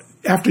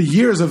 after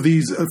years of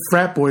these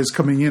frat boys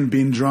coming in,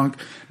 being drunk,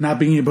 not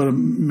being able to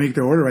make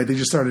their order right, they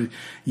just started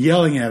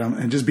yelling at them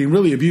and just being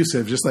really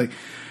abusive. Just like,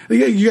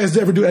 you guys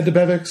ever do Ed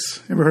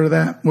DeBevics? Ever heard of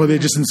that? Where they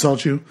just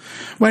insult you?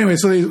 Well, anyway,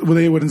 so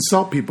they would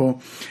insult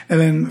people. And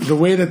then the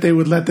way that they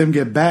would let them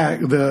get back,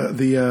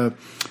 the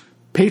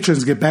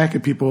patrons get back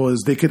at people,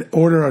 is they could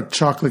order a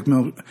chocolate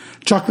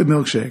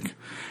milkshake.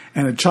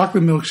 And a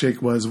chocolate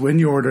milkshake was, when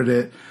you ordered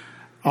it,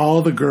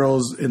 all the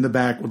girls in the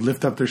back would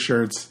lift up their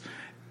shirts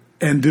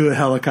and do a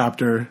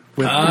helicopter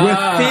with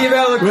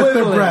female equivalent. with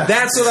their breasts.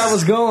 That's what I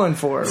was going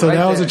for. So right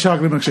that was there. a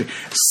chocolate milkshake.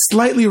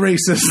 Slightly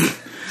racist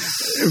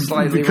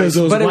because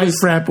those white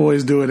frat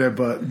boys doing it,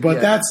 but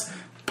that's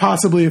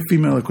possibly a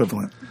female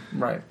equivalent.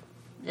 Right.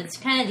 It's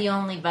kind of the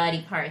only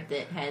body part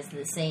that has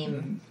the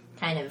same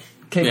kind of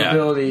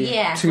Capability to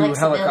flexibility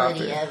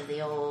helicopter. of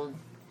the old.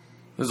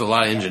 There's a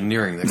lot of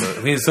engineering that goes.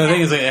 I mean, so the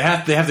thing is, they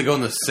have to go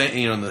in the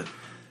same, in the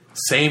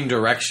same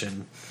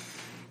direction.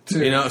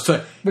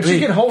 So But you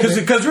can hold it.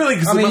 because really,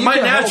 I mean, my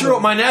you can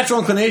hold it. natural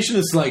inclination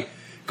is to like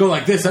go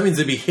like this. That means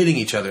they'd be hitting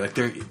each other, like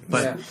they're.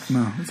 But Yeah.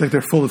 No, it's like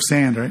they're full of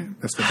sand,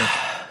 right? That's the best.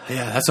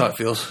 yeah, that's how it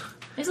feels.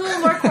 There's a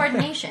little more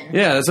coordination.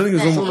 Yeah, I think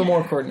there's A little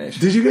more coordination.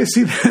 Did you guys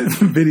see that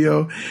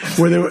video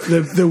where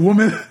the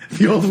woman,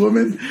 the old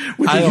woman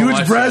with I the don't huge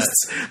watch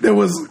breasts that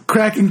was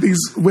cracking things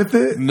with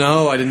it?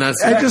 No, I did not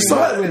see. I just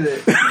saw With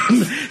it.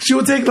 it. She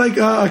would take like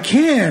a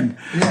can,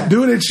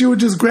 do it, and she would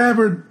just grab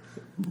her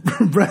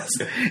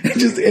breast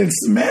and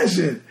smash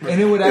it.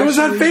 And it would was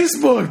on actually-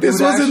 Facebook. This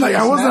would wasn't like I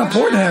actually wasn't on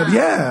smash? Pornhub.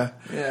 Yeah.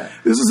 Yeah.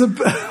 This was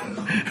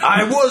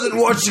I wasn't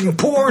watching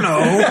porno.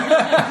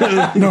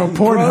 no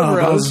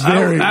Pornhub. I was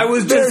very. I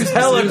was just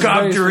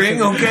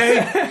helicoptering. Okay.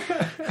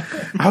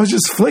 I was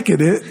just flicking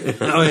it.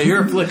 Oh yeah,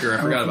 you're a flicker.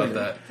 I forgot about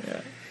that.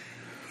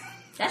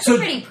 That's a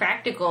pretty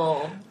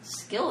practical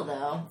skill,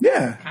 though.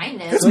 Yeah.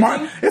 Kind of. It's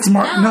No,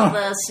 no.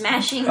 the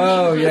smashing.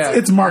 Oh, thing. yeah.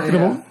 It's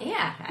marketable.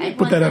 Yeah. I'd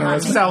Put want that on them a on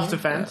resume. the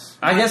Self-defense.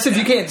 I guess if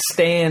you can't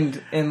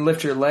stand and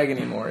lift your leg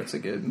anymore, it's a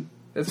good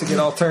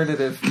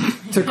alternative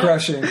to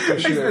crushing for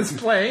sure. It's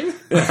plain.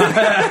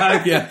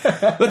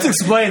 Yeah. Let's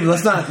explain.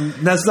 That's not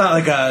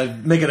like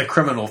make it a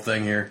criminal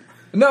thing here.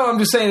 No, I'm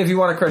just saying if you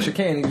want to crush a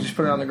can, you can just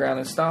put it on the ground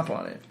and stomp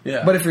on it.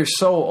 Yeah. But if you're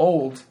so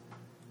old,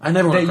 I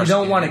never want that to you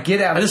don't want to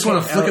get out. I just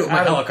want to flick it with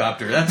my out of-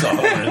 helicopter. That's all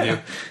I want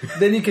to do.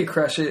 Then you could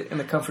crush it in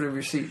the comfort of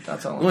your seat.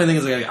 That's all. The only thing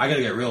is, I got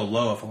to get real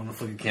low if I want to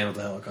flick a can with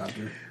the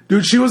helicopter.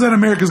 Dude, she was on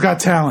America's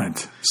Got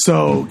Talent.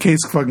 So case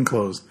fucking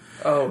closed.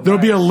 Oh, There'll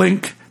be a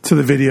link to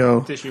the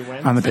video Did she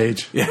win? on the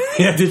page. Yeah.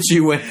 Did she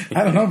win?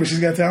 I don't know, but she's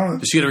got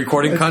talent. Did she get a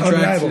recording It's contract?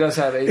 undeniable. She does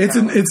have a It's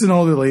talent. an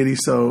older lady,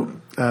 so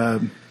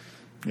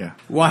yeah.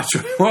 Watch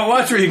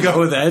where you go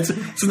with that.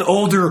 It's an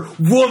older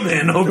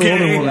woman, okay?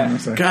 Older woman, I'm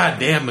sorry. God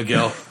damn,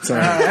 Miguel.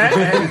 Sorry.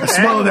 I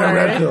swallowed that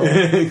red pill.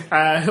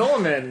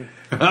 Hillman.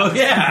 Oh,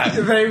 yeah.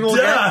 They will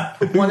Duh.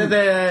 get, one of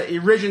the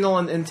original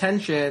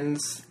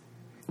intentions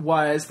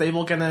was they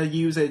were going to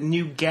use a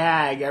new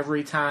gag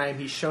every time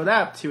he showed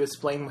up to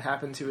explain what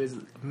happened to his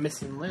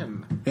missing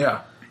limb.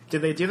 Yeah.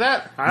 Did they do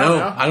that? I don't No,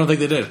 know. I don't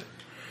think they did.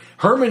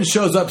 Herman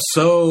shows up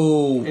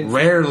so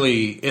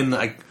rarely in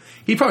the...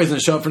 He probably doesn't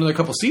show up for another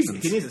couple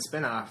seasons. He needs a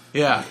spin-off.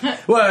 Yeah.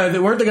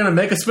 Well, weren't they going to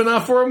make a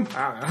spinoff for him?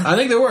 I don't know. I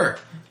think they were.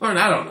 Or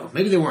I don't know.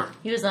 Maybe they weren't.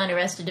 He was on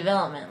Arrested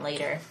Development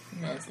later.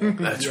 That's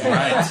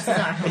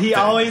right. He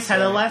always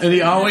had a lesson. And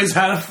he always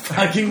had a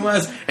fucking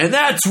less. And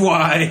that's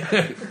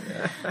why.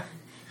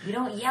 You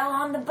don't yell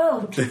on the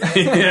boat.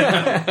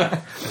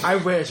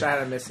 I wish I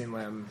had a missing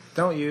limb.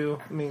 Don't you?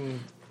 I mean,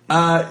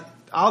 Uh,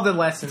 all the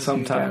lessons.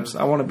 Sometimes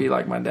I want to be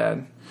like my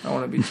dad. I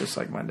want to be just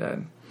like my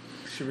dad.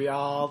 Should we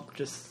all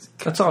just?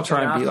 Let's all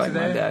try and be Cut like off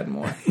my today? dad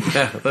more.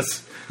 yeah,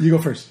 let's You go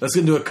first. get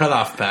into a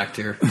cutoff pact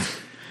here.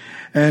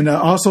 And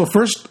also,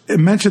 first,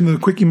 mention the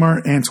Quickie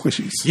Mart and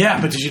Squishies. Yeah,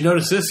 but did you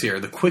notice this here?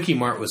 The Quickie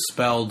Mart was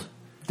spelled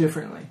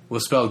Differently.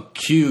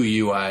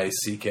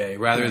 Q-U-I-C-K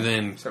rather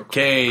than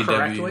K-W.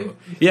 correctly?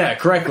 Yeah,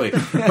 correctly.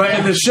 But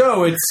in the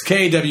show, it's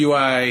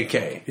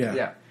K-W-I-K. Yeah.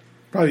 Yeah.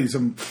 Probably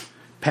some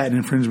patent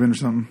infringement or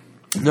something.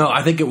 No,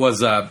 I think it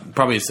was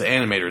probably it's the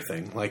animator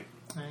thing. Like,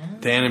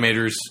 the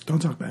animators... Don't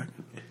talk back.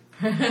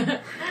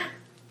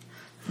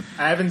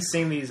 I haven't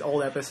seen these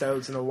old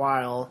episodes in a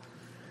while.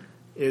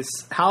 Is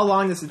how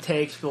long does it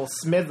take for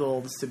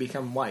Smithles to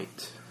become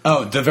white?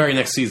 Oh, the very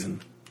next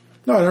season.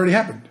 No, it already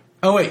happened.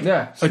 Oh, wait.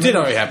 Yeah. Oh, it did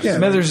already happen. Yeah.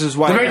 Smithers is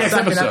white. The very next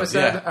Second episode,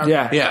 yeah. Okay.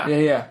 Yeah. Yeah.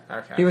 Yeah.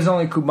 Okay. He was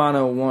only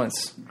Cubano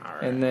once,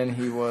 right. and then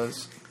he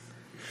was.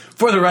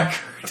 For the record,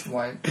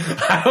 What?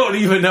 I don't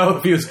even know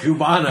if he was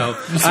Cubano.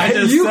 I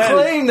just You said,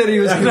 claimed that he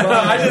was Cubano.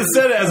 I just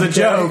said it as a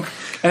joke,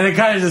 and it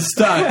kind of just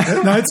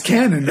stuck. No, it's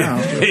canon now.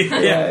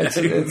 Yeah,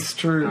 it's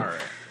true.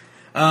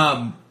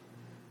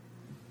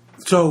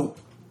 So,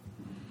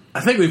 I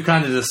think we've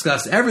kind of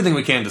discussed everything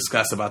we can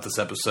discuss about this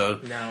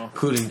episode. No.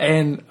 Including...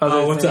 And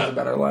other what's things up?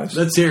 about our lives.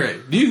 Let's hear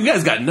it. You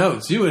guys got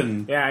notes. You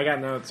and... Yeah, I got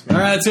notes. All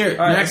Man. right, let's hear it.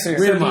 All right, Next,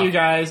 let's hear it. read So them do you off.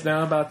 guys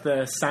know about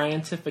the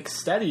scientific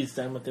studies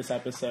done with this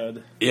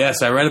episode?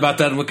 Yes, I read about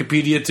that in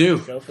Wikipedia, too.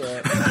 Go for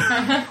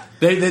it.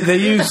 They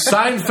use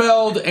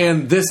Seinfeld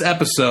and this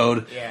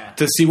episode Yeah.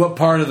 to see what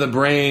part of the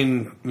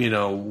brain,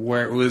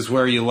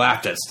 where you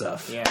laughed at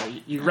stuff. Yeah,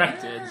 you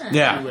wrecked it.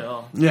 Yeah. If you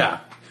will. Yeah.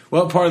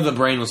 What part of the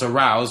brain was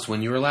aroused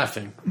when you were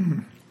laughing?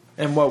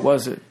 And what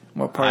was it?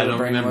 What part I of the don't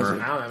brain remember.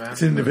 was I don't know, man.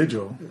 It's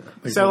individual.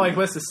 So, like,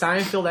 was the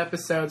Seinfeld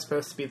episode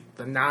supposed to be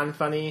the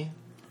non-funny?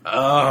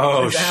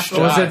 Oh, Example.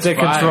 it? Was it shots the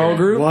control fired.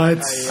 group?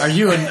 What? Are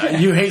you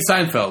hate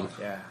Seinfeld?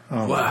 Yeah.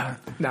 Oh, What?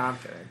 No, I'm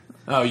kidding.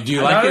 Oh, do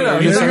you like it? no,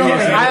 Or you no, think no,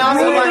 it's- no. I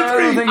also Really? like. I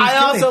don't think he's I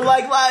also kidding.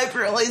 like live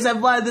girlies.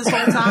 I've lied this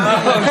whole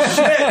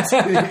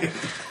time.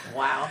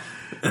 Wow.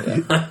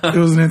 it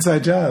was an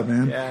inside job,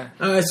 man. Yeah.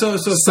 So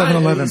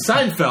 7-Eleven.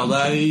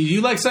 Seinfeld.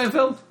 You like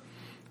Seinfeld?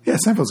 Yeah,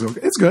 Seinfeld's good.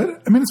 It's good.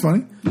 I mean, it's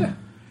funny.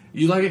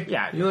 You like it?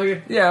 Yeah. You like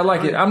it? Yeah, I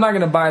like it. I'm not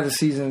going to buy the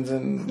seasons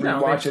and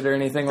No, rewatch they- it or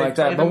anything they like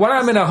play that. But them when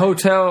I'm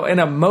in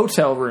a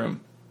motel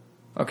room,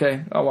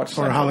 okay, I'll watch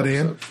Or a Seinfeld Holiday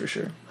Inn. episodes for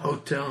sure.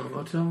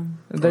 Hotel.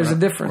 There's a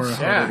difference. Or a-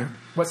 Yeah.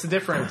 What's the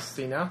difference?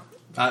 Do you know?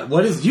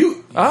 What is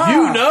you? Ah.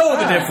 You know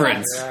the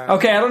difference.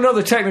 Okay, I don't know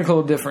the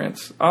technical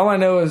difference. All I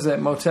know is that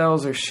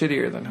motels are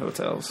shittier than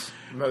hotels.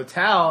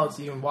 Motels,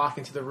 you can walk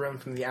into the room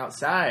from the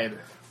outside.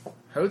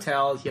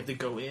 Hotels, you have to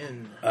go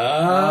in.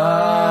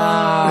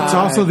 It's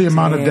also the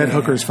amount of dead damn.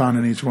 hookers found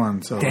in each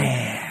one. So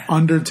like,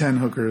 under 10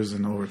 hookers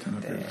and over 10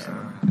 hookers. So.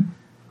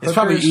 It's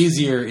probably Hookers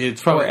easier.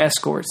 It's Or probably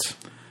escorts.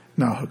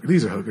 No,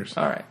 these are hookers.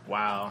 All right.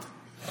 Wow.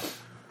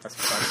 That's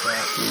fucked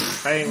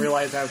up. I didn't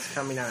realize I was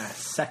coming on a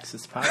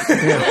sexist podcast.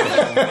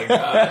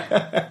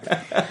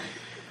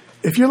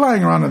 If you're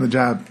lying around on the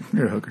job,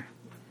 you're a hooker.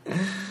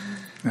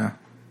 Yeah.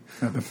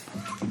 Nothing.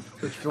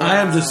 I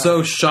am just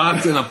so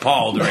shocked and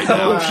appalled right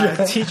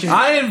now. Teaching.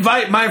 I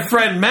invite my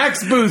friend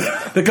Max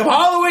Booth to come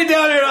all the way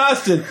down here to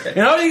Austin, and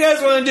all you guys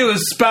want to do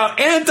is spout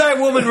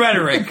anti-woman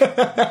rhetoric.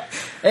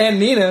 And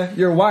Nina,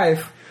 your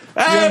wife.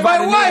 Hey, my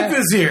invited wife me.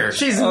 is here.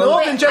 She's more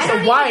Wait, than just I don't a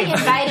even wife. think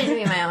he invited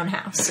me in my own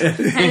house. I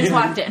just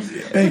walked in.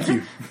 Thank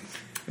you.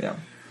 Yeah.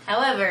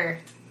 However,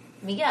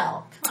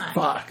 Miguel, come on.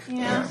 Fuck. You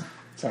know?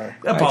 Sorry.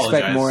 I Apologize.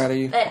 expect more out of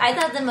you. But I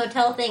thought the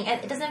motel thing,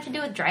 it doesn't have to do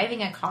with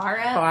driving a car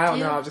up. Oh, I don't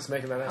too? know. I'm just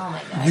making that Oh up.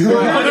 my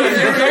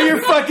god.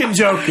 You're fucking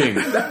joking.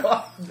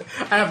 I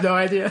have no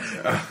idea.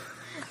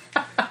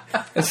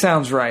 It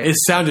sounds right. It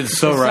sounded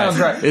so right. Sounds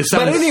right. It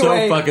sounded but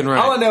anyway, so fucking right.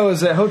 all I know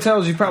is that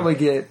hotels you probably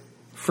get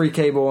free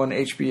cable and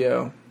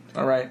HBO.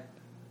 All right.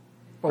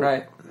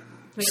 Right.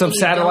 Wait, Some you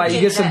satellite. don't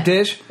You get some that.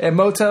 dish. At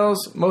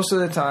motels, most of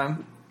the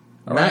time.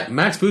 All right.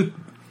 Max Booth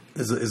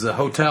is a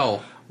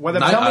hotel. What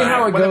about, Tell me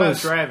how it what about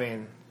goes.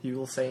 driving? You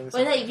will say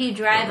What if you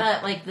drive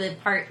up, like the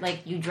part,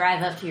 like you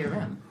drive up to your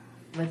room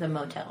with a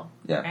motel?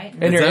 Yeah. Right?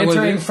 And you're that what it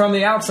entering is? from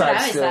the outside I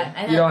always still. thought-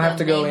 I You thought don't have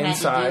the to go name had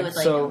to do inside. with,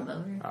 like, So a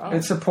motor.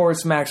 it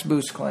supports Max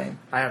Booth's claim.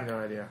 I have no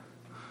idea.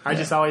 I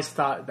just always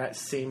thought that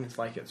seems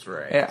like it's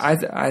right. Yeah, I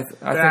think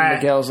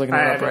Miguel's looking it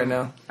up haven't- right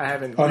now. I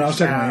haven't. Oh, no, I was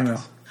reached checking my out.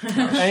 email.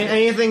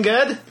 Anything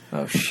good?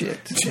 Oh, shit.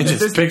 It's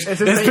just this it's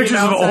the pictures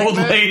of email old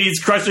segment? ladies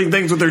crushing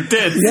things with their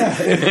tits.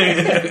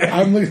 Yeah.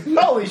 I'm looking.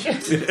 Holy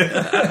shit!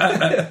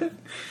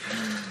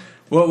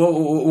 What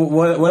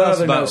else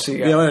other about? notes you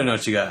got? Yeah, what other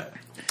notes you got?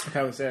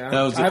 That was it.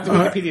 That was I have the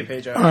Wikipedia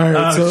page up. All right,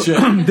 Oh, so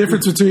shit.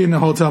 difference between a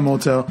hotel and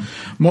motel.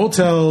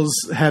 Motels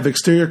have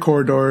exterior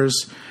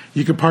corridors.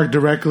 You can park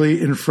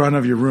directly in front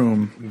of your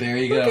room. There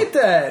you Look at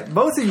that.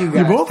 Both of you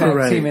guys both are tag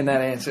right. teaming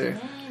that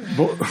answer.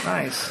 Bo-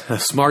 Nice.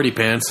 Smarty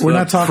pants. We're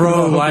not talking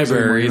pro about hookers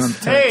anymore.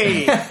 libraries.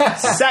 Hey,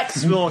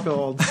 sex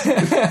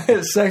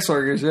workers. Sex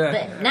workers,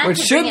 yeah. But not Which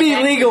to should bring it be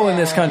back legal to in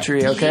this the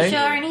country, TV okay? show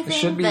or anything, It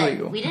should be but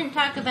legal. we didn't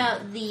talk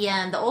about the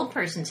old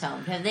person's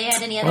home. Have they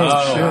had any other?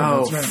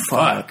 Oh, That's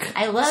right. fuck.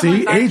 I love See,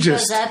 when Bart ageist.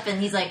 shows up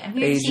and he's like, "I'm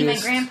here to see my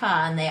Ageist.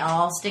 grandpa," and they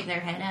all stick their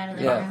head out of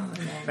their Yeah. room. And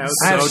then, That was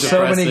I have So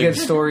so many depressing. good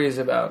stories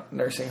about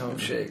nursing home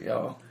shit,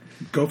 y'all.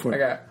 Go for I it.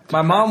 got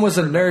my mom was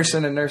a nurse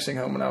in a nursing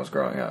home when I was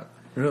growing up.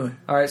 Really?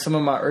 All right, some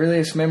of my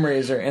earliest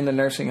memories are in the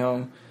nursing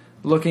home,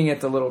 looking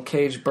at the little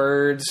caged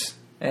birds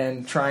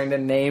and trying to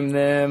name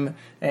them,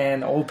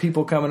 and old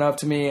people coming up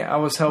to me. I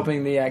was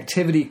helping the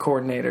activity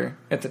coordinator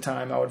at the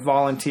time. I would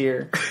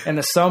volunteer in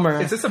the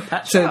summer. Is this a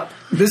pet So shop?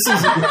 this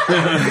is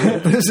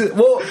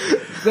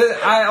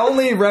I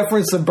only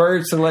reference the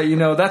birds to let you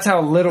know that's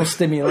how little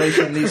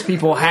stimulation these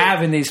people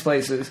have in these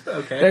places.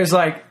 Okay. There's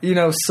like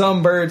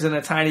some birds in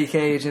a tiny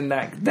cage, and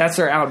that's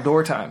their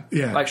outdoor time.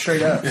 Yeah. Like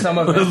straight up. Some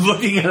of them,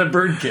 Looking at a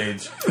bird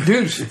cage.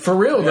 dude, for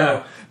real though,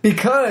 Yeah.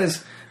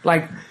 because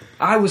like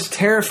I was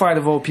terrified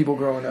of old people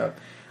growing up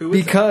was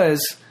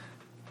because,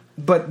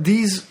 but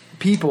these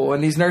people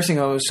in these nursing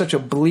homes is such a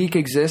bleak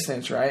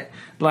existence, right?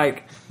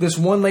 Like, this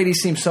one lady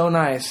seemed so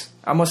nice.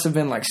 I must have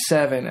been like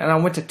 7, and I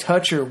went to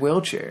touch her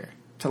wheelchair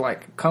to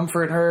like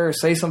comfort her or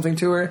say something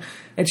to her,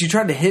 and she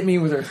tried to hit me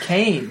with her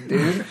cane,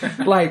 dude.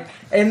 Like,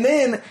 and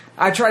then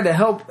I tried to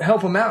help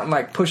them out and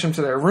like push them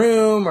to their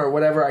room or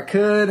whatever I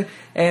could,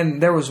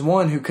 and there was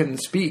one who couldn't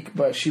speak,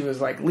 but she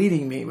was like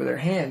leading me with her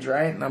hands,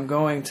 right? And I'm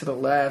going to the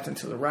left and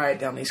to the right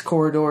down these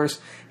corridors,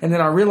 and then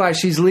I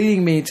realized she's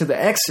leading me to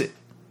the exit.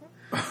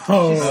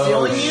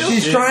 Stealing you?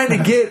 She's trying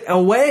to get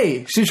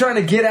away. She's trying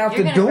to get out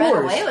You're the gonna run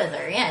doors. away with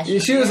her, yeah.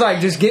 She was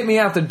like, just get me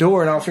out the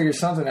door and I'll figure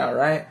something out,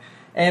 right?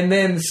 And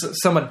then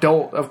some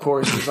adult, of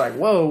course, was like,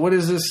 whoa, what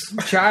is this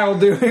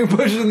child doing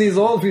pushing these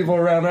old people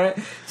around, right?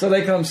 So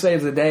they come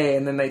save the day,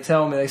 and then they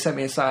tell me, they set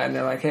me aside, and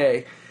they're like,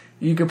 hey,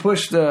 you can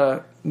push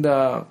the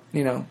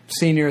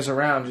seniors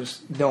around,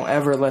 just don't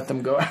ever let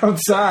them go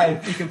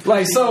outside.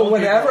 Like, so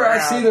whenever I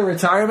see the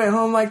retirement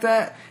home like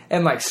that,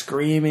 and like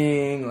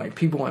screaming, like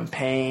people in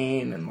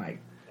pain, and like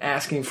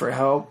asking for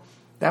help,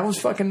 that was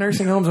fucking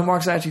nursing homes in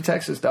Waxahachie,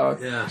 Texas,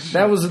 dog. Yeah.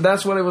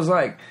 That's what it was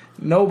like.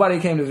 Nobody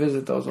came to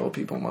visit those old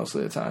people most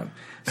of the time.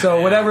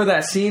 So whenever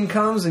that scene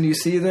comes and you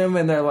see them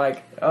and they're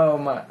like, "Oh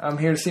my, I'm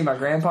here to see my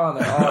grandpa," and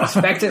they're all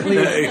expectantly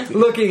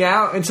looking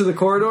out into the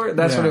corridor,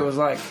 that's what it was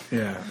like.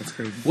 Yeah, that's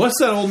crazy. What's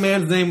that old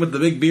man's name with the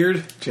big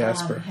beard?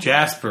 Jasper.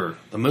 Jasper,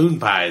 the Moon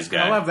Pies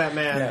guy. I love that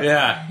man.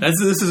 Yeah,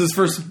 this is his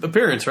first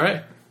appearance,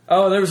 right?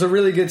 Oh, there was a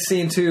really good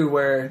scene too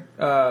where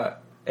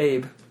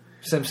Abe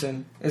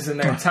Simpson is in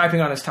there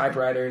typing on his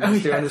typewriter and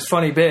he's doing this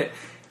funny bit,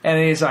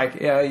 and he's like,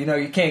 "Yeah,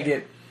 you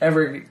can't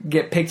ever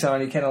get picked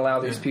on. You can't allow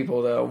these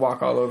people to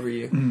walk all over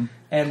you." Mm-hmm.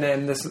 And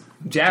then this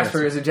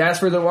Jasper, is it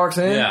Jasper that walks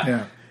in?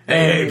 Yeah.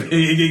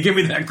 Hey, give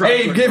me that crossword.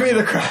 Hey, give me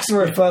the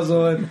crossword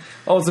puzzle. And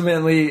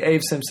ultimately,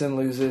 Abe Simpson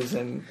loses,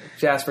 and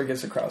Jasper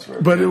gets the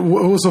crossword. But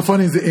what was so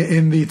funny is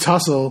in the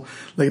tussle,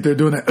 like they're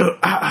doing that,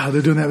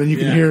 they're doing that, and you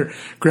can hear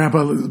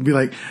Grandpa be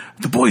like,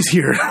 "The boy's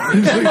here."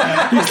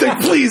 he's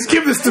like, "Please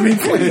give this to me,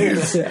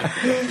 please."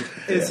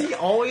 Is he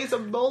always a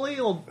bully?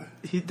 Or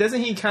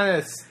doesn't he kind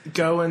of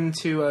go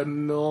into a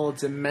more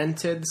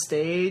demented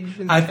stage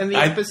in the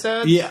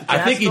episode? Yeah,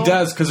 I think he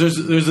does, because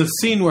there's a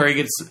scene where he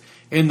gets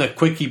in the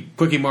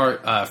Quickie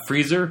Mart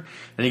freezer,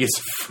 and he gets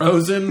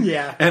frozen.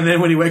 Yeah. And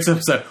then when he wakes up,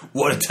 he's like,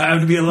 "What a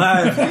time to be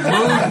alive.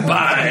 Moon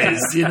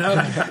pies," and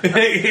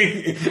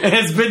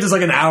it's been just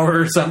like an hour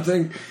or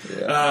something.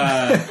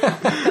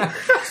 Yeah.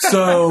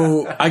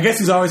 So I guess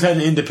he's always had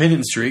an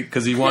independent streak,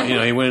 because he went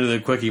into the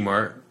Quickie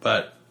Mart.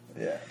 But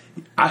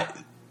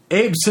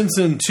Abe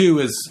Simpson, too,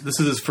 this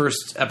is his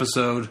first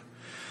episode.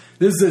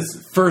 This is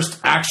his first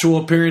actual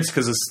appearance,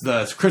 because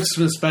the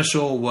Christmas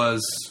special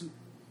was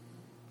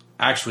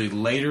actually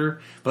later,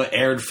 but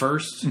aired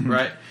first,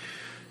 right?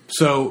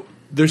 So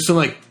there's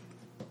some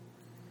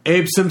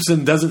Abe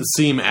Simpson doesn't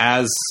seem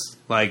as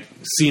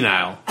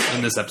senile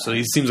in this episode.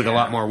 He seems like a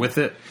lot more with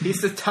it.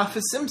 He's the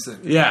toughest Simpson.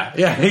 Yeah,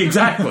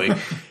 exactly.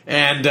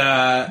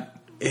 And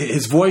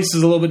his voice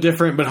is a little bit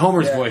different, but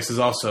Homer's voice is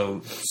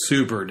also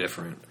super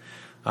different.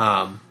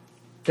 The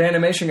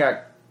animation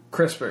got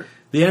crisper.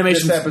 The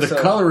animation, the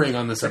coloring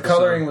on this episode. The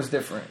coloring was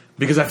different.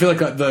 Because I feel like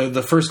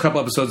the first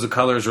couple episodes, the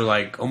colors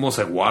are almost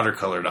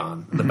watercolored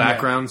on the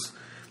backgrounds.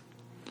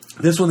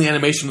 This one, the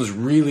animation was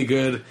really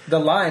good. The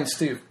lines,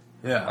 too.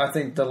 Yeah. I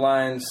think the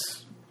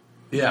lines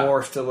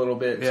morphed a little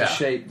bit to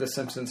shape the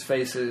Simpsons'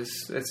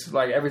 faces. It's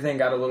like everything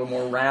got a little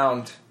more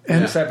round in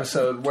this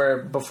episode, where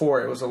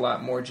before it was a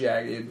lot more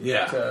jagged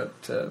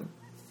to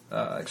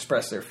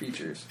express their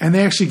features. And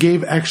they actually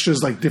gave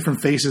extras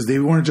different faces. They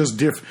weren't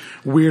just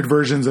weird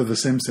versions of the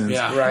Simpsons.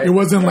 Yeah. Right. It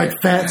wasn't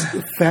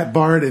fat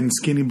Bart and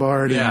skinny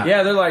Bart. Yeah.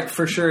 Yeah, they're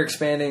for sure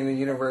expanding the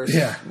universe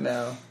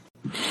now.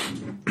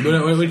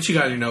 What you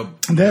got in your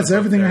note? That's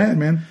everything I had,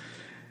 man.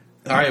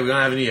 All right, we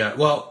don't have any.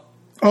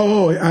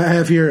 I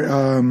have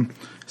here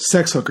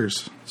sex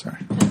hookers. Sorry.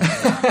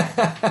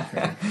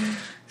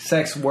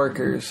 Sex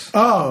workers.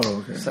 Oh,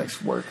 okay.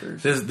 Sex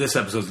workers. This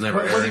episode's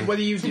never airing. What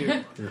do you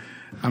do?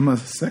 I'm a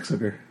sex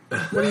hooker.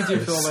 What do you do,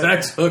 Phil?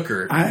 Sex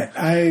hooker.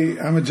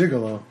 I'm a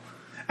gigolo.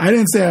 I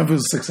didn't say I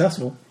was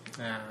successful.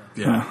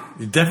 Yeah,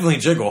 you definitely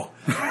jiggle.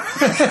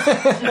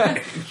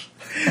 I'm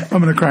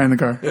going to cry in the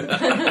car.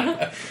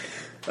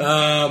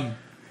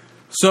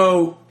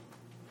 So,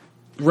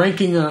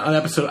 ranking an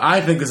episode,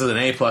 I think this is an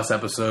A+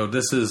 episode.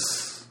 This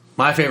is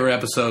my favorite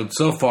episode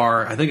so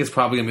far. I think it's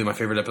probably going to be my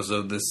favorite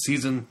episode this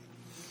season.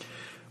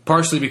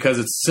 Partially because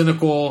it's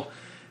cynical.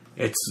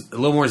 It's a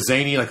little more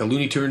zany, like a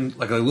Looney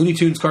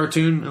Tunes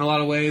cartoon in a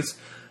lot of ways.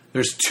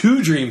 There's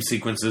 2 dream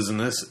sequences in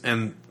this,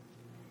 and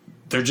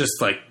they're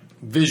just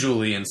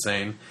visually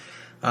insane.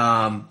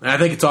 And I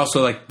think it's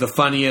also the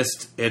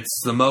funniest.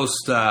 It's the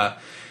most.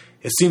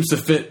 It seems to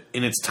fit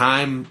in its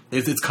time.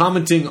 It's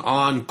commenting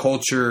on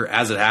culture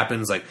as it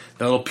happens, like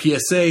the little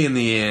PSA in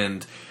the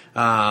end.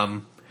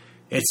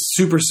 It's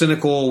super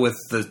cynical with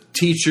the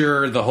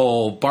teacher, the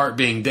whole Bart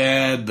being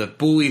dead, the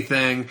bully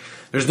thing.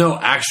 There's no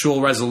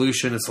actual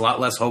resolution. It's a lot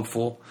less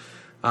hopeful.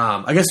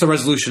 I guess the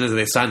resolution is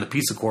they signed the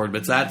peace accord,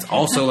 but that's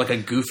also a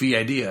goofy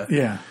idea.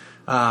 Yeah.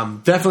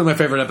 Definitely my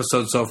favorite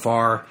episode so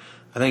far.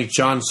 I think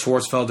John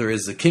Swartzwelder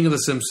is the king of The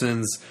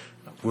Simpsons.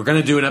 We're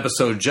going to do an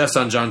episode just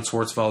on John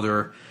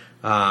Swartzwelder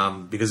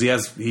because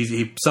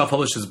he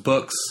self-publishes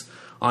books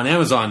on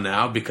Amazon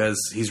now because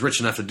he's rich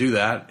enough to do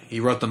that. He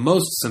wrote the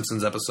most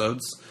Simpsons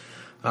episodes,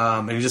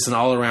 and he's just an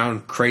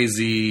all-around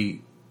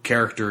crazy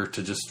character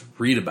to just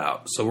read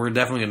about. So we're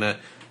definitely going to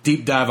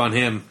deep dive on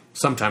him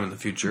sometime in the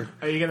future.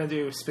 Are you going to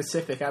do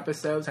specific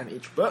episodes on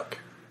each book?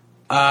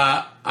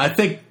 I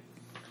think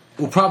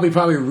we'll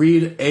probably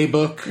read a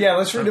book. Yeah,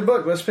 let's read a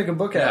book. Let's pick a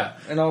book out.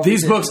 And all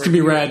these books can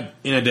be read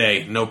in a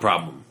day, no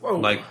problem. Whoa.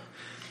 Like,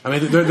 I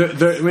mean, but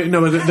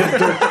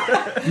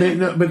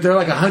they're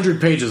like 100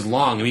 pages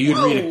long. I mean, you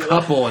could read a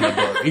couple in a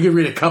book. You could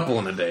read a couple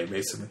in a day,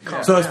 basically.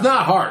 So it's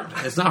not hard.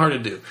 It's not hard to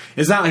do.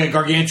 It's not like a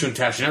gargantuan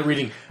task. You're not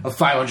reading a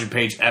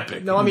 500-page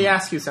epic. Now, let me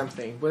ask you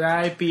something. Would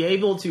I be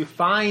able to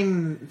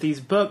find these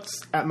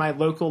books at my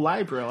local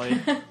library?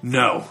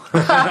 No.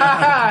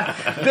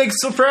 Big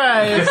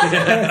surprise!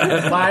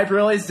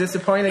 Library's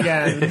disappoint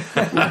again.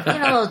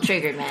 Getting a little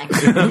triggered,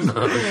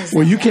 Max.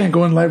 Well, you can't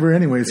go in the library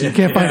anyway, so you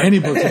can't find any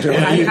books that you're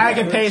like. I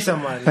can pay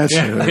someone. That's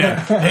true. Yeah.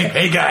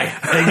 Hey, guy.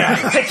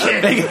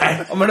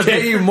 I'm going to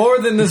pay you more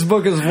than this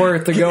book is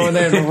worth to go in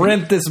there and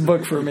rent this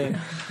book for me.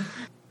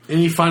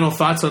 Any final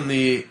thoughts on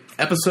the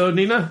episode,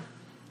 Nina?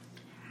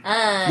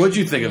 What'd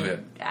you think of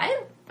it? I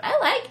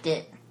liked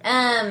it.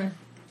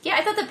 Yeah,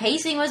 I thought the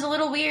pacing was a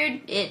little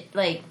weird. It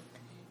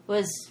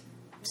was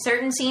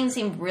certain scenes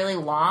seemed really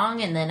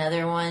long, and then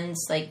other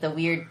ones like the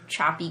weird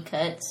choppy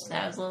cuts.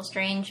 That was a little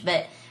strange,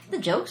 but the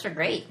jokes are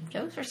great.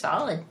 Jokes are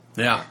solid.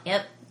 Yeah.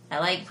 Yep,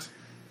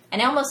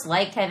 and I almost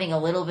liked having a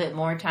little bit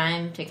more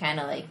time to kind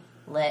of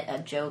let a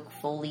joke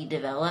fully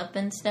develop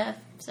and stuff.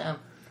 So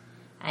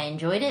I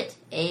enjoyed it.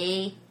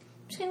 I'm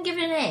just gonna give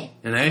it an A.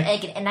 An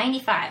A? A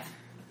 95.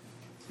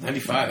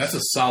 95. That's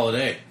a solid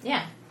A.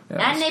 Yeah. Yeah,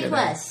 Not an that's A good.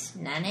 plus,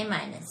 not an A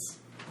minus.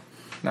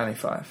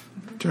 95.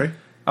 Trey?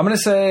 I'm going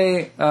to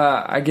say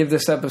I give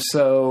this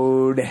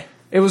episode...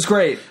 It was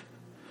great.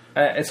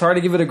 It's hard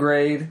to give it a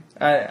grade.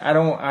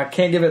 I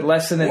can't give it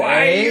less than an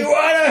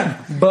A.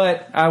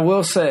 But I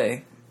will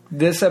say,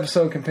 this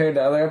episode compared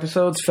to other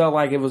episodes felt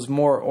like it was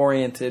more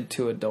oriented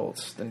to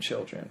adults than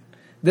children.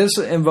 This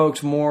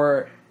invokes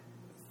more...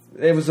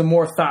 It was a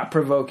more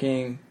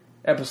thought-provoking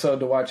episode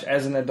to watch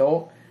as an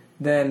adult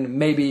than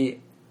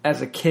maybe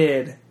as a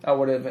kid I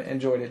would have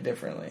enjoyed it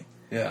differently.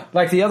 Yeah.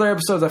 Like the other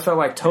episodes I felt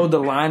like towed the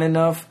line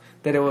enough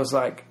that it was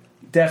like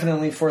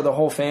definitely for the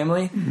whole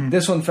family. Mm-hmm.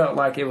 This one felt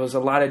like it was a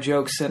lot of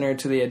jokes centered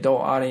to the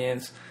adult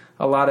audience,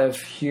 a lot of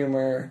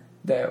humor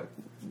that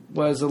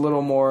was a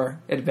little more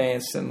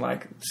advanced than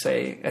like,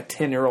 say, a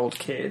 10-year-old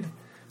kid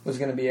was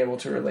going to be able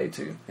to relate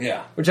to.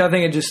 Yeah. Which I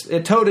think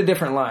it towed a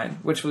different line,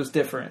 which was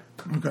different.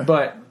 Okay.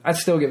 But I'd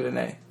still give it an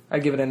A.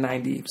 I'd give it a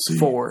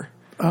 94.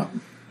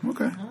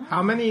 Okay.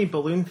 How many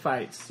balloon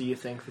fights do you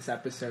think this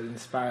episode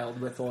inspired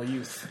with all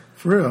youth?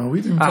 For real,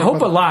 we didn't. I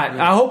hope a lot.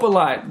 I hope a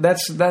lot.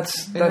 That's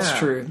Yeah.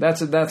 true.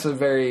 That's a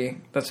very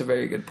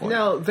good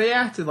point. They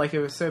acted like it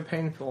was so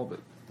painful,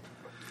 but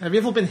have you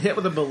ever been hit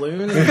with a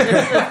balloon?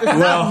 It's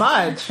not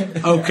much.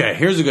 Okay,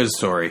 here's a good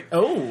story.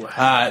 Oh.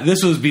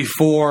 This was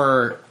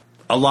before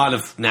a lot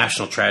of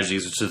national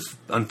tragedies, which has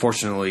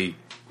unfortunately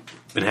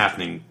been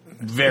happening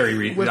very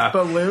recently. With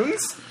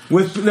balloons?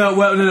 But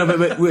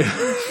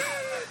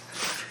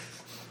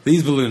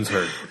these balloons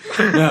hurt.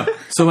 No.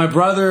 So my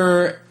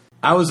brother,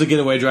 I was a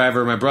getaway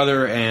driver. My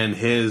brother and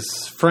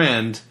his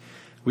friend,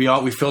 we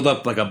filled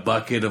up like a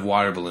bucket of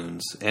water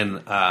balloons.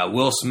 And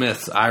Will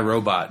Smith's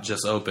iRobot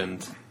just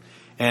opened.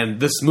 And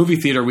this movie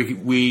theater,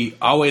 we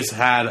always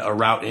had a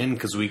route in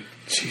because we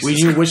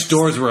knew which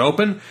doors were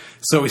open.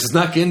 So we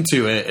snuck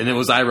into it, and it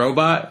was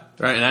iRobot,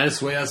 right? And I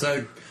just went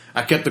outside.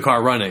 I kept the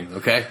car running,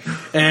 okay?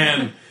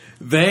 And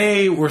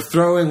they were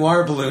throwing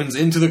water balloons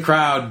into the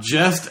crowd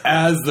just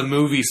as the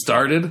movie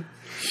started.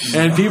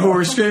 And people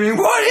were screaming,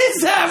 "What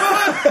is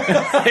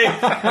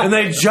that?" And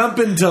they jump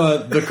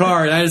into the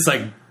car, and I just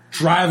like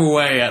drive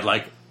away at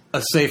like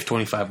a safe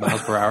 25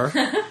 miles per hour.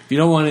 You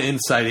don't want to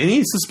incite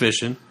any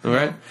suspicion, all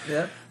right?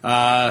 Yeah.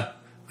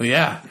 But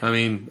yeah, I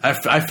mean,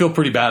 I feel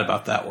pretty bad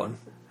about that one.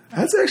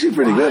 That's actually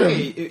pretty good.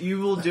 Hey,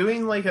 you were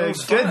doing like a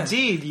good fun.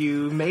 deed.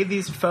 You made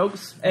these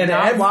folks And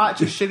not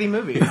watch a shitty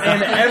movie.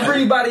 And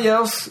everybody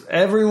else,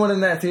 everyone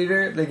in that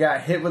theater that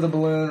got hit with a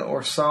balloon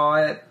or saw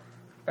it,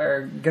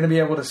 are going to be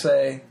able to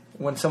say,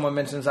 when someone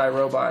mentions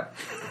iRobot,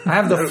 I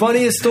have the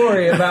funniest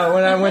story about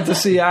when I went to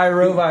see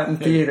iRobot in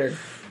theater.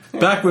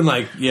 Back when,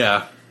 I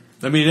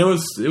mean, it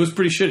was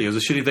pretty shitty. It was a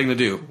shitty thing to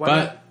do.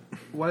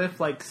 What if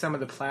like some of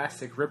the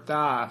plastic ripped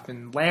off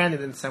and landed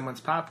in someone's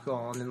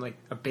popcorn, and then like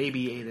a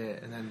baby ate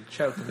it and then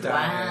choked and died?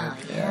 Wow,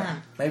 yeah.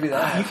 Maybe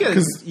that.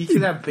 You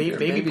could have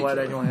baby blood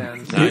on your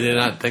hands. I did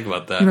not think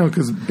about that.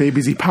 Because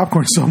babies eat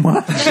popcorn so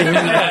much. You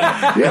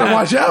gotta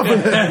watch out for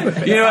them.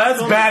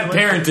 That's bad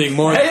parenting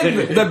more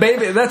than The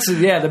baby,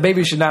 the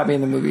baby should not be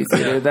in the movie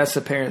theater. That's the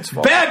parents'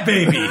 fault. bad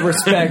baby.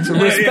 Respect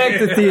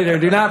the theater.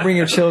 Do not bring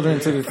your children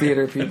to the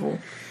theater, people.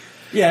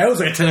 Yeah, it was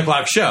like a 10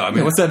 o'clock show. I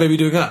mean, what's that baby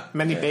doing up?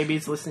 Many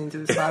babies listening to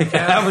this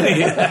podcast. How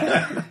many?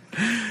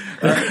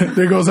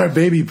 There goes our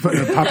baby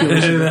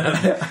population.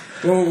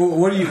 Well,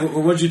 what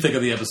did you think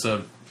of the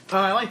episode? Oh,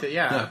 I liked it.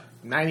 Yeah, Yeah.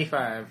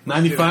 95.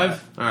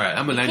 95? All right,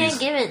 I'm a You 90s. can't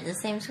give it the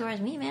same score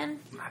as me, man.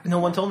 No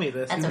one told me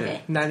this. That's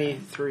okay.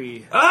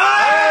 93.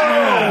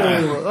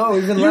 Oh,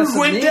 even You less than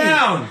went me.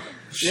 down.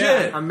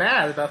 Shit. Yeah, I'm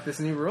mad about this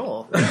new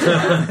rule.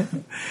 That's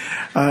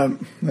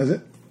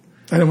it.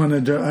 I didn't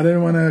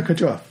want to cut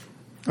you off.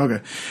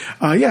 Okay.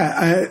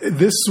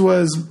 This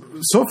was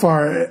so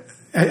far.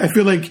 I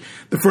feel like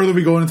the further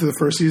we go into the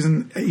first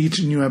season,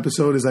 each new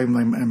episode is like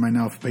my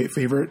now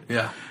favorite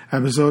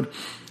episode.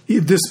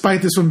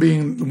 Despite this one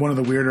being one of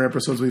the weirder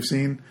episodes we've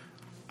seen,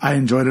 I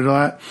enjoyed it a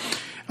lot.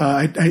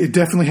 It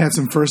definitely had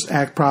some first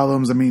act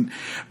problems. I mean,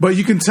 but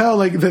you can tell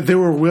like that they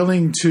were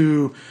willing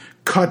to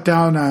cut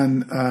down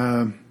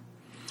on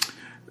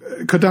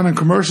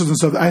commercials and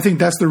stuff. I think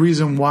that's the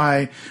reason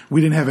why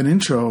we didn't have an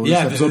intro this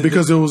episode,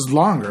 because it was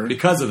longer.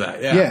 Because of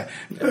that, Yeah.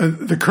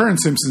 The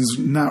current Simpsons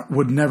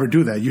would never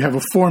do that. You have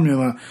a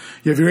formula.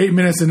 You have your 8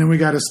 minutes, and then we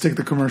got to stick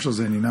the commercials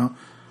in, you know?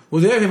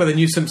 Well, the other thing about the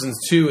new Simpsons,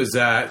 too, is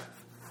that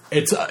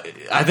it's.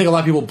 I think a lot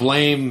of people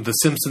blame the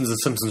Simpsons and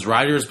Simpsons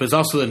writers, but it's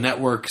also the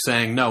network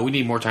saying, no, we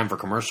need more time for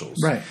commercials.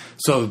 Right.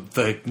 So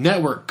the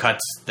network cuts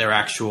their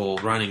actual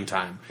running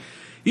time.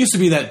 It used to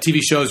be that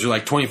TV shows are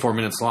like 24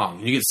 minutes long,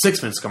 and you get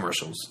 6 minutes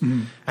commercials.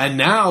 Mm-hmm. And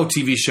now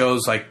TV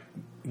shows like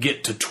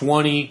get to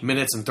 20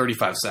 minutes and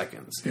 35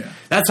 seconds. Yeah.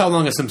 That's how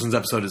long a Simpsons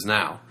episode is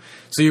now.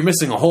 So you're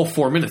missing a whole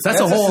 4 minutes. That's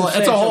a whole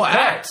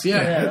act.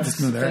 Yeah. That's a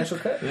substantial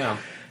cut. Yeah.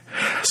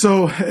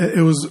 So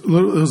it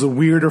was a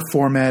weirder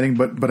formatting,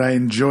 but I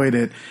enjoyed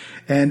it,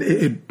 and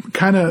it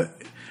kind of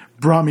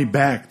brought me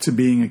back to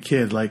being a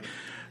kid, like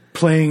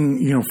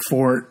playing,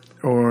 Fort,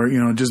 or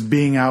just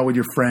being out with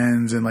your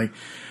friends and like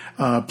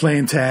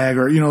playing tag,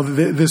 or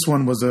this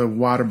one was a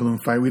water balloon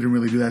fight. We didn't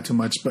really do that too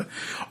much, but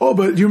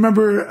do you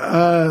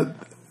remember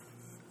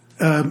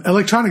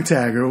electronic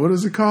tag, or what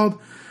is it called?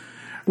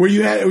 Where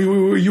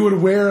you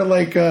would wear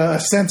like a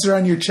sensor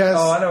on your chest.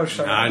 Oh, I know what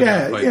you're talking about.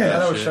 I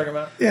know what you're talking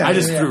about. Yeah, I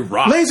just threw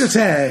rocks. Laser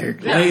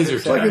tag. Laser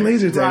tag. Fucking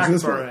laser tag. Rock So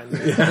that's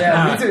burn.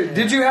 Yeah, me too.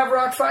 Did you have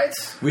rock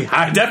fights?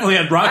 I definitely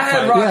had rock I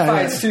had fights. rock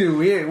fights too.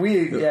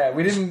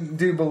 We didn't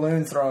do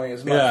balloon throwing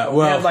as much. Yeah, but we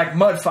well- had like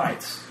mud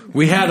fights.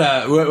 We had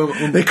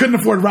They couldn't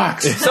afford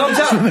rocks.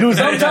 Sometimes when you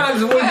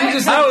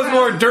just I was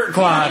more dirt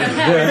clod.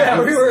 yeah,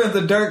 we were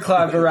the dirt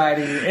clod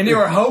variety, and you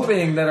were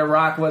hoping that a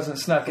rock wasn't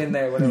snuck in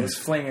there when it was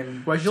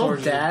flinging. Was your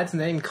towards you. dad's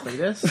name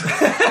Cletus?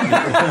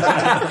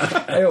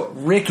 Oh,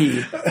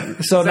 Ricky?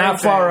 So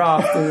not far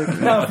off,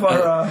 dude. Not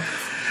far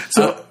off.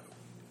 So,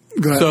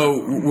 go ahead.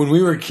 So when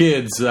we were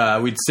kids,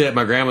 we'd stay at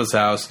my grandma's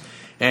house,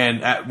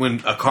 and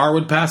when a car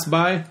would pass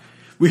by,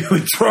 we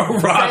would throw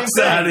rocks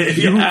at it.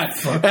 Yeah.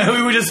 And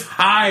we would just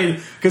hide,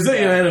 because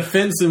they had a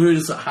fence, and we would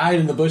just hide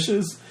in the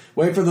bushes,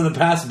 wait for them to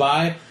pass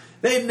by.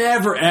 They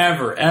never,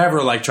 ever,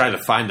 ever like tried to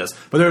find us.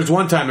 But there was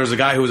one time, there was a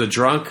guy who was a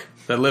drunk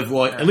that lived.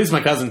 Well, at least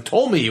my cousin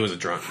told me he was a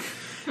drunk.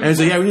 And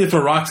so, we need to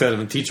throw rocks at him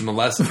and teach him a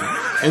lesson.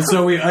 And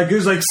so there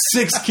was like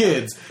 6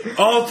 kids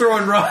all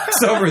throwing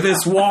rocks over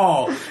this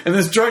wall. And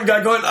this drunk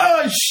guy going,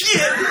 oh,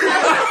 shit.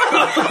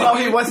 Oh,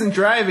 he wasn't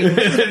driving.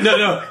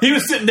 No. He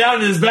was sitting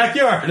down in his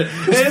backyard. And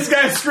this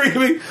guy's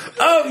screaming,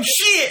 oh,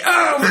 shit.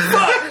 Oh,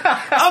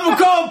 fuck. I'm going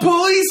to call the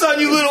police on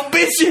you little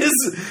bitches.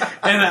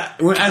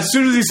 And as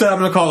soon as he said, I'm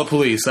going to call the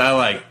police,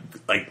 I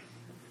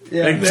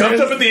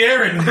jumped up in the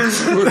air and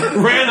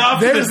ran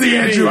off. There's the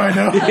Andrew I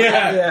know.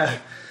 Yeah.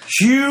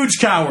 Huge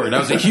coward. That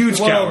was a huge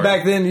coward.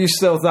 Back then, you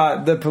still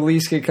thought the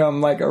police could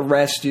come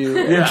arrest you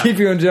and keep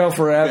you in jail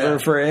forever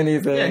for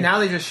anything. Yeah, now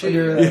they just shoot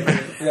you.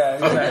 Yeah,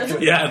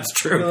 exactly. Yeah, it's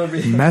true.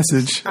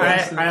 Message.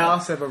 I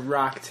also have a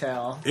rock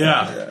tale.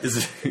 Yeah.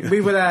 We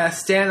would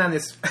stand on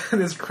this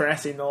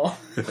grassy knoll,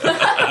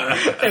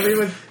 and we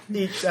would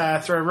each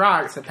throw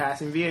rocks at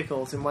passing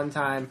vehicles. And one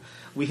time,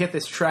 we hit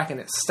this truck, and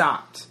it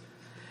stopped.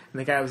 And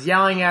the guy was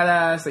yelling at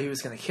us that he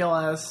was going to kill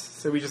us.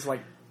 So we just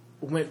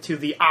went to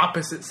the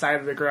opposite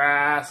side of the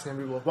grass, and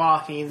we were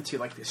walking to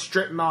this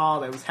strip mall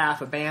that was half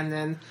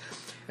abandoned.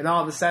 And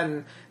all of a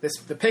sudden,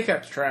 the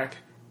pickup truck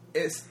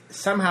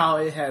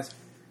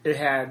it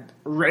had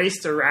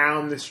raced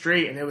around the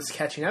street, and it was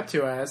catching up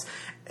to us.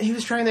 And he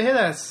was trying to hit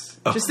us.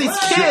 Just these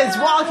kids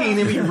walking,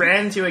 and we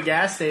ran to a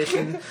gas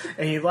station,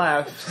 and he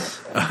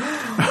left.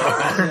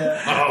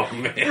 Oh,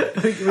 man.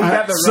 We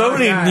got the So wrong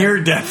many guy.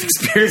 near-death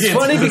experiences. It's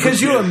funny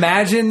because you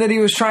imagine that he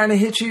was trying to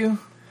hit you.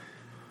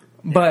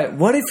 But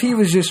what if he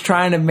was just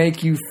trying to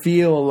make you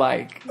feel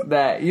like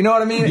that? You know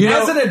what I mean?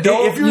 As an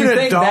adult, if you're you an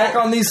think adult, back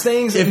on these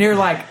things, and you're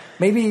like,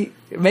 maybe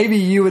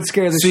you would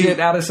scare the shit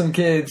out of some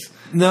kids.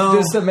 No.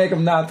 Just to make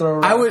them not throw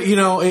rocks. I would,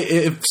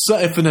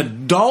 if an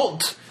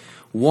adult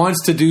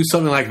wants to do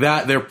something like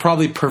that, they're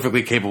probably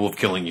perfectly capable of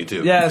killing you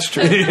too. Yeah, that's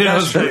true.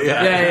 That's true.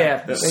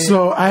 Yeah.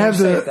 So I have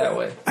say it that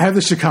way.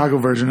 the Chicago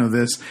version of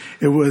this.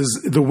 It was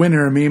the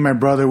winter. Me and my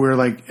brother, we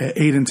were 8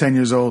 and 10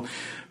 years old.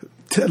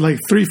 like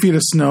 3 feet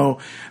of snow.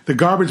 The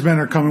garbage men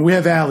are coming. We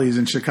have alleys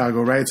in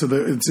Chicago, right? So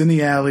it's in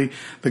the alley.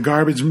 The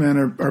garbage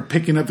men are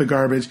picking up the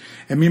garbage.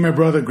 And me and my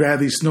brother grab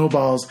these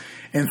snowballs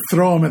and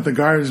throw them at the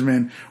garbage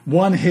man.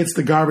 One hits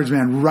the garbage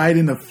man right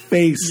in the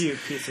face. You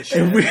piece of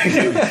shit. And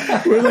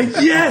we're like,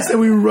 yes! And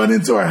we run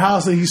into our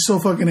house, and he's so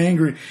fucking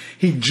angry.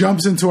 He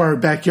jumps into our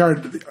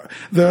backyard.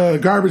 The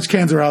garbage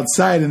cans are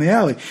outside in the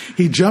alley.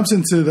 He jumps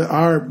into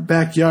our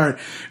backyard,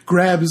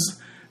 grabs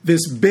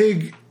this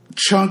big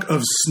chunk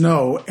of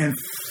snow, and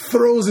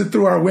throws it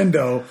through our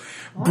window,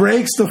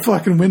 breaks the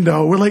fucking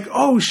window. We're like,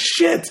 oh,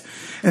 shit.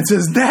 And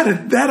says,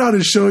 that ought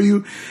to show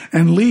you,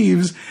 and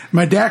leaves.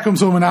 My dad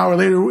comes home an hour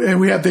later, and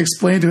we have to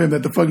explain to him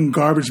that the fucking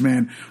garbage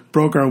man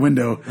broke our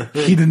window.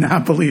 He did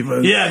not believe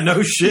us. Yeah,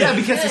 no shit. Yeah,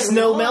 because the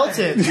snow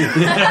melted. The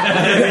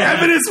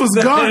evidence was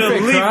gone.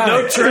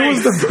 No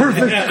trace. It was the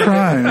perfect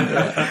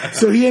crime.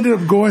 So he ended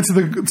up going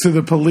to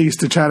the police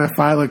to try to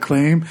file a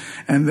claim,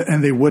 and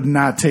they would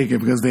not take it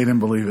because they didn't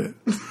believe it.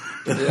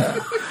 Yeah.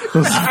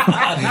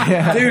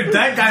 Dude,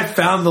 that guy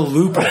found the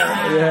loophole.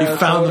 Yeah, he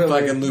found the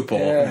totally. fucking loophole.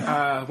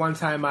 Yeah. One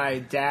time, my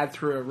dad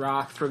threw a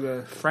rock through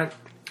the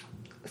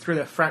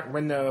front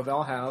window of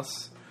our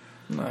house.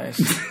 Nice.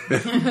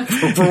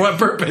 For what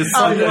purpose?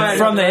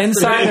 From the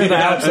inside or the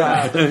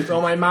outside? So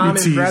my mom You and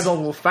tease.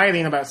 Gretel were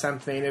fighting about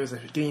something. It was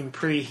getting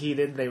pretty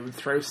heated. They would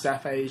throw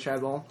stuff at each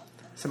other.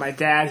 So my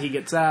dad, he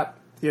gets up.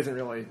 He doesn't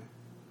really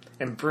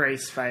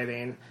embrace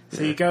fighting.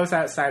 So he goes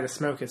outside to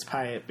smoke his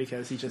pipe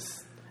because he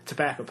just...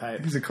 tobacco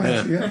pipe. He's a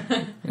class,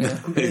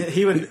 yeah.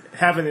 He would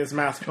have in his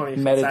mouth 24/7,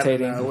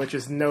 Meditating. though, which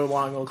is no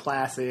longer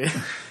classy.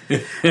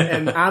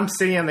 And I'm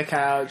sitting on the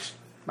couch,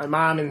 my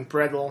mom and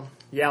Gretel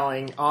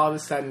yelling. All of a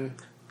sudden,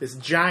 this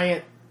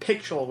giant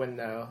picture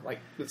window, like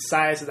the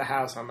size of the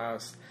house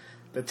almost,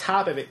 the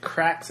top of it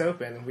cracks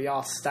open. We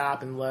all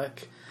stop and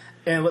look,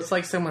 and it looks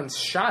like someone's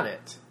shot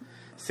it.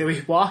 So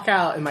we walk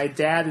out, and my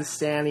dad is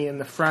standing in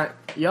the front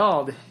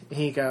yard, and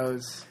he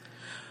goes,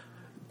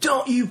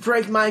 "Don't you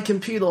break my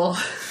computer."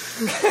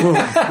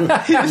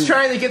 He was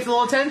trying to get a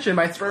little attention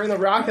by throwing a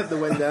rock at the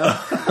window.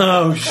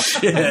 Oh,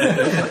 shit.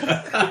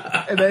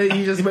 And then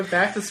he just went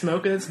back to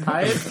smoking his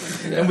pipe.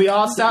 And we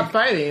all stopped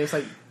fighting. It's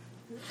like,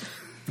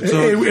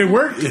 It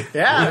worked.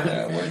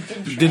 yeah.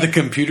 Did the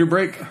computer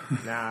break?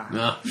 Nah.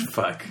 No,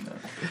 fuck.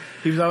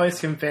 He was always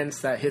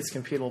convinced that his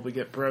computer would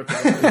get broken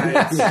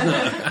overnight.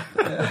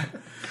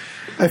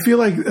 I feel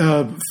like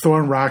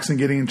throwing rocks and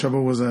getting in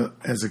trouble as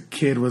a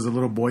kid was a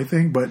little boy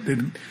thing, but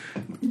did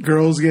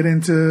girls get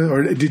into,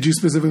 or did you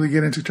specifically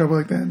get into trouble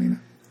like that, Nina?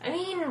 I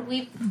mean,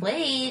 we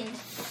played.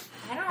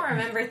 I don't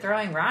remember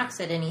throwing rocks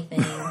at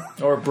anything.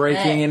 Or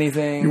breaking But-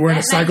 anything. You weren't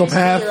a That might just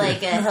psychopath? be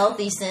like a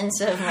healthy sense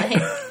of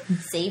like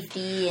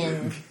safety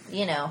and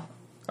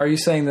Are you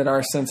saying that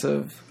our sense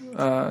of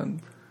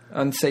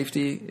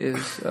unsafety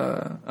is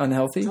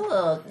unhealthy? It's a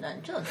little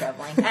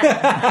troubling.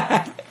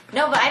 I don't know.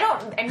 No, but I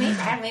don't. I mean,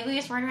 maybe we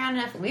just weren't around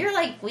enough.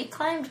 We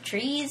climbed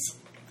trees,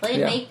 played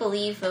Yeah. make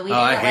believe, but we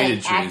I didn't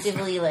hated trees.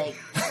 actively we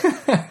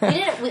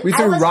didn't. We I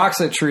threw wasn't-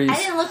 rocks at trees. I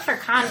didn't look for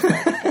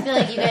conflict. I feel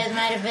like you guys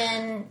might have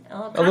been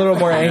A little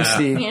more conflict.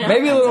 angsty. You know?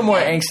 Maybe a little more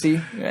Okay.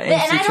 angsty. And I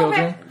Angsty don't.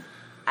 children.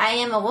 I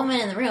am a woman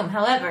in the room.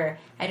 However,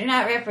 I do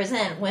not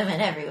represent women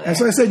everywhere. That's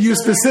why I said you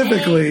So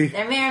specifically.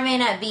 There may or may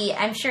not be.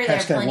 I'm sure there are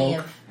Hashtag plenty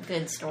woke. of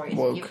good stories.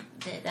 Woke.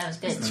 That was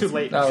good. Too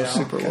late. That was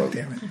now. super God woke.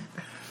 damn it.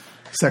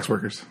 Sex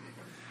workers.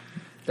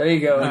 There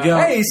you go. Miguel.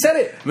 Hey, he said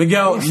it.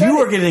 Miguel, said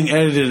you it. are getting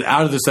edited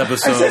out of this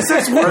episode. I said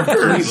sex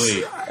workers.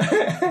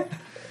 Completely.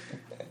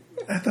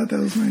 I thought that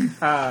was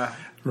my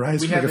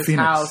rise We like had a this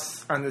phoenix.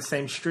 house on the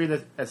same street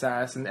as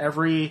us, and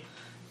every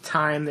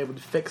time they would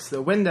fix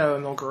the window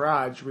in the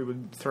garage, we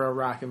would throw a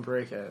rock and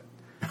break it.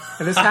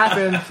 And this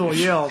happened for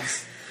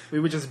years. We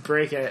would just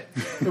break it.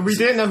 And we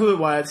didn't know who it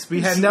was.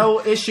 We had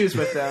no issues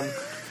with them.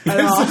 at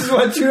all. This is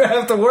what you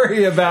have to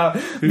worry about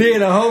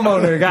being a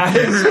homeowner, guys.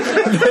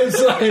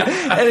 It's like,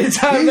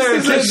 anytime there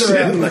are kids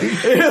around,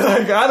 you're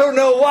like, I don't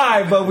know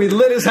why, but we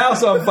lit his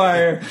house on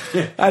fire.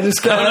 I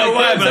just I don't know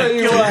why, can't but tell I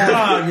you killed why. a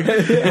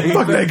dog.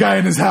 Fuck that guy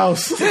in his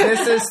house.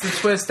 This is the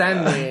twist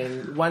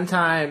ending. One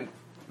time,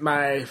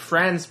 my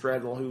friend's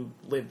Bredel, who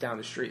lived down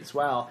the street as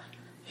well,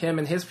 him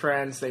and his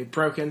friends, they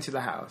broke into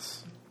the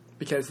house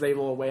because they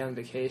were away on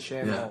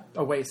vacation or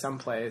away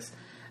someplace.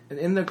 And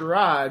in the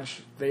garage,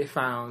 they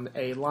found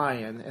a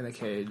lion in a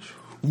cage.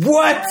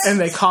 What? And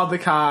they called the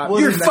cops.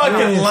 You're And the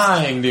fucking cops-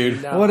 lying,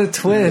 dude. No. What a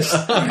twist.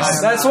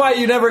 That's why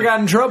you never got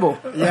in trouble.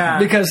 Yeah.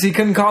 Because he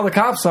couldn't call the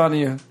cops on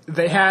you.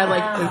 They had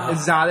like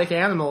exotic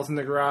animals in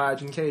the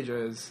garage in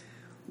cages.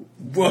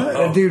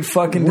 That dude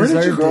fucking Where did you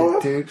deserved grow it,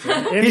 up? dude.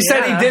 He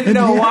said he didn't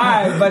know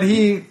why, but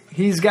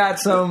he's got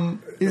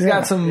some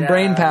Yeah.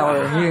 brain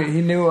power.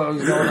 He knew what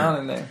was going on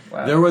in there.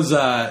 Wow. There was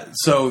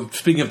so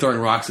speaking of throwing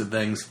rocks at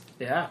things,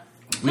 Yeah.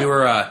 we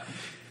were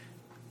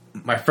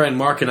my friend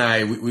Mark and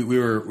I we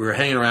were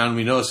hanging around and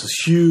we noticed this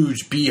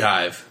huge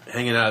beehive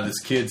hanging out of this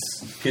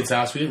kid's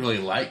house we didn't really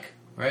like,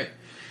 right?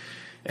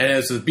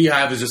 And the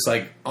beehive was just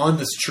like on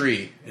this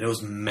tree and it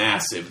was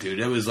massive, dude.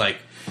 It was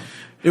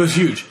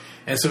huge.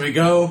 And so we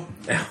go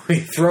and we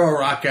throw a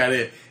rock at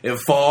it. It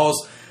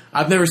falls.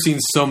 I've never seen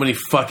so many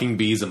fucking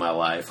bees in my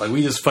life. Like,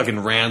 we just fucking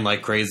ran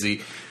like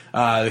crazy.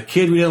 The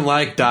kid we didn't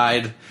like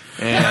died,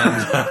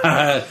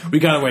 and we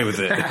got away with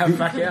it.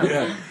 Fuck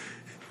yeah.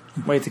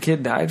 Wait, the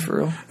kid died for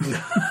real?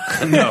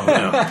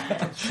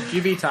 No. Should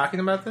you be talking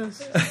about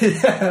this?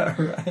 Yeah,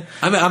 right.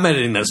 I'm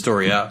editing that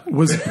story out.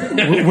 Was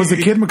the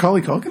kid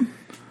Macaulay Culkin?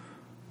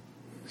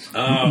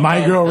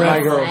 My Girl,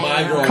 Red.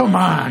 My Girl. Come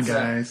on,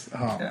 guys. Oh,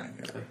 my God.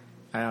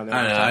 I don't know.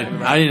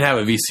 I didn't have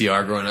a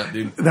VCR growing up,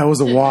 dude. That was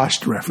a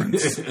washed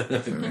reference.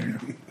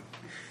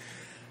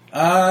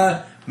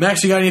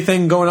 Max, you got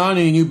anything going on?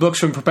 Any new books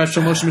from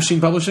Perpetual Motion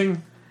Machine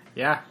Publishing?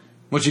 Yeah.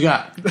 What you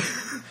got?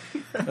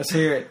 Let's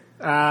hear it.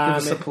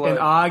 us a plug. In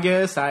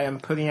August, I am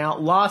putting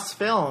out Lost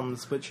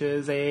Films, which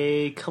is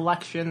a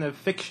collection of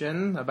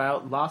fiction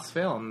about lost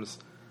films.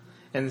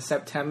 In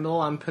September,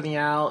 I'm putting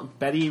out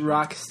Betty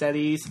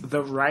Rocksteady's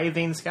The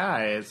Writhing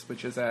Skies,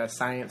 which is a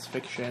science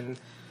fiction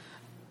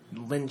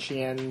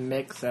Lynchian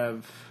mix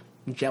of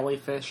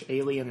jellyfish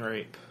alien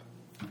rape.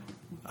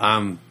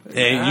 And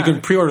you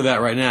can pre-order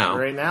that right now.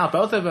 Right now,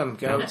 both of them.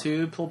 Go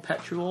to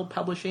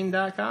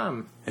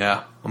perpetualpublishing.com.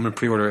 Yeah, I'm going to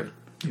pre-order it.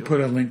 You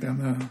put a link down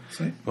the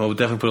site. Well, we'll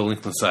definitely put a link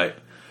on the site.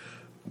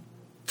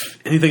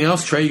 Anything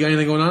else, Trey? You got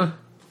anything going on?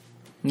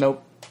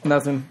 Nope,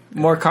 nothing.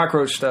 More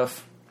cockroach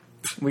stuff.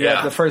 We Yeah.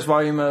 got the first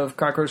volume of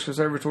Cockroach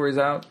Conservatories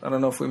out. I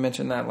don't know if we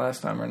mentioned that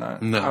last time or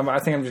not. No. I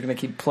think I'm just going to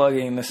keep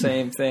plugging the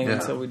same thing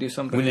until we do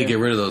something. We need to new.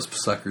 get rid of those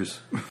suckers.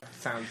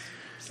 Sounds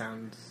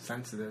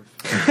sensitive.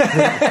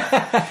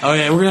 Oh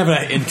yeah, we're gonna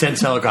have an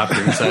intense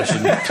helicoptering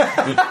session,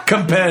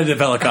 competitive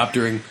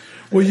helicoptering.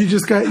 Well,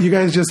 you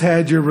guys just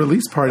had your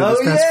release party this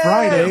past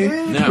Friday,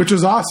 Yeah. which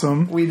was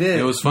awesome. We did.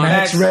 It was fun.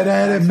 Max read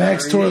at it.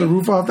 Max tore the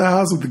roof off the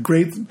house with the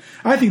great.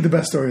 I think the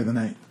best story of the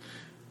night.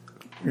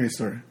 Great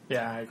story.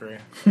 Yeah, I agree.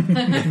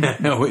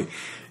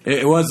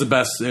 It was the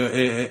best.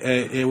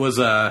 It was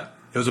a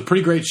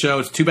pretty great show.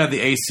 It's too bad the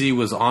AC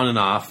was on and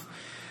off.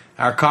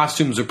 Our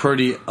costumes are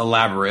pretty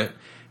elaborate,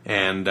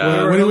 and We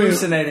were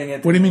hallucinating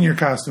it. What do you mean your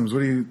costumes?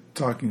 What are you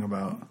talking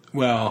about?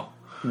 well,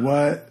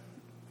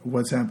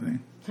 What's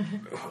happening?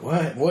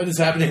 what is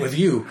happening with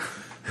you?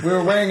 We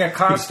were wearing a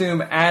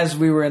costume as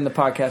we were in the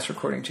podcast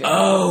recording chamber.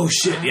 Oh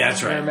shit! Yeah,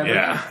 that's right. Remember?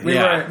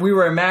 Yeah, We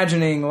were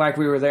imagining like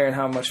we were there and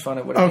how much fun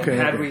it would have been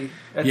had Okay.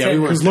 we. Yeah, we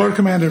were. Because Lord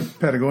Commander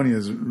Patagonia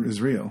is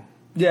real.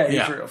 Yeah, he's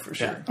Yeah. real for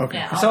sure. Yeah. Okay.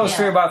 Yeah. So was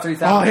Fear About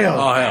 3000. All hail.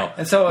 Oh hell!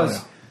 And so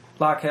was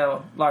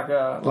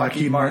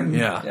Lockheed Martin.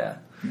 Yeah. Yeah.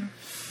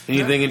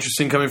 Anything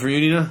interesting coming from you,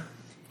 Nina?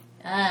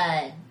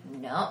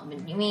 No.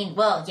 You mean,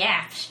 well,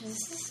 yeah.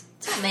 There's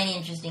so many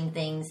interesting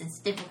things. It's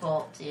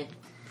difficult to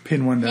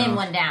Pin one down. pin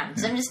one down.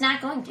 So I'm just not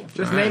going to.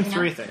 Just name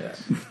three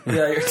things. Yeah,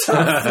 you're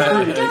tough.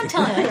 Don't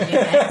tell me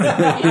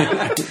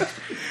what to do.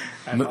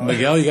 That.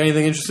 Miguel, you got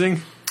anything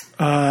interesting?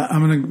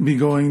 I'm going to be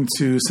going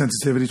to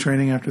sensitivity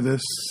training after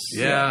this.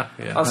 Yeah.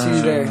 I'll see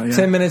you there. yeah.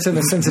 10 minutes in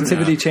the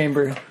sensitivity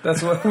chamber.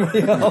 That's what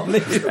we all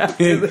need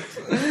after this.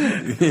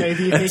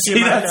 Maybe you think you See,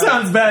 might that know.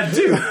 sounds bad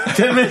too.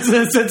 10 minutes in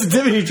a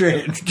sensitivity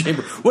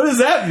chamber. What does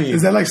that mean?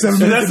 Is that like 7 Is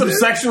minutes? that some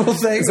sexual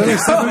thing? Is that like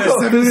 7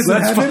 minutes in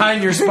Let's heaven?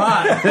 find your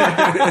spot.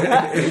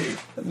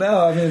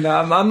 No, I mean,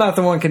 I'm not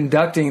the one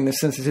conducting the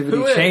sensitivity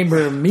Who is?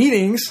 chamber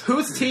meetings.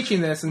 Who's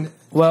teaching this? And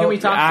Well, can we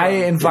talk I to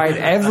them? invite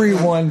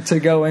everyone to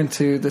go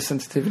into the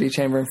sensitivity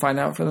chamber and find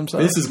out for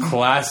themselves. This is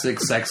classic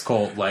sex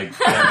cult. Like,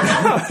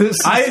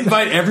 I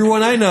invite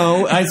everyone I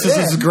know. This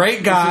is a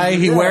great guy.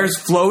 He wears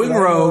flowing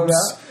robes.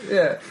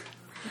 Yeah.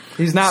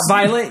 He's not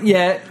violent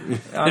yet.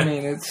 I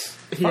mean, it's...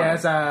 He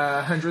has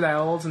 100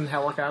 owls and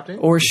helicoptering.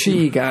 Or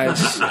she,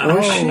 guys.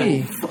 Or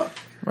she.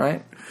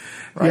 Right?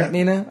 Right, Yeah.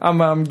 Nina?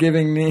 I'm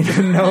giving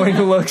Nina knowing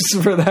looks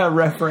for that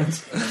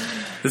reference.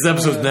 This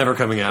episode's never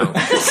coming out.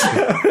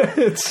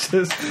 It's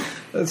just...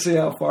 Let's see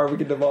how far we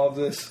can devolve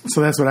this.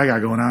 So that's what I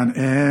got going on.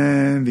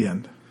 And the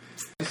end.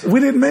 We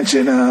didn't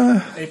mention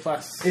A+.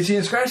 Itchy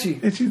and Scratchy.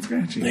 Itchy and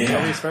Scratchy.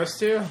 Are we supposed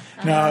to?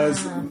 No,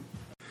 it's,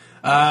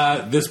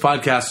 This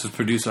podcast was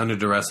produced under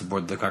duress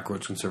aboard the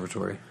Cockroach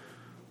Conservatory.